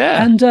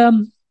 Yeah.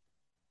 And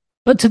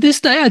but to this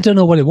day, I don't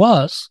know what it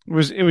was. It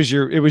was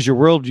your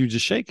worldview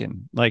just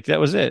shaking. Like that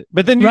was it.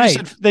 But then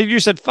you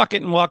said fuck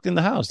it and walked in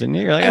the house, didn't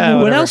you? You're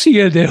like, what else are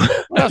you gonna do?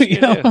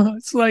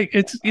 It's like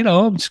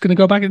I'm just gonna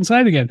go back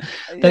inside again.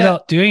 They're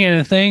not doing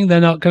anything.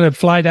 They're not gonna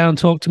fly down and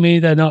talk to me.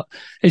 They're not.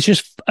 It's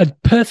just a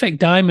perfect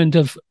diamond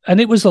and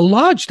it was a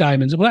large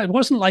diamond. It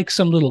wasn't like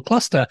some little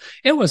cluster.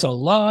 It was a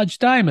large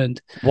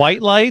diamond.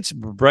 White lights,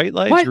 bright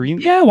lights, green.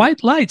 Yeah,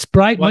 white lights,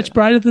 much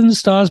brighter than the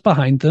stars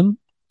behind them.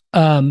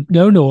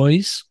 No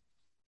noise.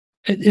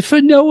 For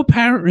no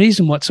apparent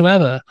reason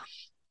whatsoever.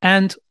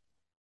 And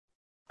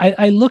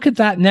I look at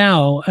that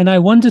now and I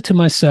wonder to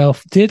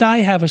myself, did I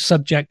have a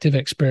subjective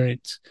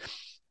experience?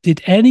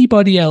 Did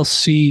anybody else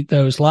see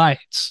those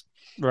lights?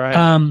 Right.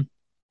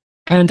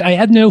 And I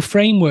had no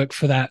framework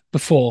for that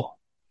before.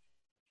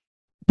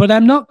 But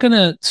I'm not going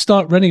to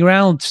start running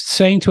around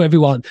saying to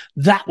everyone,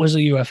 that was a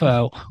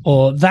UFO,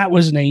 or that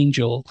was an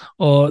angel,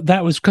 or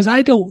that was, because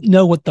I don't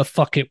know what the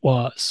fuck it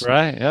was.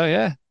 Right. Oh,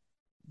 yeah.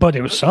 But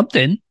it was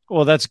something.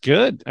 Well, that's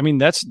good. I mean,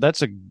 that's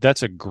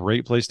a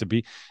great place to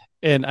be.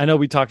 And I know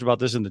we talked about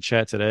this in the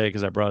chat today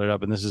because I brought it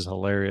up, and this is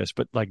hilarious.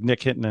 But like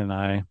Nick Hinton and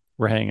I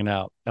were hanging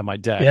out at my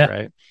deck,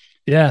 right?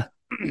 Yeah.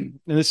 And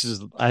this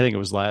is, I think it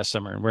was last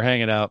summer, and we're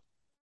hanging out,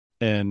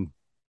 and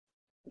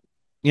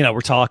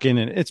we're talking,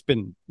 and it's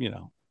been,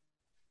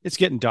 it's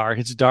getting dark.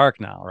 It's dark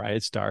now, right?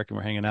 It's dark, and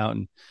we're hanging out,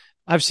 and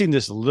I've seen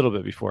this a little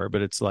bit before,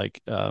 but it's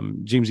like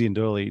James Ian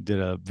Dooley did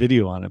a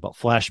video on it about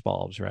flash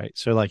bulbs, right?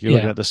 So like you're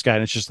looking at the sky,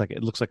 and it's just like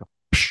it looks like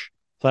a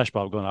flash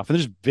bulb going off, and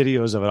there's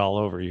videos of it all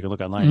over. You can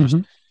look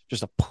online,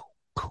 just a poof,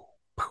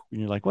 poof, and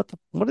you're like, what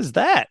is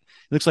that?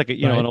 It looks like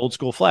an old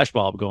school flash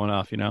bulb going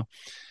off,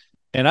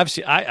 And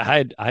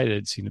I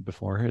had seen it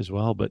before as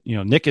well, but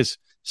Nick is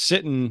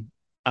sitting.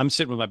 I'm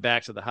sitting with my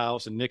back to the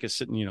house, and Nick is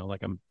sitting,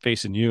 like I'm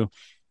facing you,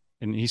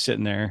 and he's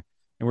sitting there,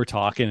 and we're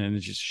talking, and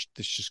it's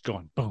just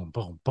going boom,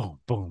 boom, boom,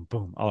 boom,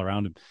 boom all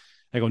around him.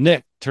 I go,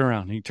 Nick, turn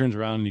around. And he turns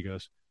around and he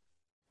goes,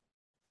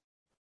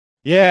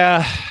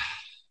 yeah,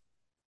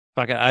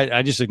 fuck it.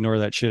 I just ignore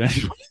that shit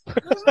anyway.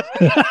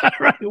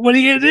 Right. What are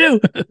you gonna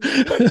do?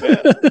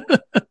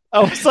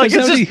 Oh, it's like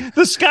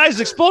the sky's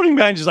exploding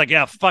behind you. Just like,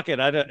 yeah, fuck it.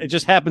 It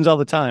just happens all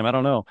the time. I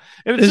don't know.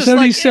 There's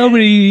only so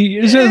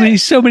many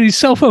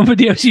cell phone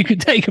videos you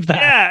could take of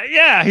that.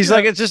 Yeah. He's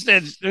like, it's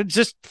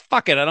just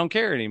fuck it. I don't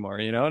care anymore.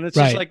 And it's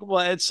just like, well,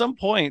 at some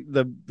point,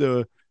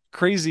 the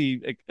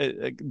crazy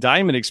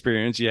diamond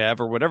experience you have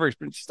or whatever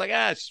experience, it's like,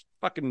 it's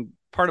fucking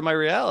part of my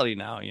reality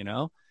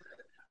now.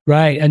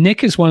 Right. And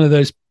Nick is one of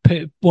those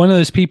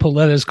people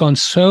that has gone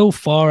so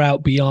far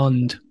out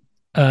beyond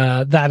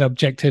that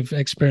objective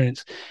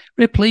experience.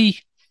 Ripley,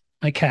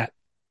 my cat,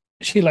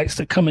 she likes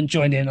to come and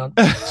join in on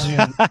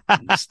Zoom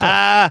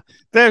stuff.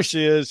 There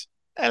she is.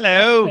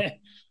 Hello.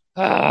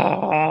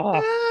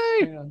 Go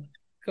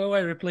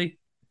away, Ripley.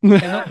 You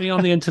cannot be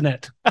on the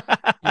internet.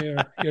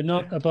 You're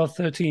not above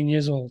 13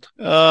 years old.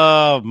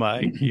 Oh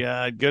my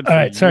God! Good. All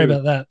right, sorry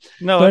about that.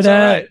 No, but all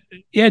right.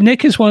 Yeah,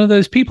 Nick is one of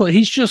those people.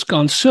 He's just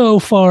gone so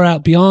far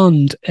out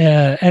beyond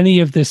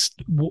any of this,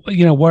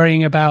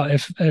 worrying about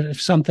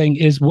if something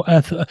is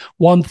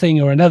one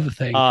thing or another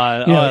thing.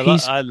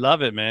 I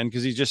love it, man,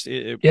 because he just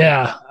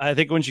yeah. I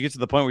think once you get to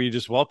the point where you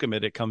just welcome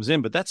it, it comes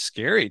in. But that's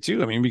scary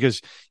too. I mean,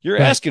 because you're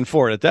asking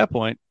for it at that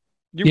point.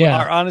 You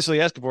are honestly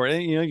asking for it.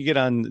 And, you get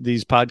on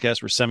these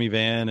podcasts where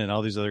Semi-Van and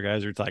all these other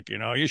guys are like,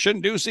 you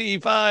shouldn't do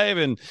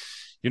CE5 and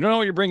you don't know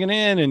what you're bringing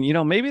in. And,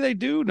 maybe they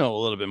do know a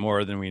little bit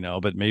more than we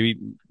know, but maybe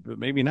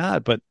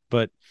not.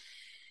 But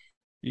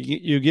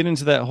you get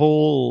into that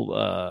whole,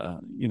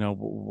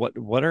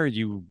 what are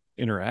you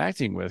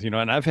interacting with?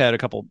 And I've had a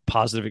couple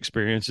positive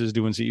experiences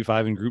doing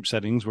CE5 in group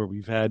settings where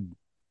we've had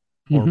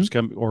orbs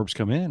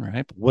come in,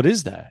 right? But what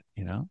is that,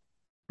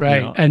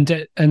 Right.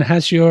 And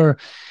has your...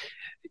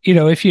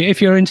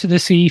 if you're into the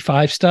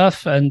CE5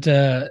 stuff and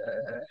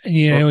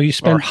you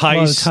spend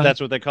HICE,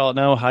 that's what they call it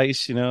now.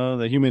 HICE,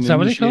 the human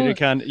initiated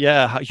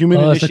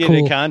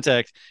initiated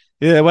contact.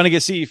 Yeah, when I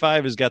get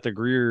CE5 has got the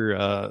Greer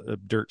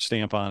dirt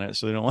stamp on it,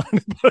 so they don't want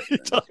anybody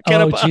talking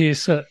about. Oh,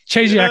 geez,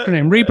 change the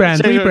acronym,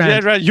 rebrand. Yeah,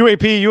 right.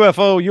 UAP,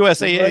 UFO,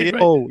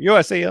 USAO,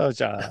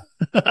 USAO.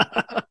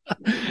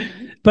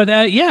 But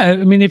I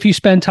mean, if you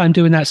spend time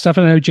doing that stuff,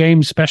 I know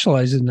James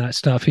specializes in that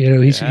stuff.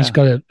 He's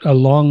got a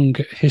long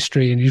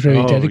history and he's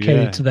really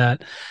dedicated to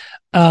that.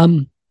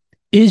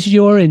 Is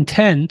your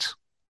intent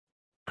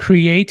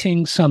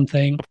creating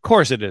something? Of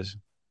course, it is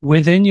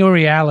within your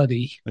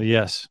reality.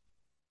 Yes.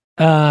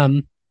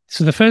 So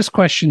the first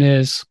question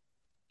is,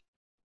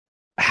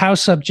 how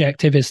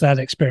subjective is that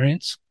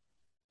experience?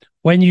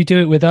 When you do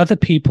it with other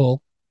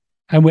people,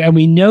 and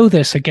we know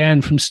this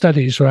again from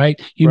studies, right?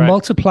 You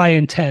multiply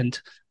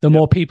intent, the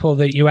more people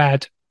that you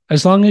add.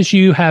 As long as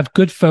you have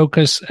good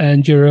focus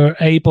and you're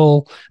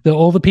able, that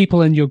all the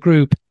people in your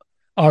group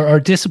are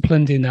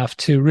disciplined enough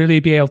to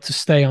really be able to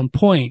stay on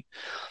point.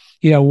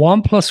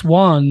 1 +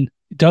 1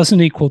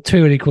 doesn't equal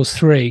 2, it equals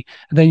 3.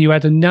 And then you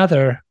add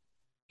another,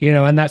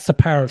 and that's the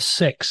power of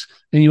 6.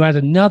 Then you add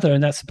another,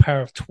 and that's the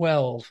power of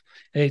 12.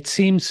 It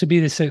seems to be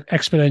this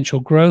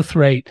exponential growth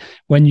rate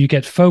when you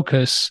get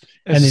focus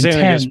and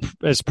intent.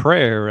 As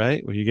prayer,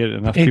 right? When you get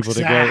enough people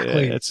together,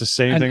 it's the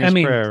same thing as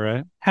prayer,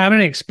 right? How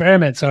many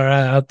experiments are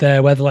out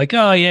there where they're like,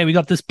 oh yeah, we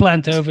got this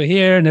plant over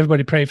here, and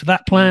everybody pray for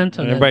that plant,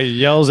 and everybody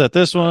yells at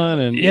this one,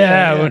 and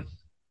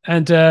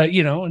and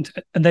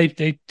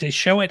they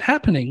show it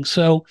happening.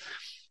 So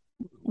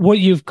what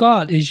you've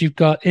got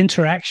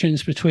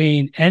interactions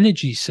between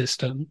energy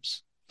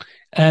systems,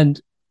 and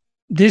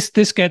this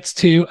gets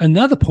to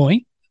another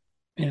point,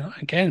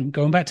 again,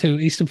 going back to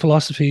Eastern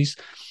philosophies.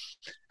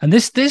 And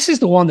this is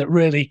the one that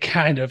really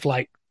kind of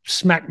like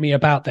smacked me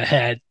about the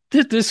head.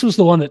 This was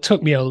the one that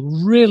took me a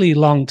really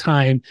long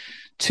time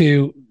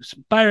to...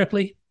 Bye,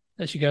 Ripley.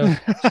 There she goes.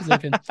 She's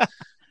leaving.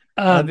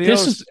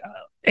 This is...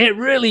 It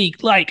really,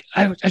 like,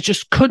 I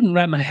just couldn't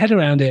wrap my head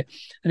around it.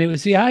 And it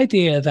was the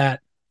idea that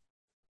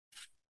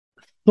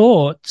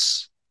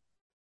thoughts...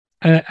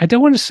 I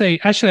don't want to say,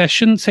 actually, I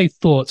shouldn't say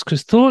thoughts,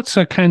 because thoughts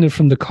are kind of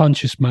from the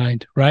conscious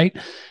mind, right?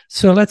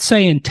 So let's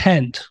say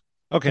intent,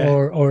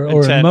 or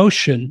intent.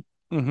 Emotion,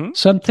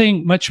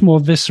 something much more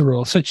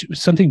visceral,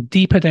 something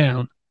deeper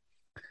down.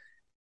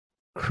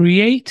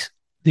 Create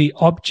the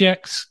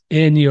objects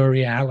in your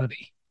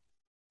reality.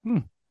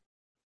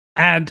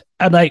 And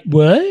I'm like,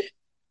 what?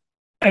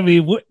 I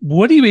mean,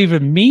 what do you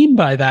even mean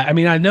by that? I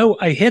mean,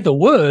 I hear the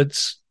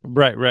words.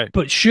 Right.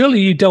 But surely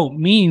you don't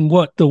mean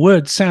what the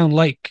words sound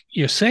like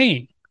you're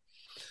saying.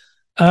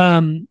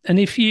 And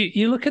if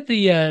you look at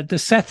the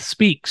Seth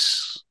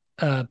Speaks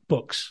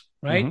books,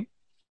 right?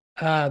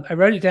 I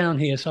wrote it down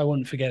here so I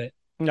wouldn't forget it.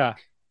 Yeah.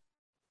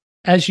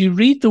 As you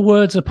read the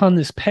words upon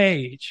this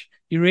page,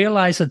 you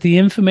realize that the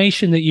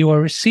information that you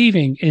are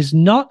receiving is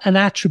not an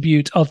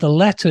attribute of the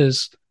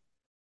letters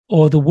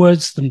or the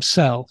words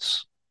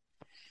themselves.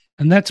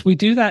 And we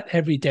do that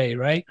every day,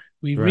 right?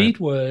 We read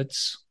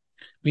words,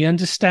 we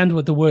understand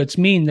what the words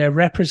mean. They're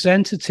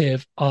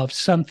representative of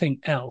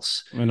something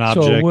else. An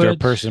object or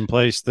person,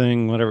 place,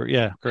 thing, whatever.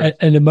 Yeah.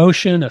 An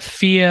emotion, a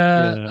fear.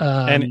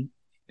 And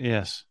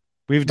yes,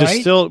 we've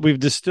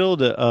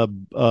distilled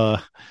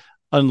a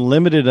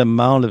unlimited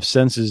amount of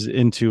senses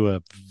into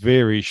a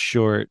very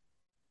short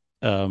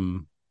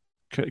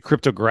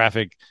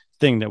cryptographic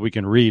thing that we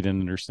can read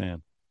and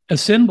understand. A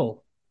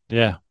symbol.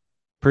 Yeah.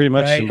 Pretty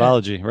much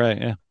symbology. Right.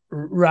 Yeah.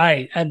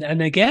 Right.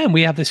 And again,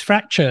 we have this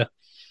fracture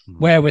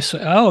where we're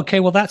okay,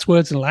 well, that's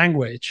words and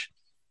language.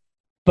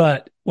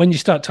 But when you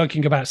start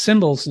talking about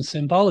symbols and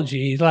symbology,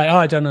 you're like,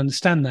 I don't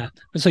understand that.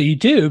 But so you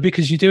do,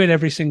 because you do it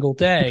every single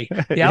day.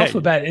 The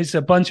alphabet is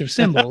a bunch of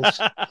symbols,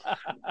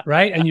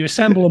 right? And you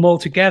assemble them all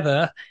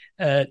together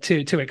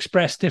to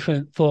express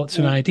different thoughts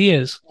and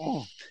ideas.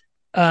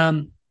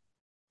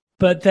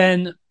 But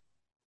then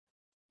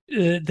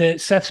the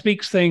Seth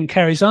Speaks thing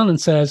carries on and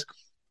says,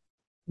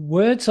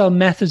 words are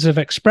methods of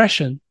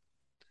expression.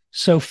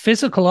 So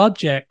physical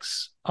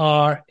objects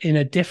are in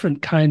a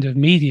different kind of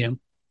medium.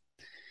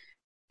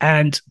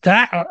 And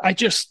that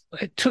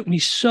it took me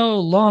so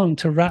long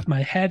to wrap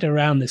my head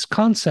around this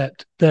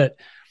concept that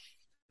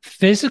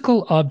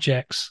physical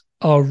objects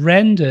are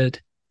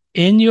rendered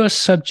in your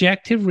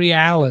subjective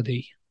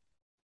reality,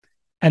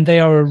 and they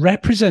are a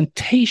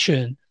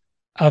representation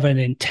of an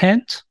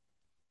intent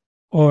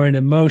or an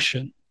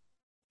emotion.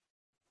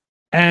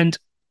 And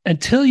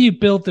until you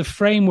build the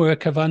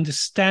framework of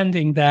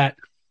understanding that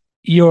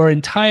your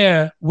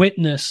entire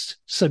witnessed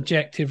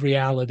subjective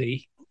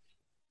reality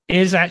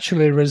is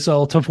actually a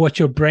result of what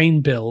your brain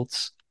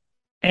builds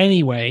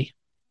anyway,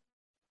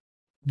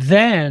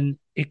 then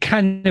it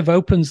kind of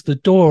opens the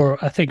door,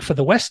 I think, for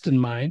the Western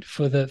mind,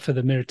 for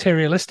the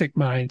materialistic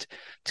mind,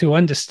 to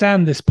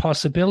understand this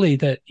possibility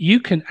that you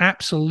can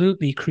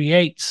absolutely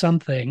create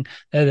something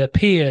that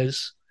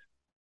appears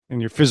in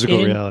your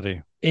physical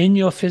reality. In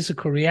your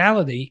physical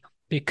reality,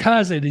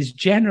 because it is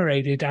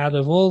generated out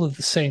of all of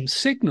the same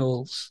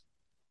signals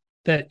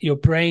that your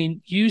brain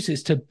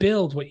uses to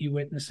build what you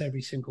witness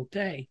every single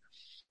day.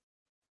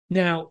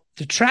 Now,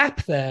 the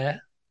trap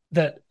there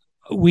that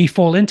we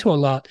fall into a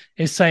lot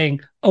is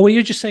saying, oh, well,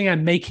 you're just saying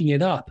I'm making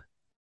it up.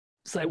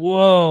 It's like,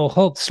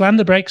 whoa, slam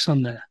the brakes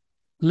on there.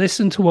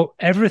 Listen to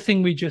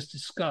everything we just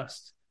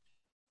discussed.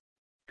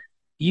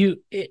 In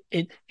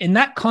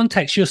that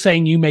context, you're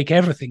saying you make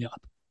everything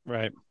up.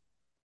 Right.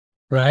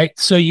 Right.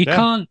 So you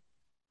can't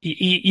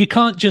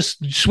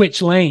just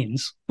switch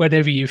lanes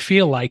whenever you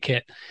feel like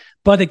it.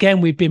 But again,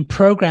 we've been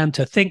programmed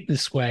to think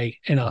this way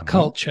in our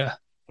culture.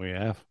 We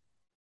have.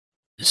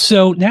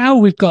 So now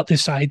we've got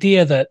this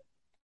idea that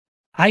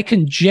I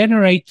can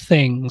generate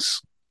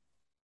things,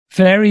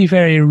 very,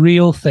 very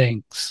real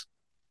things,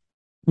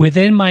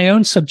 within my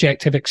own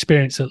subjective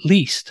experience, at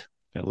least.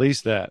 At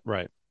least that,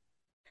 right.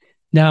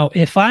 Now,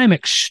 if I'm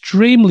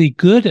extremely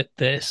good at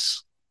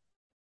this,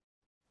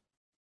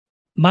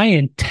 my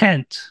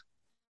intent,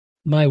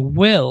 my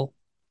will,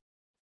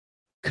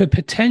 could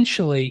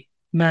potentially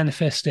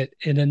manifest it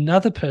in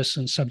another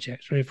person's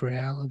subjective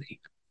reality.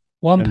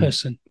 One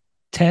person,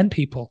 10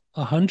 people,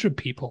 100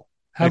 people.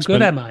 How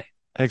good am I?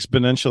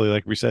 Exponentially,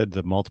 like we said,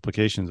 the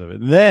multiplications of it.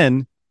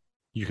 Then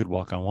you could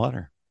walk on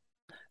water.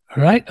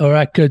 All right. Or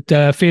I could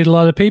feed a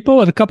lot of people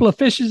with a couple of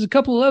fishes, a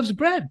couple of loaves of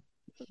bread.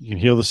 You can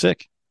heal the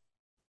sick.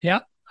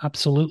 Yeah,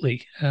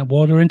 absolutely.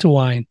 Water into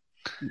wine.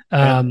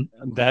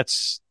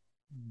 That's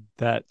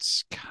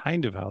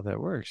kind of how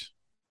that works.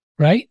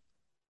 Right?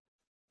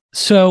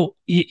 So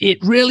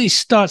it really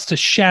starts to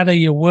shatter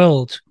your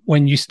world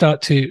when you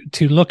start to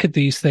look at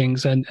these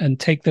things and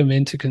take them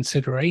into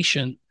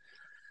consideration.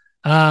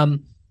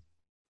 It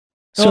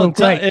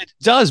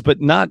does,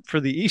 but not for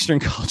the Eastern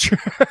culture,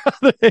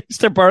 the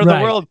Eastern part of the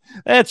world.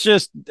 That's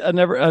just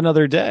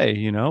another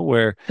day,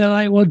 where they're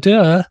like, well,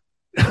 duh.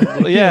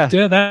 Well, yeah.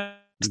 Duh,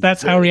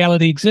 that's how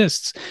reality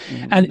exists.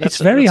 And it's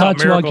very hard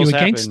to argue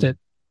against it.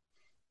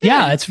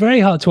 Yeah, it's very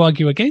hard to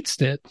argue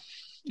against it.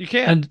 You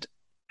can't.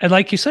 And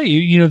like you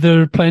say,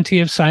 there are plenty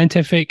of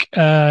scientific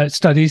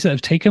studies that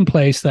have taken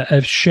place that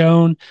have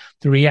shown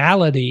the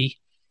reality.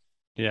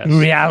 Yes.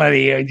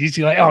 Reality.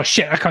 You're like, oh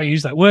shit, I can't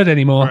use that word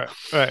anymore.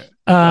 Right.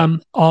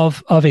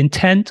 Of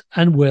intent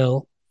and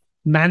will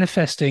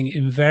manifesting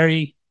in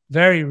very,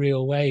 very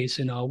real ways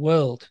in our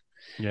world.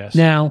 Yes.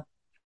 Now,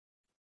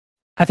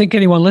 I think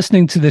anyone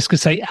listening to this could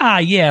say,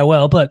 yeah,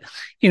 well, but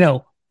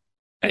you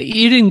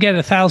didn't get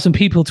 1,000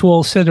 people to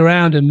all sit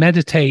around and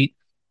meditate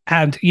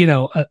and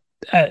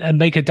and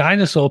make a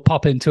dinosaur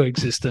pop into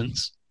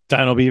existence.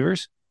 Dino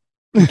beavers.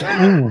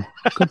 Ooh,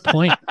 good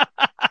point.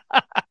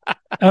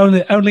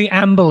 Only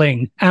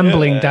ambling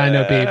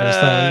dino beavers,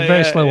 though,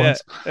 very slow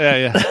ones.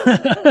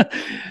 Yeah.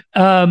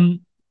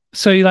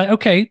 So you're like,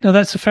 okay, no,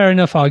 that's a fair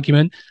enough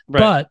argument. Right.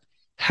 But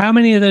how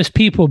many of those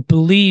people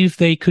believe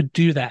they could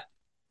do that?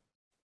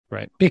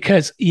 Right.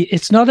 Because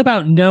it's not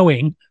about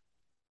knowing.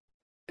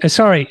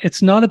 Sorry,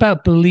 it's not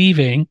about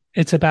believing,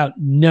 it's about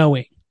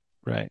knowing.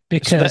 Right.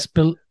 Because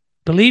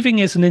believing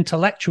is an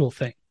intellectual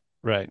thing.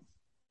 Right.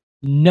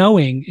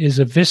 Knowing is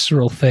a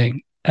visceral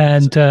thing.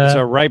 And it's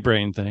a right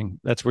brain thing.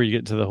 That's where you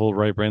get to the whole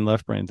right brain,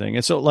 left brain thing.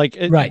 And so like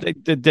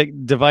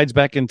it divides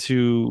back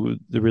into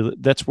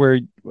that's where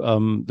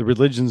the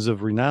religions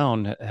of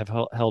renown have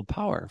held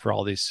power for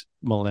all these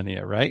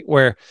millennia, right?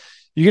 Where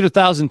you get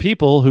 1,000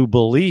 people who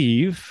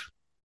believe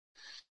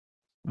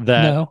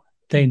that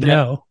they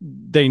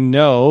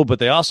know, but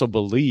they also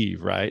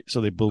believe, right? So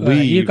they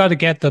believe. You got to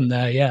get them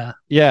there, yeah.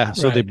 Yeah,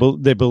 so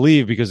right. they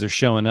believe because they're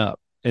showing up,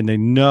 and they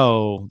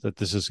know that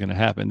this is going to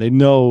happen. They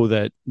know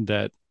that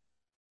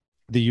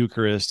the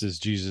Eucharist is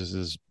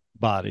Jesus's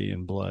body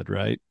and blood,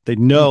 right? They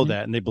know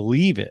that, and they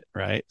believe it,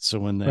 right? So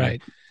when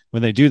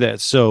they do that,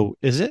 so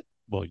is it?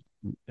 Well,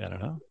 I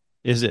don't know.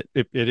 Is it?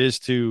 It is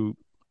to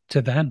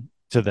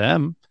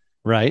them,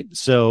 right?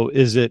 So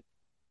is it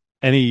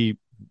any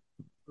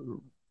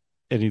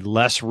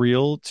less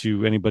real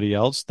to anybody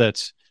else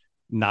that's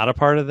not a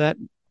part of that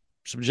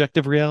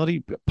subjective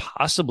reality?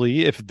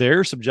 Possibly, if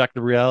their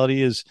subjective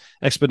reality is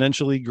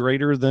exponentially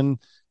greater than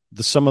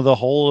the sum of the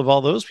whole of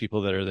all those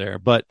people that are there.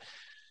 But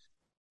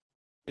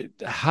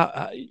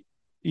how,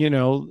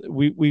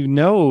 we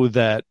know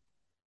that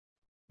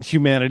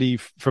humanity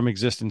from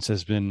existence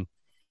has been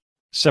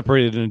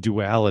separated in a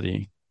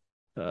duality.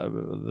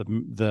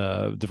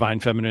 The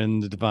divine feminine,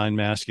 the divine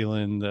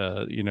masculine,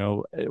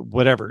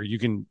 whatever. You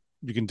can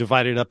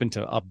divide it up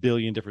into a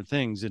billion different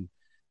things. And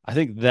I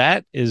think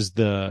that is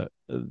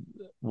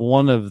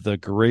one of the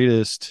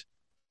greatest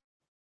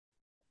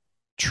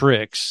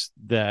tricks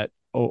that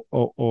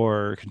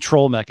or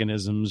control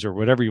mechanisms or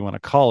whatever you want to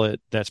call it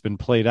that's been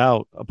played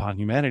out upon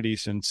humanity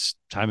since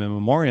time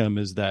immemorial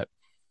is that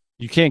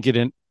you can't get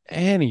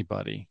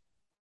everybody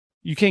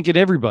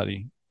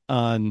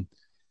on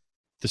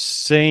the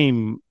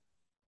same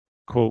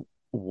quote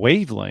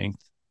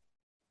wavelength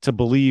to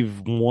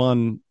believe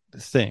one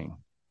thing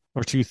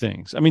or two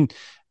things. I mean,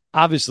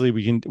 obviously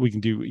we can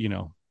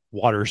do,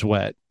 water's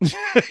wet,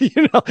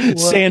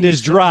 sand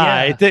is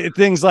dry,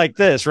 things like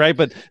this, right?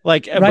 But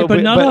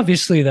not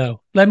obviously though.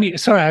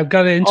 I've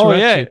got to interrupt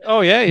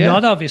you. Yeah.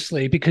 Not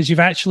obviously, because you've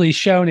actually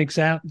shown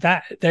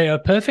that they are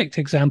perfect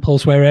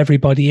examples where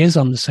everybody is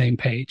on the same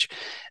page.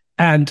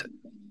 And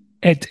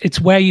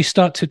it's where you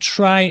start to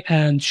try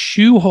and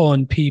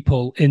shoehorn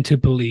people into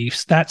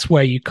beliefs. That's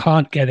where you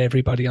can't get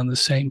everybody on the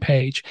same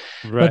page.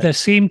 Right. But there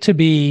seem to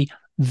be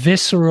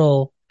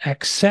visceral,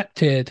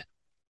 accepted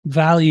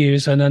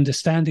values and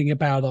understanding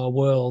about our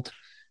world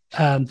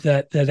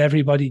that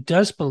everybody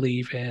does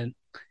believe in,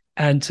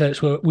 and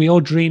so we all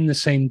dream the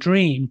same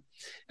dream,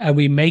 and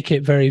we make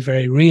it very,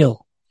 very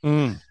real.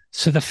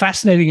 So the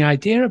fascinating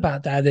idea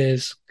about that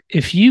is,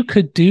 if you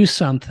could do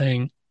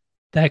something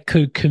that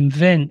could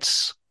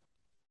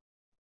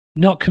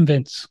not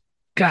convince,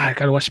 God, I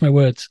gotta watch my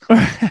words.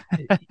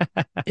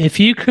 If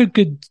you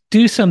could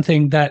do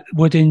something that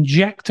would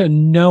inject a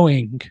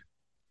knowing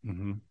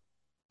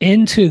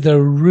into the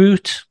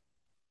root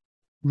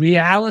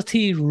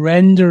reality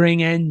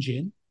rendering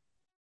engine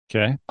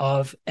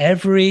of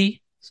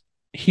every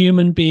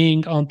human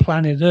being on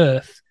planet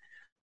Earth,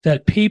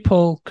 that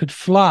people could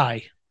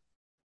fly.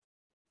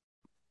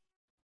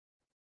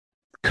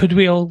 Could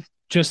we all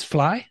just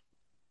fly?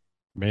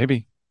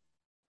 Maybe.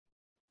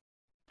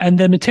 And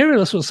the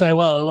materialists will say,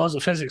 well, the laws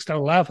of physics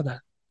don't allow for that.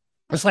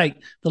 It's like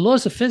the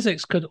laws of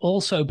physics could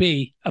also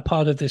be a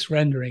part of this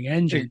rendering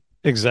engine.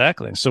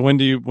 Exactly. So when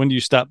you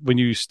start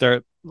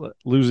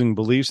losing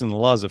beliefs in the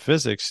laws of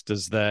physics,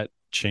 does that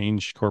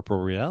change corporal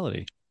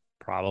reality?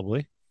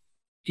 Probably.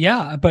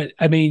 Yeah, but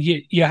I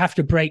mean, you have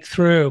to break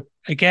through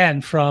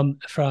again from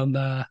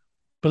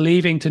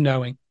believing to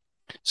knowing.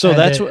 So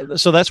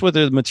that's what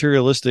the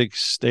materialistic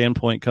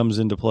standpoint comes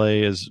into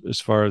play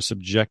as far as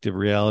subjective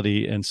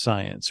reality and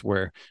science,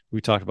 where we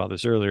talked about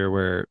this earlier,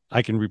 where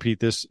I can repeat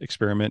this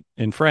experiment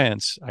in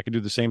France. I can do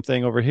the same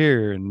thing over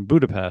here in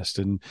Budapest,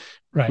 and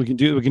we can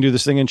do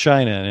this thing in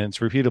China, and it's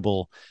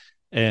repeatable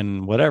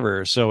and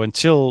whatever. So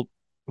until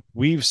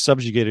we've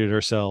subjugated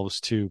ourselves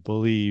to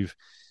believe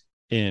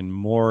in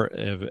more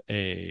of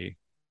a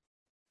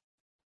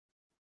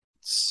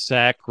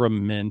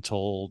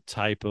sacramental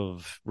type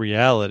of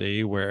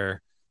reality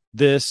where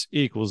this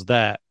equals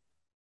that,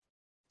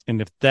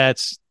 and if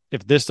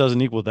this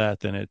doesn't equal that,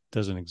 then it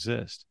doesn't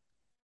exist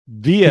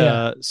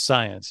via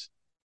science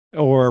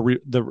or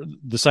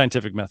the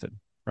scientific method,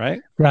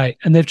 right?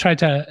 And they've tried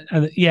to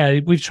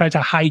we've tried to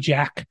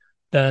hijack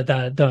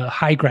the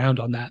high ground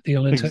on that, the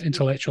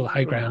intellectual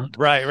high ground.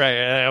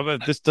 Right.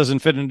 This doesn't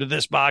fit into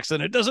this box,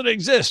 then it doesn't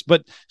exist.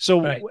 But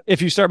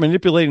if you start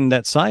manipulating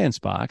that science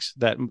box,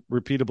 that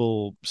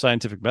repeatable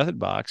scientific method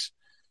box,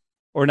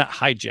 or not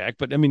hijack,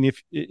 but I mean,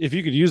 if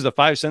you could use the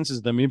five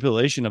senses, the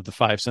manipulation of the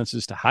five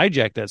senses to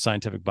hijack that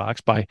scientific box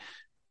by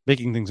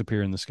making things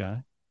appear in the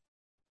sky.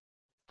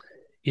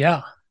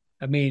 Yeah.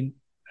 I mean,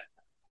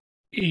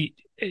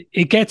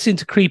 it gets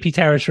into creepy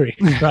territory,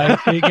 right?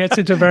 It gets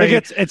into very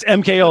it's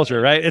MK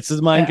Ultra, right? It's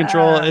the mind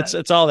control.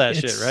 It's all that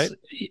shit, right?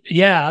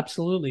 Yeah,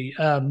 absolutely.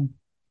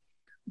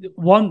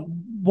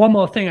 One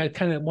more thing I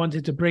kind of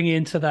wanted to bring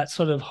into that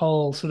sort of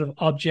whole sort of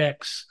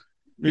objects.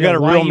 You got to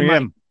reel me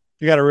in.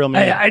 You got to reel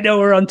me in. I know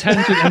we're on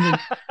tangent. And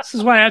this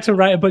is why I had to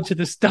write a bunch of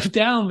this stuff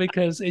down,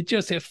 because it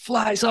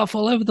flies off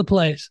all over the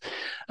place.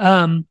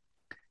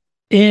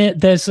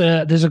 There's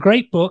a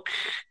great book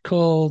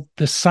called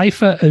The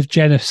Cipher of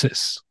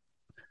Genesis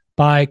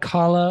by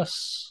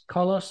Carlos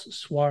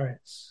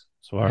Suarez.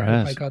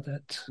 I got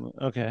that.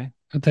 Okay.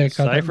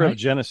 Cipher of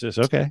Genesis.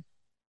 Okay.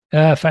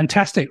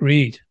 Fantastic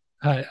read.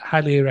 I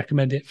highly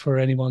recommend it for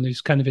anyone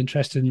who's kind of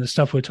interested in the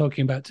stuff we're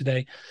talking about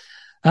today.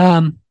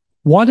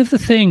 One of the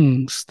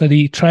things that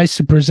he tries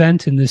to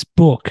present in this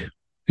book,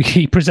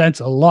 he presents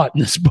a lot in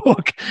this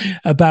book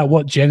about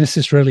what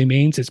Genesis really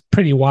means. It's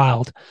pretty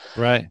wild.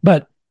 Right.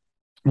 But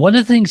one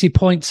of the things he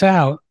points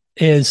out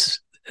is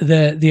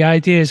the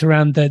ideas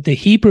around the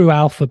Hebrew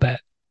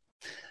alphabet.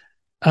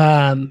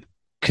 Katav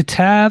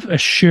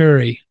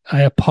Ashuri.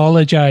 I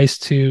apologize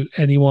to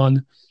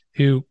anyone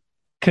who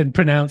can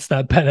pronounce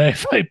that better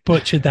if I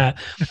butchered that.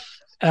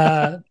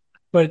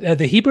 But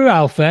the Hebrew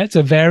alphabet, it's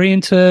a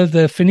variant of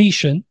the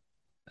Phoenician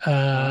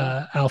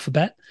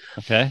alphabet.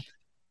 Okay.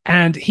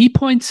 And he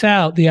points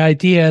out the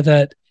idea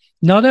that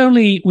not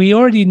only we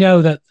already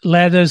know that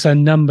letters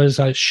and numbers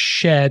are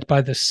shared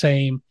by the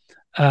same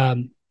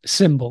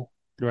symbol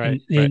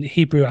in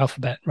Hebrew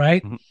alphabet,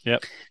 right? Mm-hmm.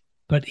 Yep.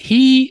 But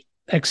he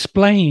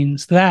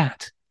explains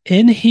that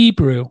in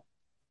Hebrew,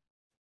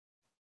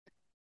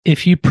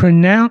 if you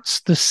pronounce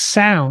the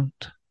sound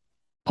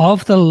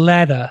of the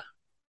letter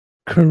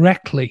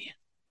correctly,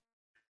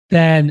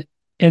 then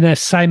in a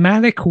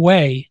cymatic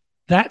way,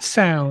 that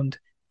sound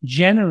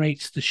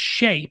generates the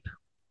shape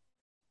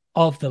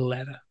of the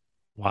letter.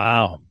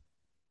 Wow.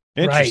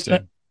 Interesting.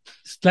 Right.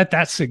 Let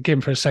that sink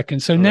in for a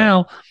second. So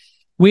now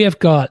we have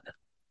got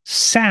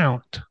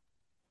sound,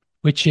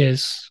 which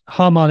is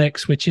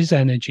harmonics, which is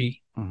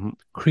energy,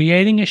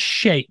 creating a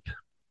shape,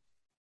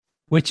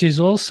 which is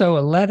also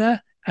a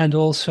letter and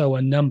also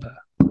a number.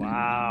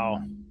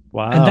 Wow.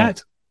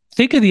 And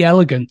think of the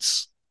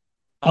elegance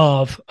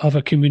of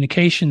a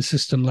communication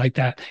system like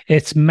that.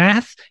 It's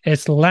math,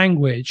 it's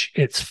language,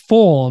 it's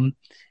form,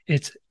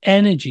 it's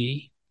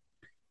energy,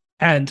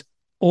 and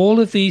all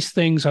of these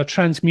things are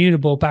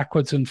transmutable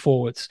backwards and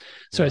forwards.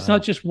 So it's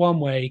not just one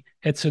way,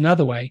 it's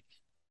another way.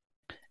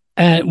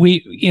 And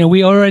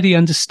we already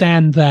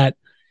understand that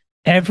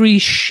every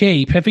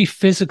shape, every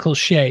physical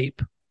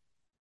shape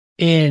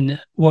in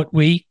what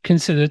we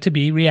consider to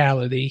be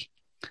reality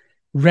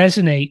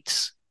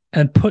resonates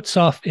and puts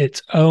off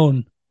its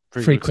own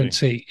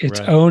frequency, its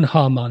own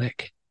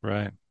harmonic.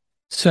 Right.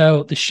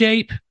 So the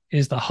shape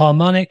is the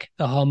harmonic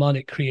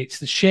creates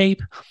the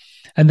shape.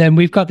 And then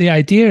we've got the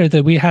idea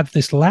that we have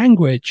this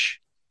language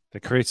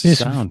that creates a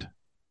sound,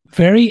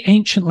 very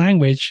ancient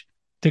language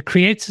that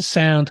creates a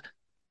sound,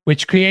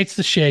 which creates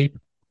the shape,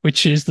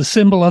 which is the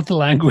symbol of the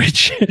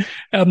language.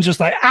 I'm just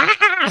like,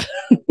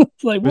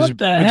 like, what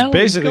the hell?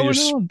 Basically, you're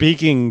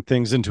speaking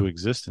things into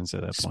existence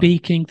at that point.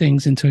 Speaking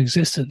things into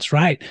existence,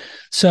 right?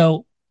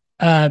 So,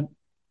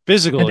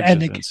 physical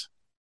existence.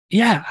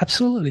 Yeah,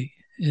 absolutely.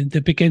 In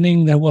the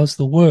beginning, there was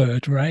the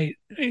word, right?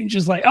 And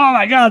just like, oh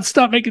my God,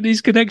 stop making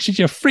these connections.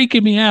 You're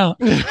freaking me out.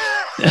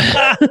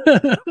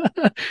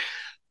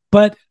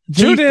 But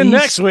tune in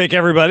next week,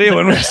 everybody.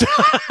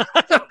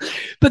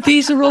 But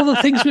these are all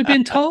the things we've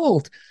been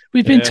told.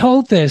 We've been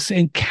told this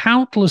in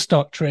countless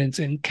doctrines,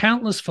 in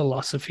countless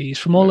philosophies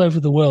from all over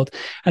the world.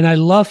 And I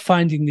love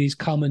finding these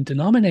common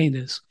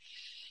denominators.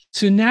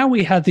 So now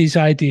we have this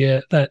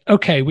idea that,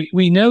 okay,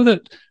 we know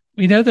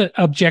that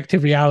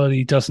objective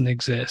reality doesn't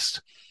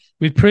exist.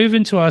 We've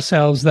proven to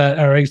ourselves that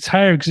our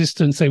entire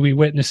existence that we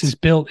witness is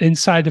built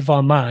inside of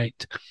our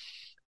mind.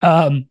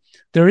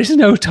 There is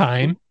no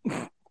time.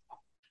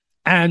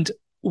 And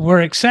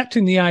we're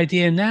accepting the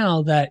idea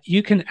now that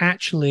you can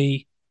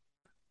actually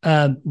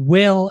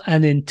will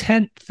and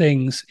intent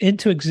things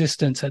into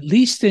existence, at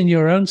least in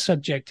your own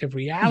subjective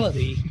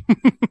reality.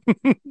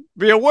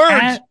 Via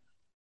words.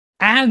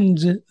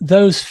 And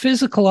those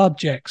physical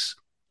objects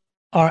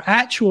are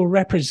actual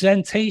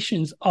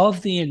representations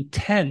of the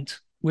intent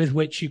with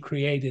which you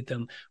created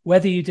them,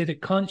 whether you did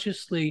it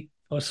consciously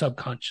or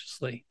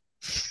subconsciously.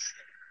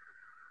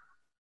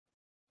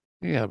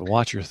 You have to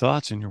watch your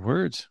thoughts and your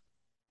words.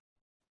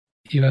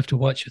 You have to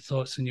watch your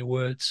thoughts and your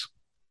words.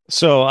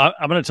 So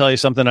I'm going to tell you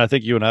something. I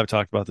think you and I have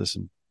talked about this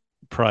in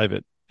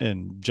private,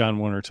 and John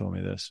Warner told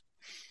me this.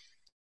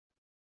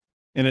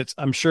 And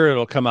I'm sure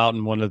it'll come out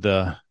in one of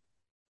the,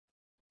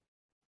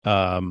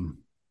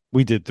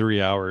 we did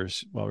 3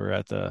 hours while we were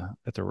at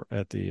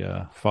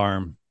the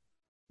farm.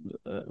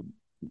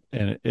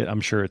 And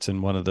I'm sure it's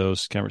in one of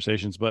those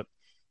conversations, but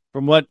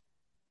from what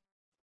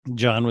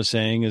John was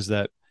saying is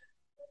that,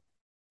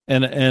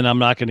 and I'm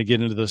not going to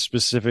get into the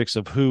specifics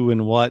of who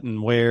and what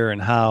and where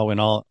and how and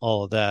all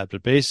of that,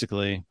 but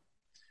basically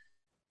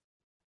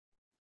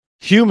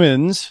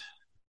humans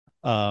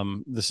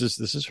this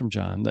is from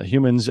John, that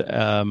humans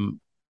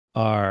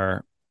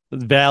are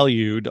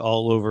valued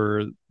all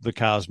over the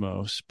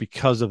cosmos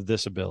because of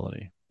this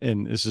ability.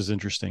 And this is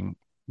interesting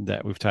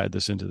that we've tied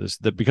this into this,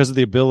 that because of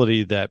the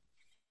ability that,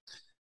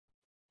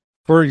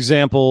 for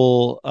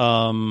example,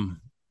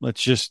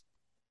 let's just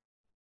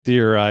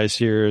theorize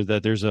here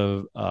that there's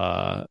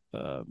a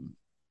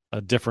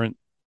different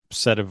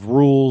set of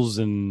rules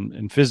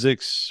in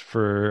physics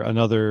for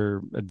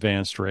another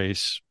advanced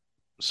race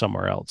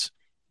somewhere else,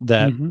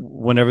 that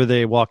whenever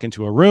they walk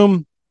into a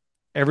room,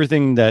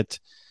 everything that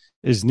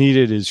is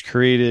needed is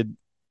created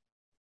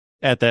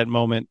at that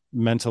moment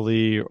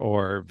mentally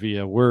or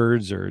via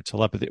words or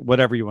telepathy,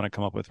 whatever you want to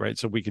come up with, right?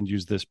 So we can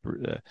use this,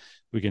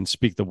 we can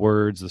speak the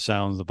words, the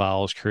sounds, the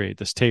vowels, create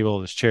this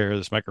table, this chair,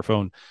 this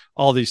microphone,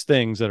 all these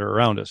things that are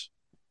around us.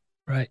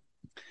 Right.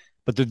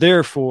 But they're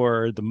there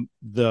for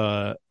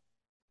the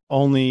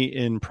only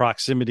in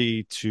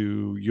proximity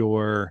to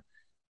your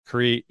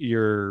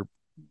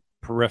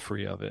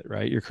periphery of it,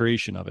 right? Your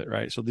creation of it,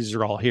 right? So these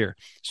are all here.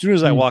 As soon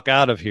as I walk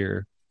out of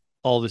here,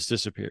 all this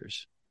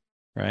disappears,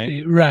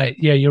 right? Right.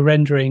 Yeah, you're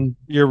rendering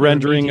your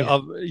media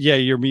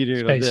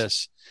of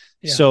this.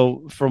 Yeah.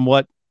 So from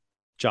what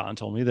John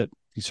told me that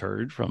he's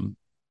heard from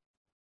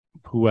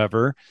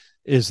whoever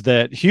is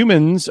that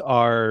humans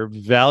are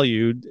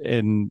valued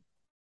and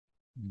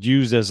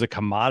used as a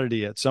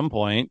commodity at some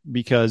point,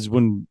 because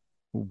when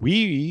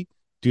we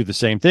do the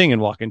same thing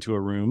and walk into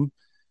a room,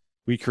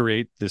 we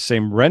create the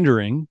same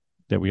rendering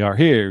that we are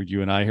here.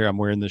 You and I here, I'm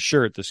wearing this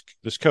shirt,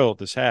 this coat,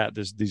 this hat,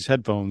 these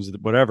headphones,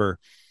 whatever.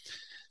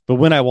 But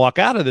when I walk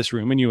out of this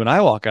room and you and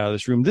I walk out of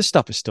this room, this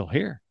stuff is still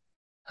here.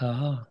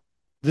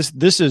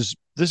 This is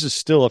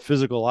still a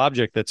physical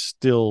object that's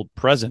still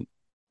present.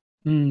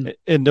 And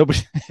nobody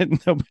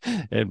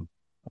and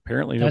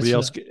apparently nobody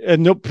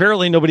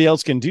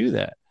else can do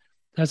that.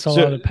 That's a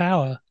lot of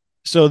power.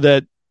 So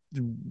that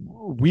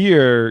we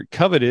are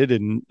coveted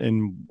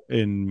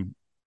and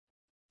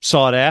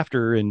sought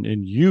after and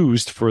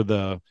used for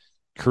the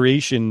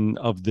creation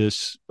of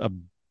this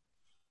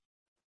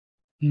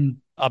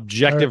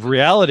objective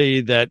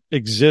reality that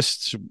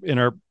exists in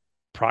our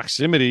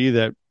proximity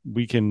that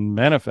we can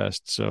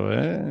manifest. So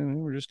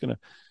we're just gonna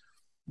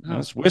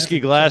this whiskey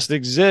glass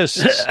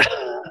exists.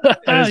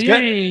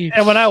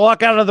 And when I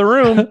walk out of the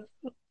room,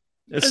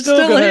 it's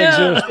still gonna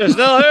exist. It's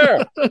still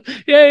there.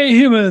 Yay,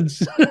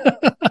 humans.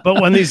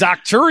 But when these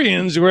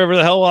Octurians, whoever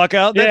the hell, walk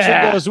out, that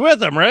shit goes with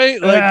them,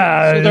 right?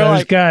 Like, so they're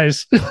like,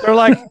 guys. They're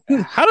like,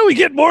 how do we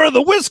get more of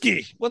the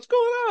whiskey? What's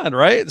going on,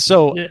 right?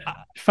 So,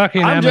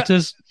 fucking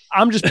amateurs.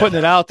 I'm just putting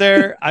it out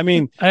there. I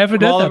mean, I haven't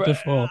done that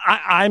before.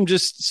 I'm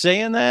just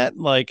saying that.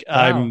 Like,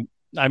 wow.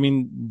 I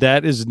mean,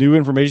 that is new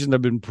information that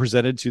have been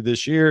presented to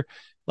this year.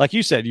 Like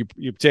you said,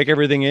 you take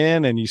everything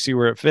in and you see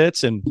where it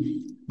fits.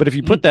 But if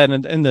you put that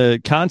in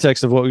the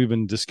context of what we've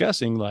been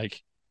discussing,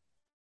 like,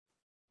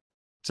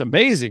 it's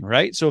amazing,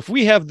 right? So if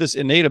we have this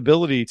innate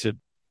ability to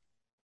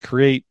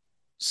create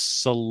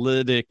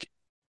solidic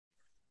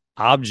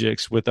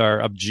objects with our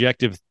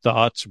objective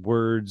thoughts,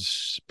 words,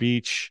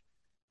 speech,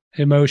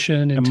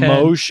 emotion,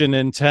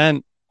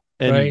 intent,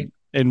 and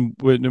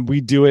when we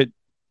do it,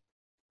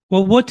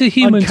 well, what do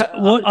humans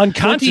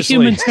unconsciously?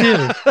 What do humans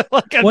do?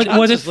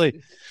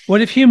 Unconsciously. What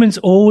have humans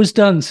always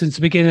done since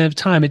the beginning of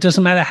time? It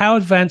doesn't matter how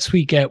advanced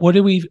we get. What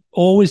do we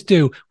always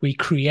do? We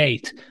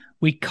create.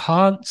 We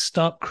can't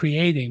stop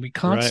creating. We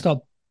can't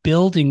stop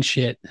building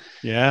shit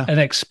and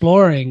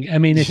exploring. I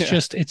mean,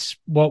 it's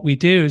what we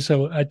do.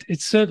 So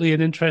it's certainly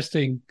an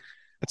interesting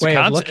way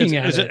of looking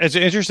at it. It's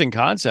an interesting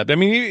concept. I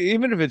mean,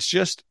 even if it's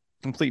just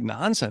complete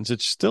nonsense,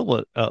 it's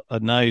still a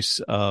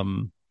nice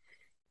paradigm.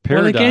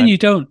 Well, again, you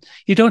don't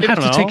have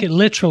to take it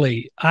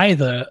literally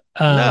either.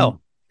 No.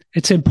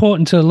 It's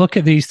important to look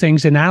at these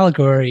things in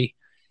allegory,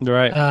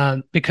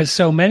 right? Because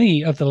so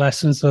many of the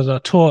lessons that are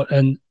taught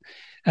and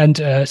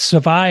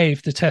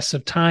survive the tests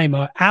of time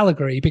are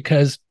allegory,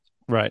 because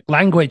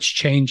language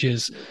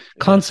changes,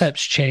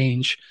 concepts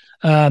change,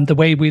 the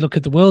way we look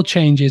at the world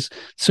changes.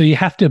 So you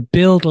have to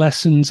build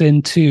lessons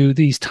into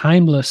these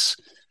timeless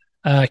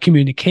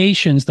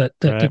communications that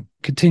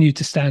continue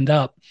to stand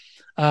up.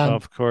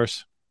 Of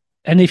course.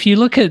 And if you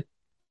look at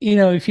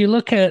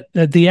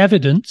the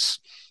evidence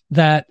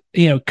that,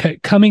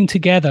 coming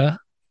together,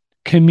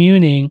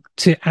 communing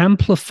to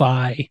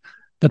amplify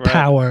the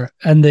power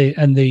and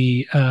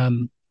the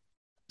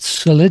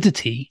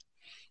solidity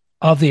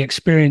of the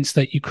experience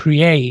that you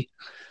create,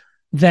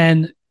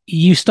 then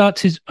you start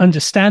to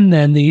understand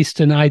then the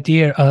Eastern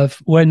idea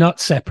of we're not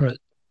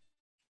separate.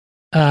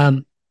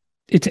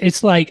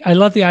 It's like, I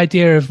love the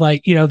idea of,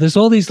 like, there's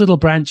all these little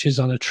branches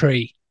on a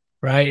tree,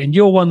 right? And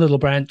you're one little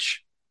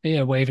branch,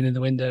 waving in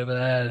the wind over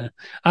there.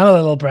 I'm a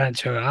little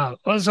branch. Oh,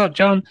 what's up,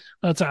 John?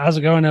 How's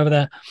it going over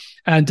there?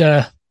 And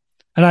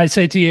I'd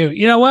say to you,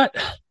 you know what?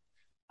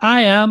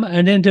 I am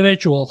an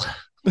individual.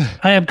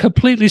 I am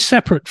completely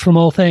separate from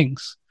all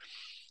things,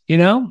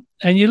 and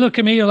you look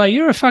at me, you're like,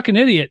 you're a fucking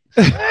idiot.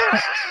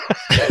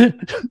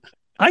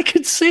 I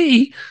could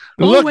see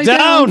all Look the way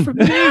down from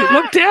you.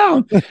 Look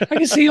down. I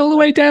can see all the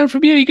way down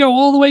from you. You go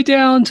all the way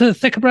down to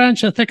thicker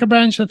branch, a thicker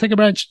branch, a thicker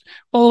branch,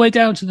 all the way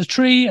down to the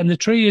tree, and the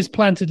tree is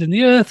planted in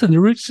the earth, and the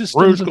root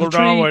systems of the tree.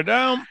 All the way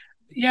down.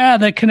 Yeah,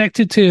 they're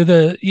connected to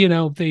the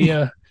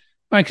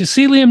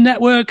mycelium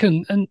network,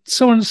 and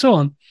so on and so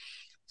on.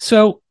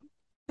 So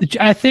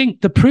I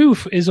think the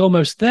proof is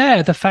almost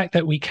there. The fact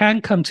that we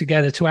can come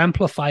together to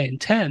amplify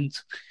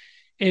intent,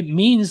 it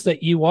means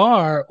that you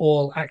are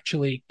all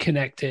actually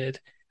connected,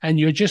 and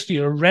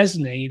you're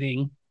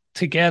resonating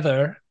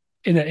together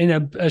in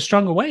a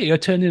stronger way. You're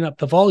turning up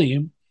the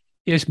volume.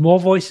 There's more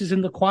voices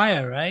in the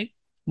choir, right?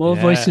 More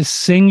voices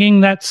singing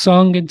that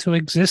song into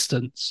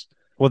existence.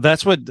 Well,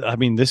 that's what I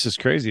mean. This is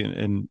crazy,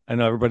 and I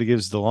know everybody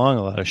gives DeLonge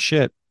a lot of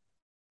shit,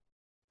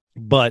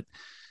 but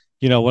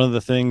one of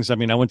the things. I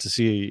mean, I went to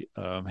see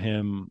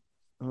him.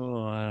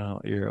 Oh, I don't know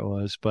what year it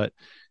was, but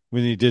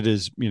when he did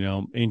his,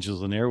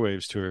 Angels and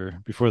Airwaves tour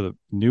before the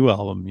new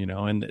album,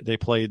 and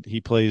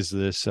he plays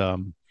this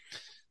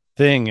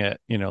thing at,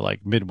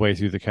 like midway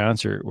through the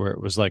concert where it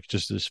was like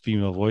just this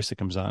female voice that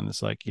comes on.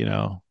 It's like,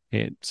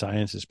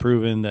 science has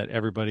proven that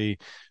everybody,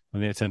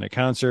 when they attend a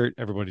concert,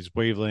 everybody's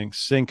wavelengths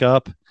sync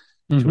up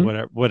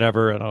to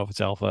whatever. I don't know if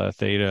it's alpha,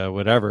 theta,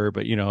 whatever,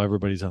 but,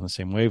 everybody's on the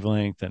same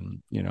wavelength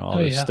and, all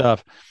this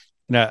stuff.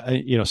 Now,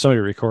 somebody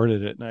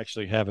recorded it and I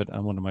actually have it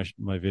on one of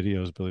my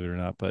videos, believe it or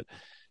not, but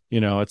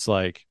it's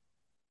like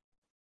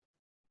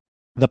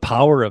the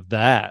power of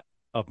that,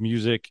 of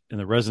music and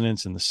the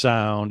resonance and the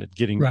sound and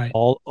getting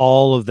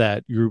all of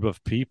that group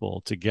of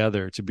people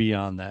together to be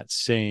on that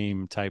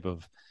same type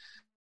of,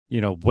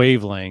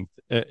 wavelength,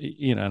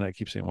 and I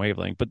keep saying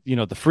wavelength, but,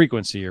 the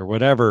frequency or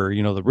whatever,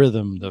 the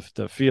rhythm,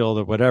 the feel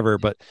or whatever,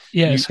 but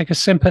it's like a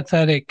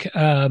sympathetic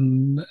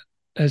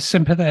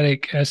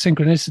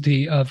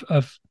synchronicity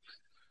of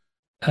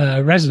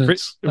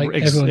resonance, like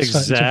everyone's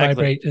starting to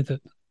vibrate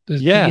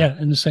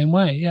in the same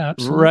way. Yeah,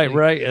 absolutely.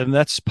 Right. And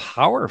that's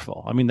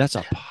powerful. I mean, that's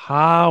a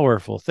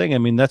powerful thing. I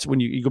mean, that's when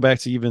you go back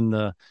to even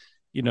the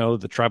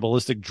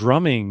tribalistic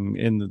drumming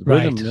and the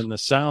rhythm and the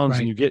sounds,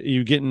 and you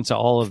get into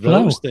all of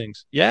those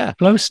things. Yeah.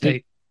 Flow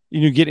state.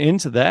 And you get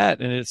into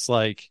that, and it's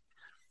like,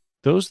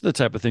 those are the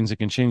type of things that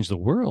can change the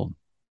world,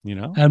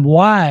 And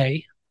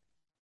why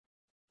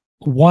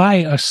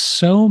are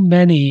so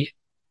many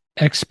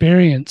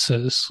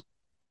experiences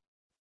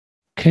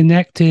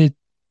connected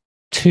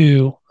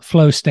to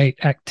flow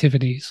state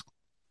activities,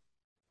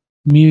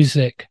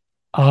 music,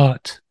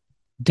 art,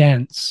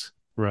 dance,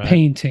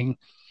 painting?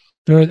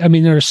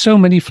 There are so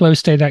many flow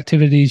state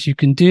activities you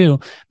can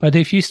do, but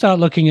if you start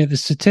looking at the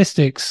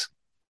statistics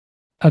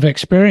of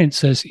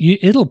experiences,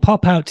 it'll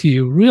pop out to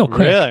you real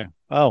quick. Really?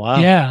 Oh, wow.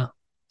 Yeah.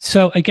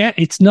 So again,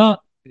 it's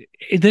not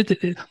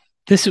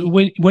this.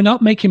 We're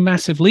not making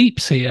massive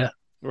leaps here.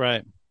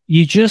 Right.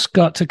 You just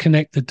got to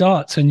connect the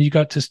dots, and you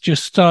got to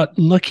just start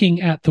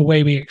looking at the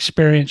way we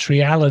experience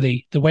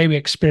reality, the way we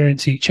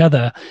experience each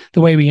other,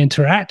 the way we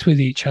interact with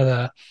each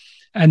other,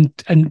 and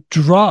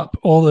drop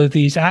all of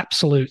these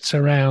absolutes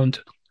around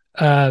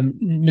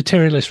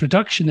materialist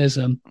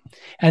reductionism,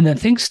 and then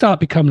things start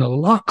becoming a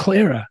lot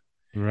clearer.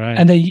 Right.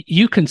 And then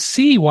you can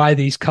see why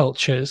these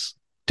cultures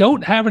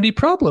don't have any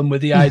problem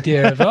with the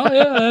idea of,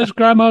 there's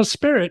grandma's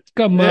spirit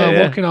come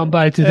walking on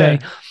by today,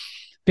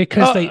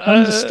 because they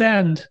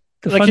understand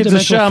the fundamental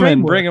shaman,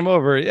 framework. Bring him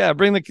over. Yeah,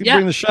 bring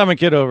the shaman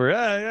kid over.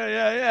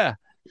 Yeah.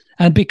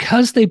 And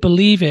because they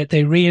believe it,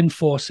 they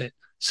reinforce it.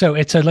 So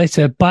it's a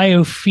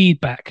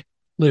biofeedback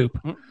loop.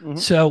 Mm-hmm.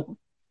 So,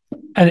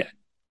 and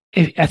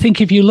I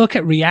think if you look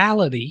at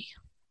reality,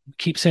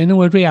 keep saying the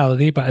word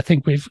reality, but I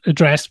think we've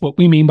addressed what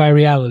we mean by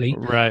reality.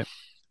 Right.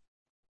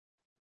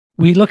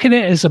 We look at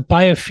it as a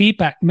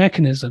biofeedback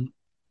mechanism,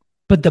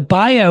 but the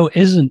bio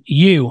isn't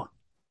you.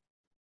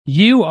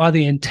 You are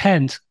the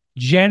intent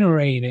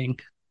generating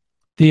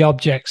the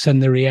objects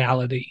and the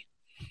reality.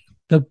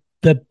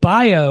 The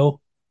bio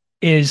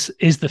is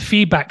the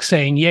feedback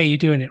saying, yeah, you're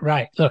doing it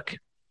right. Look.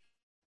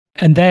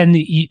 And then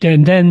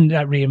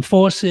that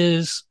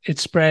reinforces, it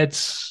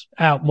spreads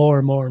out more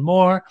and more and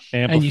more.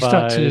 Amplifies, and you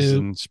start to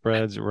and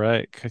spreads,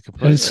 right.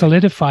 And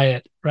solidify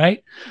it,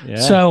 right? Yeah.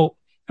 So,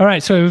 all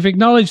right. So we've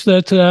acknowledged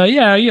that,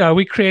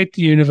 we create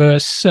the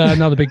universe,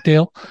 not a big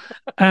deal.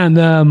 And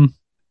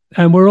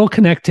we're all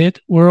connected.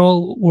 We're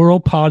all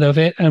part of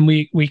it. And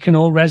we can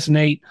all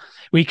resonate.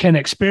 We can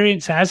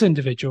experience as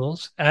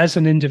individuals, as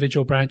an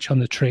individual branch on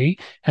the tree.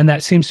 And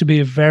that seems to be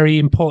a very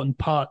important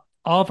part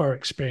of our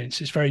experience.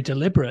 Is very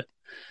deliberate,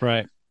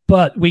 right?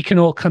 But we can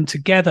all come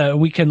together and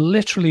we can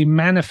literally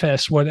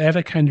manifest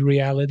whatever kind of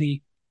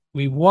reality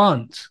we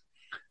want.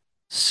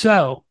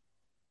 So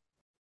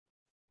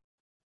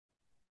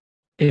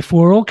if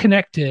we're all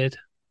connected,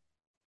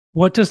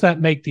 what does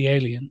that make the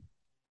alien?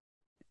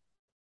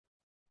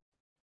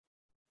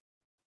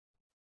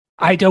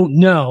 I don't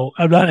know.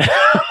 I'm not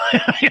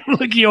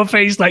look at your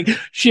face like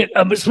shit.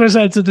 I'm supposed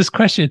to answer this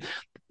question.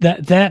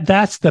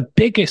 That's the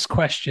biggest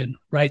question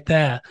right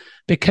there,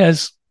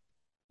 because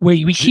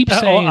we keep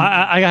saying,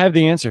 I have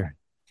the answer.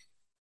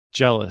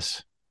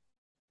 Jealous.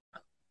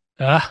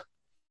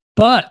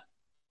 But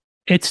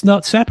it's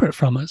not separate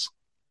from us.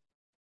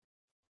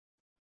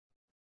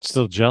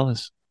 Still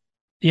jealous.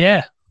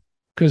 Yeah,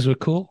 because we're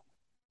cool.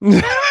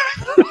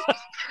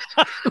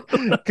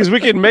 Because we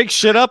can make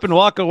shit up and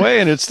walk away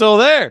and it's still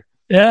there.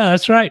 Yeah,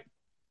 that's right.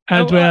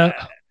 And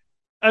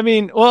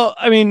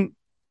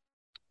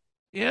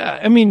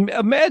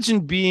imagine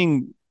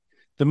being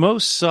the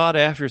most sought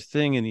after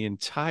thing in the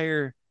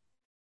entire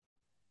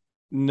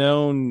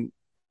known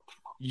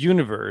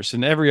universe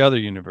and every other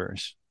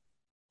universe,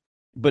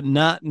 but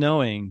not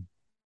knowing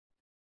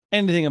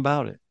anything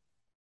about it.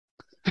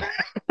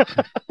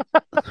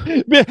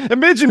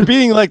 Imagine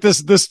being like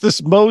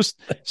this most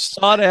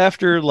sought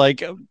after,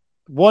 like,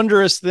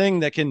 wondrous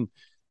thing that can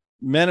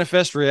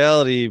manifest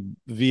reality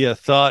via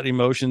thought,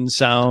 emotion,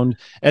 sound,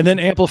 and then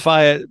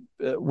amplify it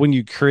when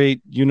you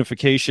create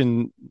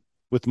unification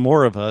with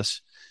more of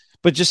us,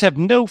 but just have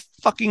no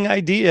fucking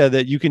idea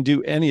that you can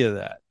do any of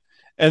that.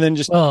 And then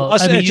just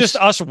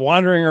us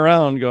wandering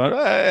around going, oh,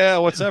 yeah,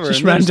 whatever.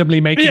 Just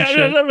randomly making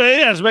shit.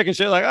 Yeah, just making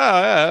shit like,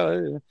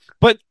 oh, yeah.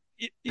 But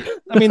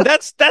I mean,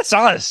 that's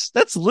us.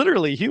 That's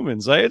literally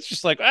humans. Right? It's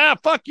just like,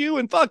 fuck you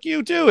and fuck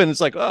you too. And it's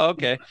like, oh,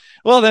 okay.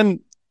 Well, then,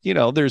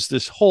 there's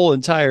this whole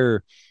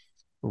entire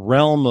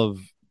realm of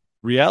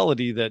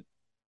reality that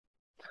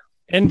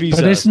envies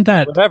us. Isn't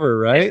that whatever,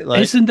 right?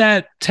 Like, isn't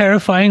that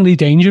terrifying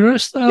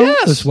dangerous though?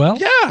 Yes, as well?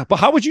 Yeah. But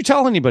how would you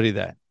tell anybody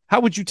that?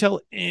 How would you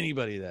tell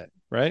anybody that?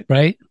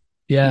 Right.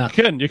 Yeah.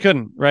 You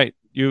couldn't. Right.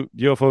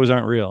 UFOs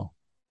aren't real.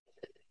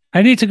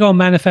 I need to go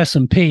manifest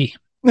some pee.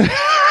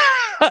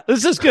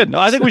 This is good. No,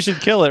 I think we should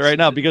kill it right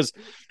now, because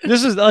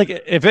this is like,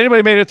 if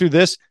anybody made it through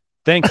this,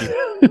 thank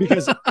you.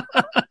 Because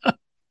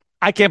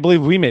I can't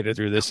believe we made it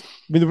through this. I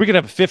mean, we could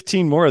have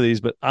 15 more of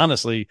these, but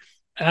honestly,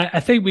 I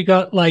think we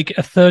got like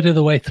a third of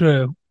the way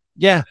through.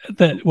 Yeah,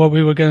 what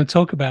we were going to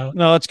talk about.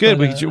 No, it's good.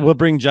 We'll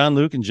bring John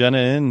Luke and Jenna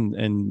in,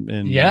 and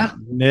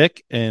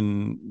Nick,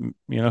 and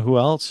who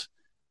else.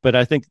 But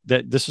I think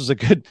that this is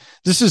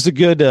a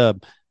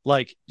good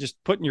like, just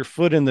putting your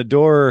foot in the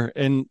door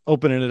and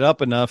opening it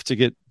up enough to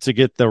get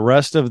the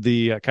rest of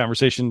the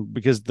conversation,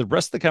 because the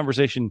rest of the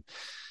conversation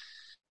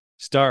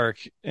is dark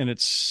and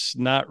it's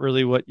not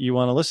really what you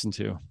want to listen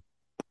to.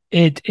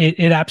 It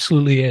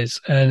absolutely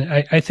is.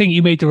 And I think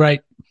you made the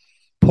right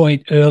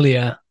point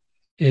earlier,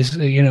 is,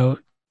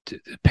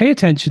 pay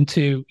attention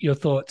to your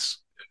thoughts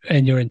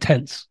and your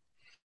intents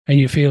and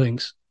your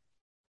feelings.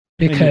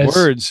 Because, and your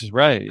words,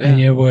 right. Yeah. And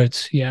your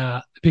words,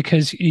 yeah.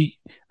 Because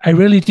I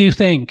really do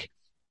think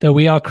that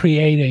we are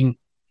creating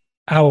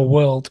our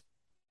world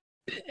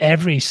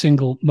every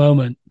single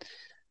moment.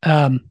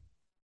 And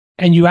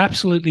you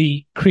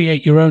absolutely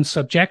create your own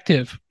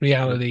subjective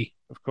reality,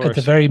 of course, at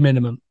the very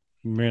minimum.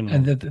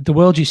 And the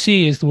world you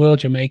see is the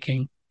world you're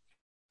making.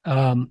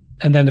 And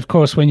then, of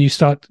course, when you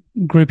start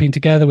grouping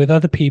together with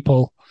other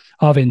people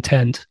of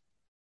intent,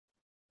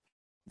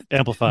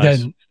 then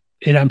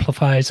it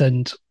amplifies,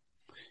 and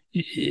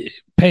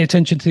pay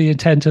attention to the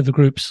intent of the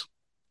groups.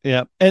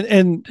 Yeah.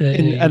 And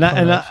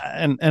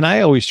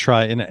I always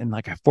try and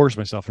like, I force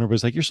myself, and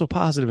everybody's like, you're so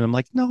positive. And I'm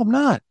like, no, I'm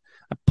not.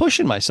 I'm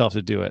pushing myself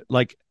to do it.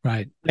 Like,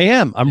 right. I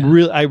am.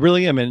 I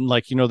really am. And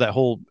like, that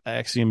whole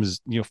axiom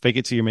is, fake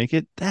it till you make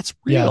it. That's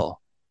real.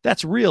 Yeah.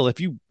 That's real. If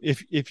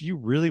you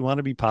really want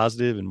to be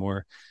positive and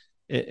more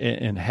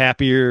and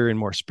happier and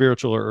more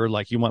spiritual, or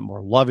like you want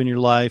more love in your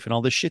life and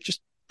all this shit,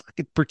 just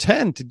fucking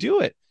pretend to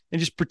do it,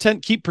 and just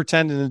keep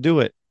pretending to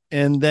do it.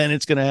 And then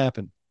it's going to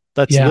happen.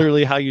 That's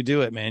literally how you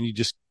do it, man. You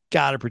just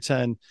got to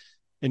pretend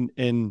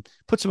and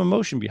put some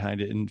emotion behind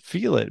it and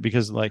feel it,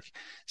 because like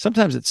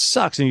sometimes it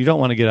sucks and you don't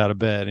want to get out of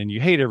bed and you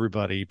hate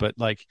everybody, but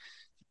like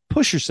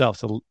push yourself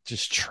to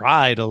just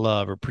try to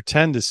love, or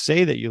pretend to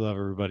say that you love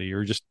everybody,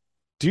 or just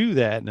do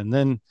that, and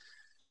then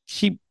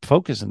keep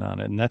focusing on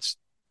it. And that's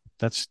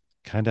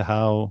kind of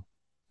how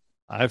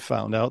I've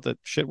found out that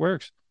shit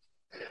works.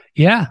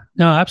 Yeah,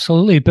 no,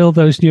 absolutely. Build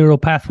those neural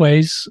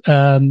pathways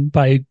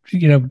by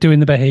doing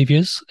the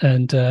behaviors,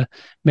 and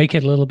make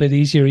it a little bit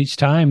easier each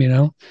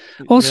time.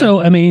 Also,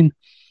 I mean,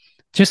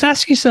 just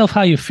ask yourself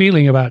how you're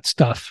feeling about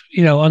stuff.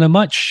 On a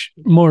much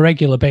more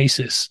regular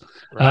basis.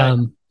 Right.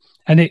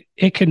 And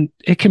it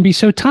can be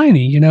so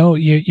tiny.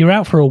 You're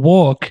out for a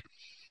walk.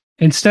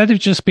 Instead of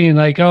just being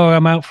like, oh,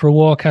 I'm out for a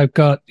walk, I've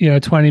got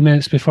 20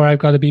 minutes before I've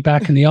got to be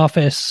back in the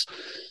office.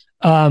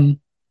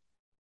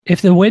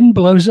 If the wind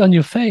blows on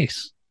your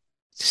face,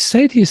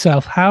 say to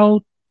yourself,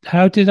 how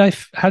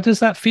does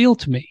that feel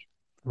to me?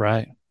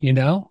 Right.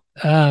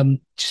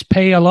 Just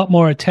pay a lot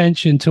more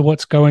attention to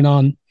what's going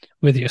on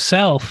with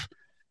yourself,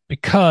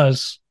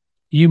 because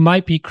you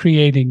might be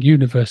creating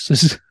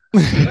universes.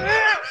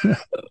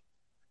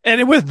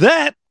 And with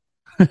that,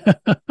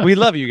 we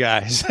love you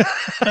guys.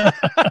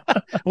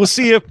 We'll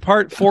see you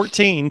part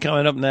 14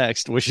 coming up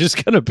next, which is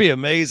going to be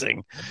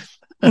amazing.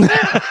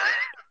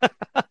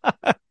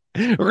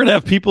 We're going to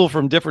have people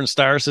from different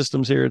star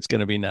systems here. It's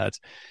going to be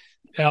nuts.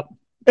 Yep.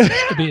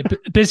 It'll be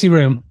a busy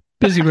room,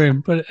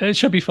 but it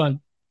should be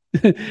fun.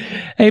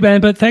 Hey,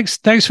 man, but thanks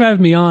for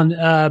having me on.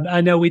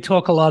 I know we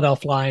talk a lot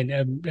offline,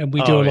 and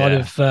we do a lot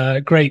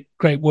of great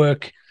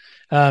work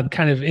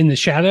kind of in the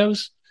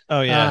shadows.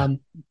 Oh yeah.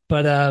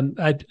 But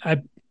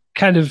I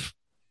kind of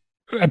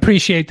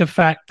appreciate the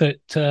fact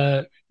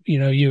that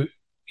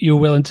you're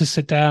willing to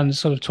sit down and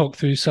sort of talk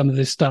through some of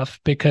this stuff,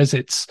 because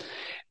it's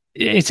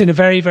in a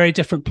very, very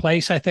different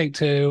place, I think,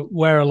 to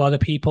where a lot of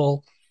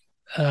people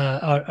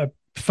are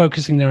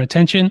focusing their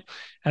attention.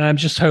 And I'm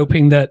just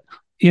hoping that,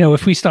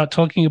 if we start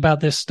talking about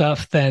this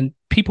stuff, then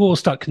people will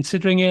start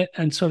considering it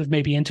and sort of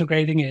maybe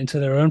integrating it into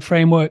their own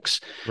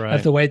frameworks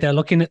of the way they're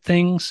looking at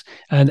things.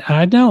 And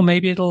I don't know,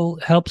 maybe it'll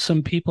help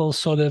some people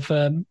sort of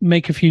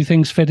make a few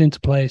things fit into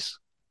place.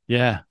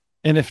 Yeah.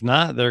 And if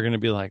not, they're going to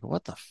be like,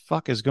 what the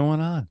fuck is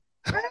going on?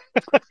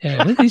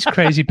 Yeah, these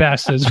crazy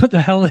bastards. What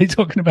the hell are they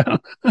talking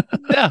about?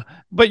 Yeah,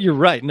 but you're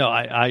right. No,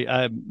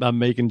 I'm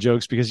making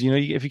jokes because,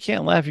 if you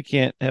can't laugh, you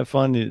can't have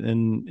fun.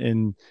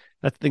 And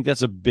I think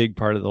that's a big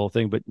part of the whole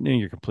thing. But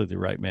you're completely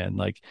right, man.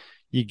 Like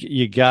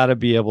you got to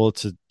be able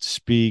to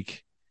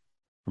speak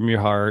from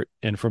your heart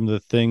and from the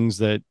things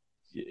that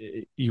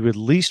you at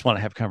least want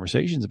to have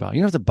conversations about.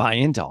 You don't have to buy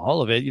into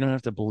all of it. You don't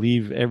have to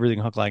believe everything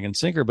hook, line, and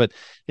sinker, but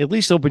at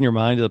least open your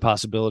mind to the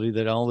possibility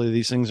that all of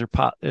these things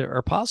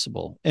are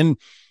possible. And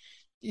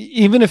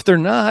even if they're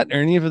not,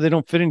 or even if they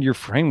don't fit into your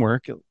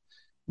framework, at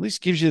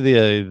least gives you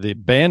the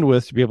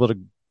bandwidth to be able to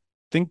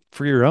think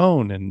for your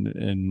own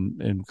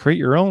and create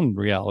your own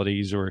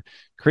realities, or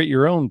create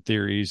your own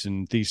theories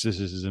and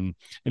theses, and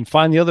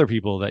find the other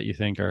people that you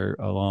think are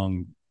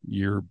along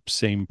your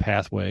same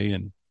pathway.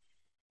 And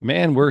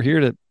man, we're here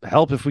to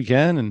help if we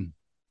can. And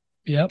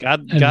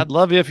God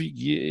love you if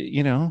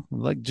you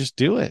like, just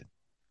do it.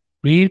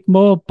 Read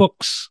more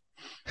books.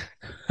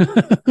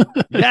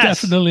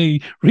 Yes.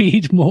 Definitely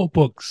read more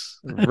books.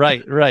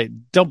 Right.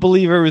 Don't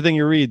believe everything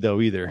you read,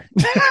 though, either.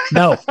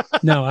 No,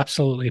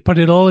 absolutely. Put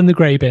it all in the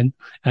gray bin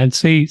and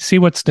see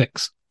what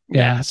sticks.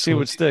 Yeah, see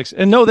what sticks,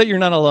 and know that you're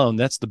not alone.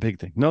 That's the big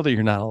thing. Know that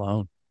you're not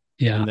alone.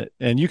 Yeah,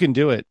 and you can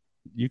do it.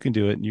 You can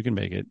do it. And you can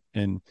make it.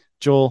 And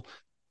Joel,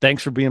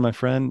 thanks for being my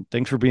friend.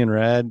 Thanks for being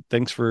rad.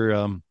 Thanks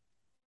for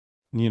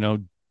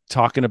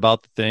talking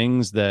about the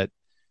things that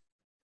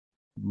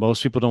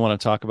most people don't want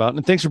to talk about.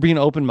 And thanks for being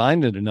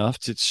open-minded enough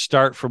to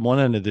start from one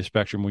end of the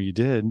spectrum where you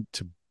did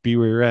to be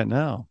where you're at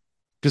now.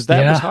 Because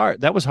that was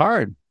hard. That was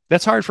hard.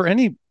 That's hard for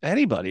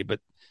anybody. But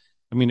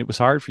I mean, it was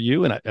hard for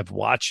you. And I've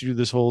watched you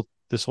this whole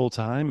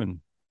time. And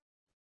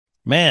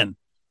man,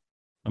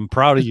 I'm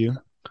proud of you.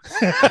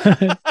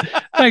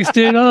 Thanks,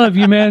 dude. I love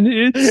you, man.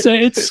 It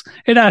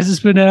has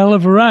been a hell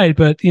of a ride,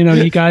 but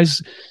you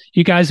guys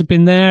have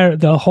been there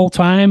the whole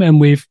time, and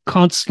we've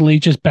constantly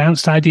just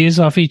bounced ideas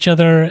off each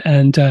other,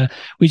 and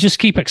we just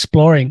keep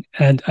exploring,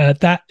 and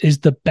that is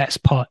the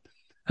best part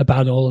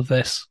about all of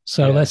this.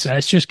 So let's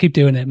just keep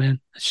doing it,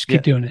 man. Let's just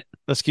keep doing it.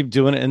 Let's keep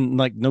doing it, and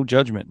like, no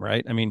judgment,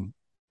 right? I mean,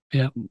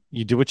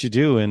 you do what you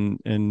do, and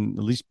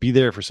at least be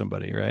there for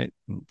somebody, right?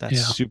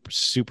 That's super,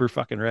 super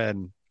fucking rad.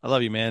 And I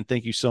love you, man.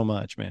 Thank you so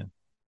much, man.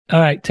 All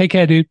right. Take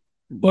care, dude.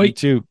 Bye. You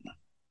too.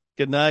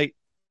 Good night.